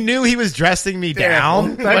he knew he was dressing me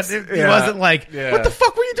down, but he wasn't like, what the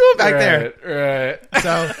fuck were you doing back there? Right.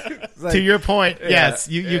 So to your point, yes,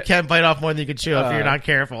 you can bite off more than you can chew if you're not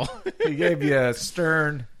careful. He gave you a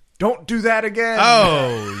stern, don't do that again.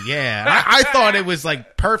 Oh yeah, I thought it was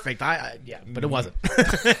like perfect. But it wasn't.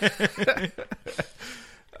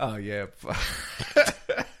 Oh yeah.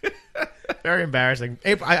 Very embarrassing.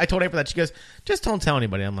 April, I told April that. She goes, just don't tell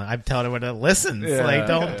anybody. I'm like, I'm telling her to listen. It's like,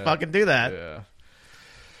 don't fucking do that. Yeah.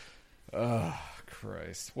 Oh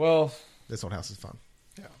Christ. Well, This old house is fun.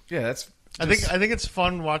 yeah, that's. I think it's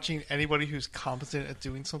fun watching anybody who's competent at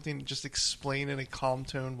doing something just explain in a calm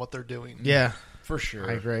tone what they're doing. Yeah, for sure.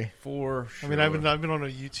 I agree. For sure. I mean, I've been on a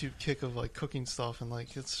YouTube kick of like cooking stuff, and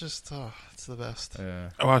like it's just it's the best. Yeah.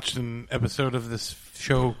 I watched an episode of this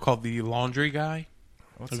show called The Laundry Guy.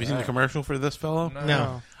 Have you seen the commercial for this fellow?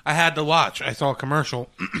 No. I had to watch. I saw a commercial.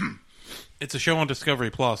 It's a show on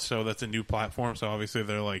Discovery Plus, so that's a new platform. So obviously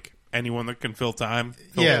they're like anyone that can fill time.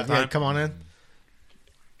 Yeah, come on in.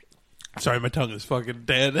 Sorry, my tongue is fucking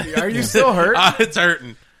dead. Are you still hurt? It's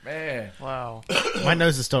hurting. Man, Wow. My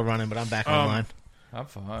nose is still running, but I'm back online. I'm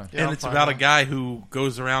fine. Yeah, And I'm it's fine about a now. guy who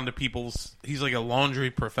goes around to people's. He's like a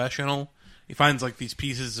laundry professional. He finds like these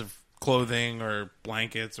pieces of clothing or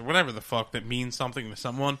blankets or whatever the fuck that means something to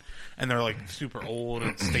someone, and they're like super old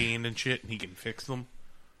and stained and shit, and he can fix them.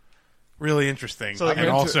 Really interesting, So, like, and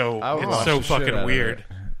into- also I would it's watch so the shit out fucking of weird. it.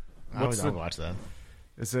 I What's would the- watch that.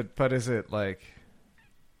 Is it? But is it like?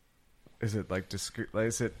 Is it like discreet? Like,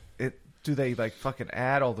 is it? do they like fucking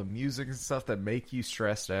add all the music and stuff that make you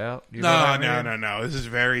stressed out? You know what I mean? No. This is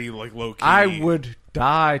very like low key. I would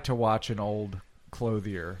die to watch an old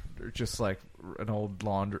clothier, just like an old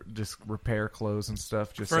laundry, just repair clothes and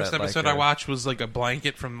stuff. Just First at, episode like, I watched was like a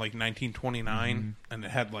blanket from like 1929, and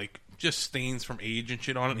it had like just stains from age and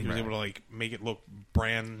shit on it. And he was able to like make it look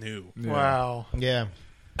brand new. Yeah. Wow. Yeah.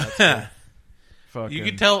 Fucking, You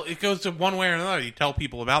can tell it goes to one way or another. You tell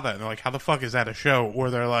people about that, and they're like, "How the fuck is that a show?" Or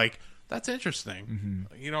they're like, "That's interesting."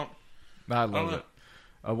 You don't. I love don't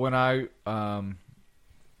it. When I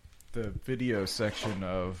the video section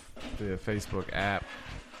of the Facebook app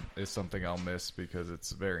is something I'll miss because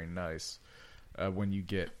it's very nice when you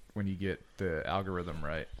get the algorithm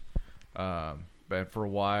right. But for a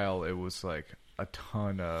while, it was like a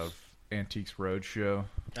ton of Antiques Roadshow.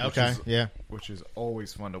 Okay. Yeah. Which is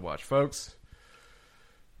always fun to watch, folks.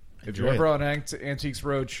 If Enjoy you're ever it. on Antiques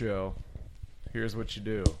Roadshow, here's what you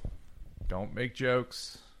do: don't make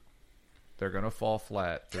jokes. They're gonna fall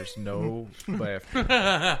flat. There's no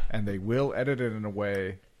laughter, and they will edit it in a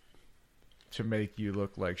way to make you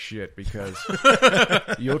look like shit because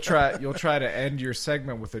you'll try to end your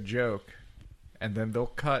segment with a joke, and then they'll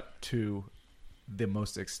cut to the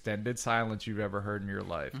most extended silence you've ever heard in your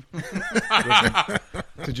life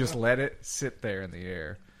to just let it sit there in the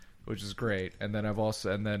air, which is great. And then I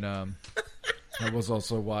was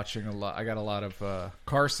also watching a lot. I got a lot of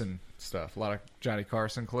Carson stuff, a lot of Johnny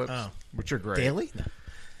Carson clips, which are great. Daily?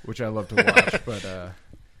 Which I love to watch, but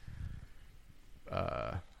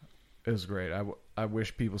it was great. I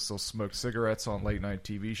wish people still smoked cigarettes on late night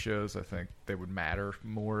TV shows. I think they would matter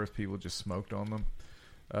more if people just smoked on them.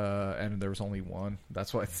 And there was only one.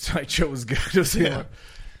 That's why the Tonight Show was good. It was the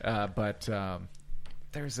one. But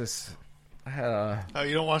there's this.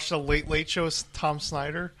 You don't watch the Late Show with Tom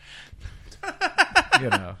Snyder? You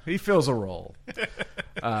know, he fills a role.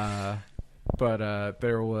 But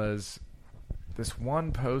there was this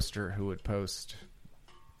one poster who would post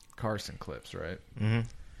Carson clips, right? Mm-hmm.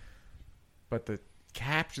 But the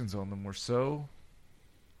captions on them were so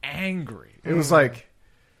angry. It was like,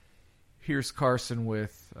 here's Carson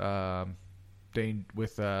with Dane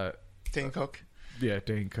Cook. Yeah,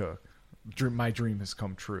 Dane Cook. My dream has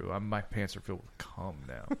come true. My pants are filled with cum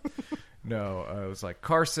now. No, it was like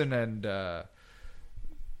Carson and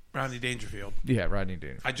Rodney Dangerfield. Yeah, Rodney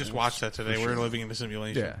Dangerfield. I just watched that today. We're living in a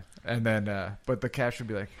simulation. Yeah, and then but the caption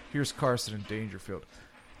would be like, "Here's Carson and Dangerfield.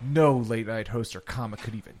 No late night host or comic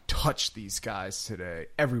could even touch these guys today.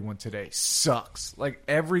 Everyone today sucks." Like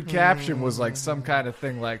every caption was like some kind of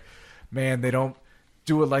thing. Like, man, they don't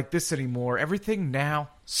do it like this anymore. Everything now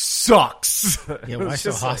sucks. Yeah, why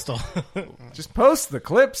so hostile? Just post the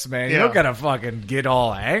clips, man. You Yeah. don't gotta fucking get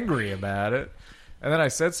all angry about it. And then I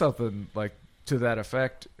said something like to that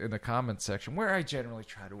effect in the comments section, where I generally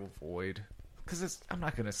try to avoid, because I'm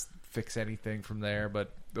not gonna fix anything from there.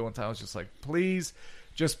 But the one time I was just like, please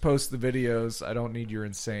just post the videos. I don't need your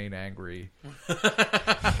insane angry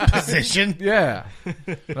Position. Yeah.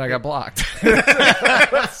 And I got blocked.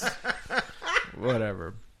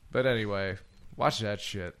 Whatever. But anyway, watch that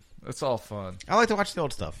shit. It's all fun. I like to watch the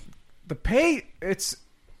old stuff. The pay, it's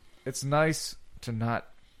nice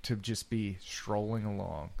to just be strolling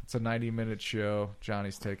along. It's a 90-minute show.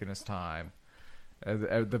 Johnny's taking his time.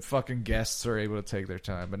 The fucking guests are able to take their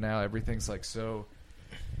time. But now everything's like so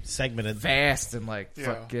segmented, fast, and like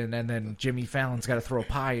fucking. And then Jimmy Fallon's got to throw a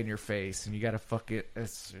pie in your face, and you got to fuck it.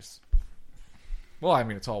 It's just. Well, I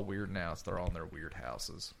mean, it's all weird now. They're all in their weird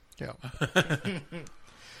houses. Yeah.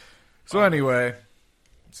 So anyway,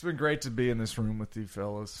 it's been great to be in this room with you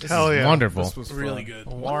fellas. Hell yeah. Wonderful. This was Really fun. good.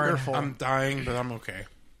 Wonderful. I'm dying, but I'm okay.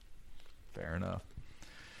 Fair enough.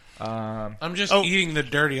 I'm just eating the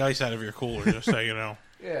dirty ice out of your cooler, just so you know.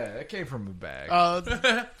 Yeah, it came from a bag.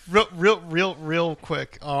 Real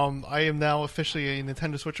quick. I am now officially a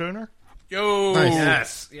Nintendo Switch owner. Yo!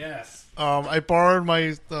 Nice. Yes. I borrowed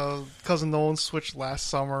my cousin Nolan's Switch last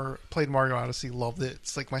summer. Played Mario Odyssey. Loved it.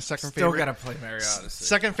 It's like my second Still favorite. gotta play Mario Odyssey.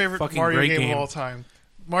 Second favorite Fucking Mario great game game. of all time.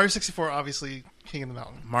 Mario 64, obviously, King of the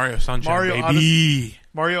Mountain. Mario Sunshine, Mario baby. Odyssey.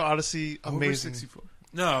 Mario Odyssey, Over amazing. 64.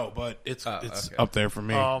 No, but it's okay. up there for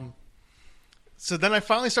me. So then I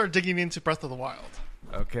finally started digging into Breath of the Wild.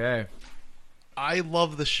 Okay. I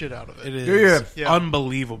love the shit out of it. It is Do you? Yeah.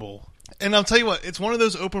 unbelievable. And I'll tell you what, it's one of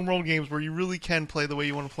those open world games where you really can play the way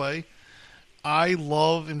you want to play. I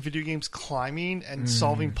love in video games climbing and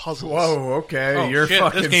solving puzzles. Whoa, okay. Oh, You're shit,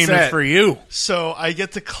 fucking this game set. is for you. So I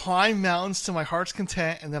get to climb mountains to my heart's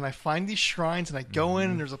content, and then I find these shrines, and I go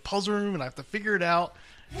in, and there's a puzzle room, and I have to figure it out.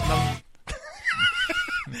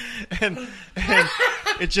 And and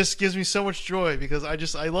it just gives me so much joy because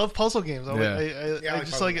I love puzzle games. I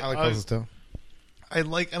like puzzles too. I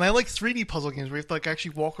like 3D puzzle games where you have to like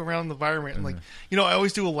actually walk around the environment and like I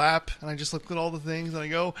always do a lap and I just look at all the things and I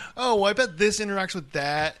go, oh, well, I bet this interacts with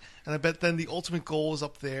that, and I bet then the ultimate goal is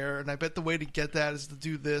up there, and I bet the way to get that is to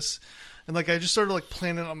do this, and like I just sort of like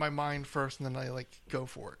plan it on my mind first and then I like go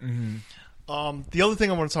for it. The other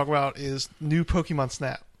thing I want to talk about is new Pokemon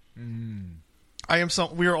Snap.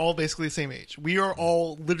 We are all basically the same age. We are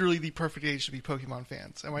all literally the perfect age to be Pokemon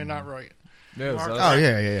fans. Am I not right? Yeah, Oh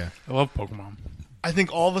yeah. I love Pokemon. I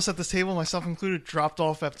think all of us at this table, myself included, dropped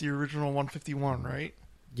off after the original 151, right?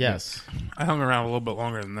 Yes. I hung around a little bit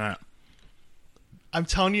longer than that. I'm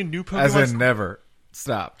telling you, new Pokemon... As in never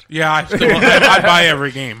stopped. Yeah, I'd buy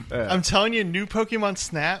every game. I'm telling you, new Pokemon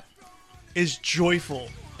Snap is joyful.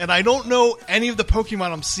 And I don't know any of the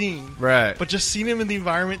Pokemon I'm seeing. Right. But just seeing them in the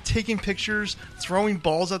environment, taking pictures, throwing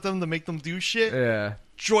balls at them to make them do shit. Yeah.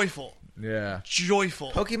 Joyful. Yeah.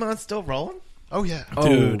 Joyful. Pokemon still rolling? Oh, yeah.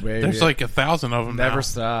 Dude, baby. there's like 1,000 of them Never now.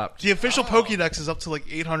 stopped. The official Pokédex is up to like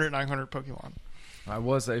 800, 900 Pokemon. I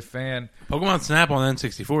was a fan. Pokemon Snap on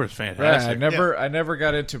N64 is Right, fantastic. I never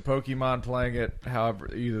got into Pokemon playing it,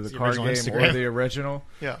 however, either the card original game Instagram. or the original.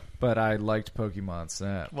 Yeah. But I liked Pokemon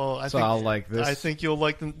Snap. Well, I'll like this. I think you'll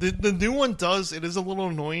like them. The new one does. It is a little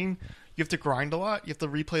annoying. You have to grind a lot. You have to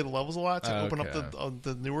replay the levels a lot to open up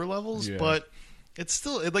the newer levels. Yeah. But it's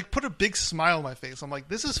still it like put a big smile on my face. I'm like,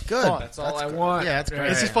 this is Good. fun. That's all I want. Yeah, that's great.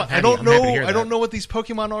 This is fun. I'm happy to hear I that. don't know what these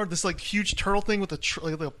Pokemon are. This like huge turtle thing with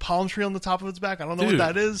a palm tree on the top of its back. I don't know Dude,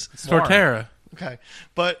 what that is. It's Torterra. Okay,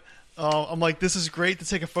 but I'm like, this is great to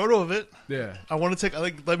take a photo of it. Yeah. I want to take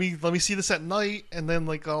like let me see this at night, and then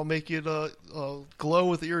like I'll make it glow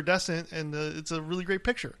with iridescent, and it's a really great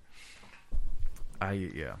picture.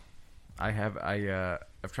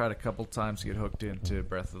 I've tried a couple times to get hooked into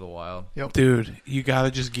Breath of the Wild. Yep. Dude, you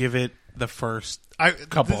gotta just give it the first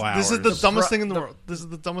couple This is hours. the dumbest thing in the world. This is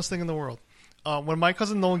the dumbest thing in the world. When my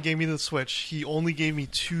cousin Nolan gave me the Switch, he only gave me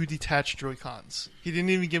 2 detached Joy-Cons. He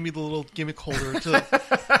didn't even give me the little gimmick holder.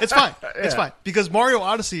 It's fine. It's fine. Because Mario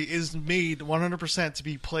Odyssey is made 100% to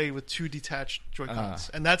be played with 2 detached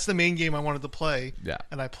Joy-Cons. And that's the main game I wanted to play. Yeah.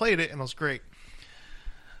 And I played it, and it was great.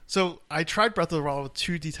 So I tried Breath of the Wild with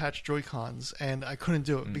 2 detached Joy-Cons, and I couldn't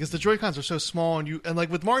do it because the Joy-Cons are so small, and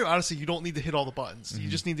like with Mario Odyssey, you don't need to hit all the buttons. You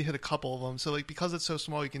just need to hit a couple of them. So like because it's so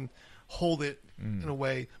small, you can hold it in a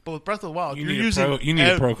way. But with Breath of the Wild, you you're need using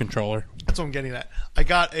a pro controller. That's what I'm getting at. I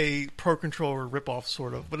got a pro controller ripoff,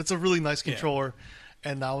 sort of, but it's a really nice controller,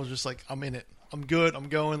 and I was just like, I'm in it. I'm good. I'm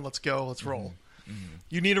going. Let's go. Let's roll.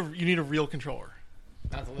 You need a real controller.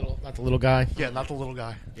 Not the little guy. Yeah, not the little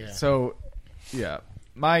guy. Yeah. So, yeah,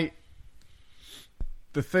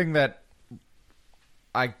 the thing that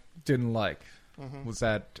I didn't like was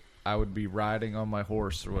that I would be riding on my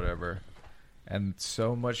horse or whatever, and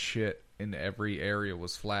so much shit in every area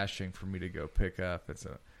was flashing for me to go pick up. It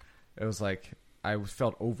was like I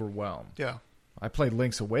felt overwhelmed. Yeah. I played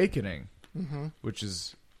Link's Awakening, which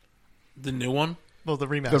is The new one? Well, the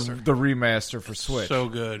remaster. the remaster for Switch. So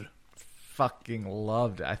good. Fucking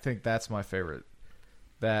loved it. I think that's my favorite.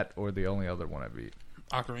 That or the only other one I beat.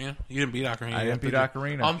 Ocarina? You didn't beat Ocarina. I didn't beat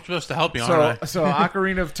Ocarina. I'm supposed to help you, aren't I? So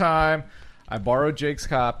Ocarina of Time, I borrowed Jake's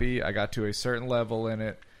copy. I got to a certain level in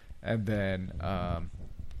it, and then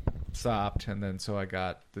stopped. And then so I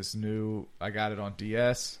got I got it on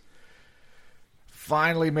DS.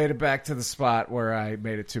 Finally made it back to the spot where I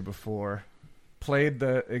made it to before. Played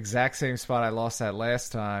the exact same spot I lost at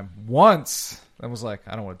last time once. And was like,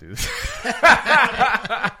 I don't want to do this.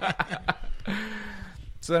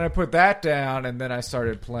 So then I put that down, and then I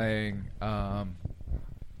started playing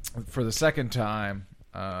for the second time,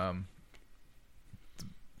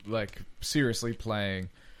 like seriously playing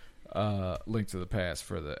Link to the Past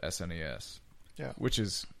for the SNES, which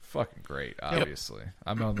is fucking great. Obviously,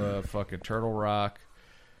 I'm on the fucking Turtle Rock.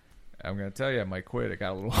 I'm gonna tell you, I might quit. It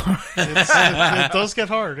got a little hard. It does get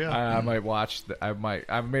hard. Yeah, I might watch. I've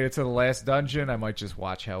made it to the last dungeon. I might just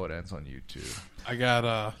watch how it ends on YouTube.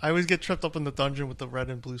 I always get tripped up in the dungeon with the red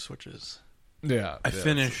and blue switches. Yeah, I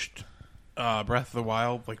finished Breath of the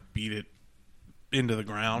Wild, like beat it into the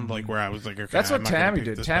ground, like where I was like, okay, that's I'm what not gonna Tammy pick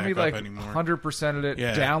did. this Tammy back like up anymore. 100%ed it,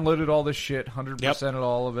 Yeah. downloaded all the shit, 100%ed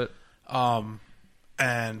all of it.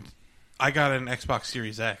 And I got an Xbox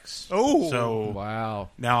Series X. Oh, so wow!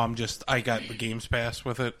 Now I got the Games Pass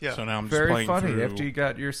with it. Yeah. So now I'm just Very playing funny. through. After you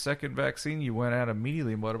got your second vaccine, you went out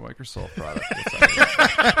immediately and bought a Microsoft product.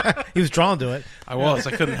 He was drawn to it. I was.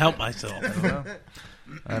 I couldn't help myself.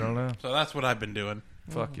 I don't know. So that's what I've been doing.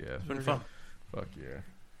 Fuck yeah! It's been fun. Fuck yeah!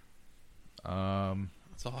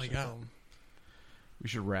 That's all I got. we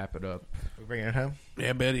should wrap it up. We're bringing it home.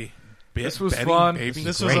 Yeah, Betty. This was Betty, fun. baby.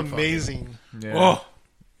 This was Great amazing. Yeah. Oh,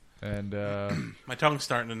 And my tongue's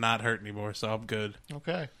starting to not hurt anymore, so I'm good.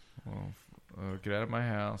 Okay. get out of my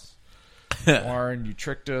house. Warren, you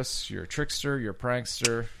tricked us. You're a trickster. You're a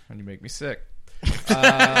prankster, and you make me sick.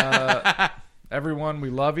 Everyone, we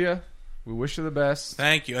love you. We wish you the best.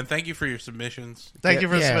 Thank you, and thank you for your submissions. Thank you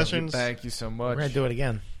for the Yeah, submissions. Thank you so much. We're gonna do it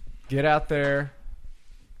again. Get out there.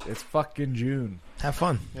 It's fucking June. Have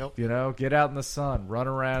fun. You know, get out in the sun, run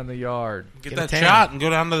around in the yard. Get Get a that tan. shot and go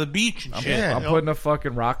down to the beach and shit. Yeah. I'm putting a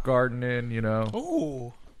fucking rock garden in, you know.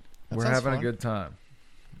 Ooh. That We're sounds having fun. a good time.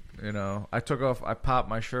 You know, I popped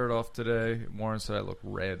my shirt off today. Warren said I look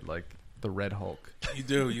red, like the Red Hulk. You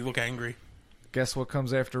do. You look angry. Guess what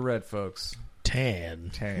comes after red, folks? Tan.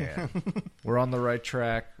 Tan. We're on the right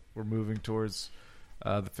track. We're moving towards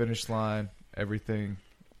the finish line. Everything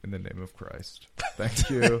in the name of Christ. Thank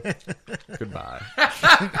you. Goodbye.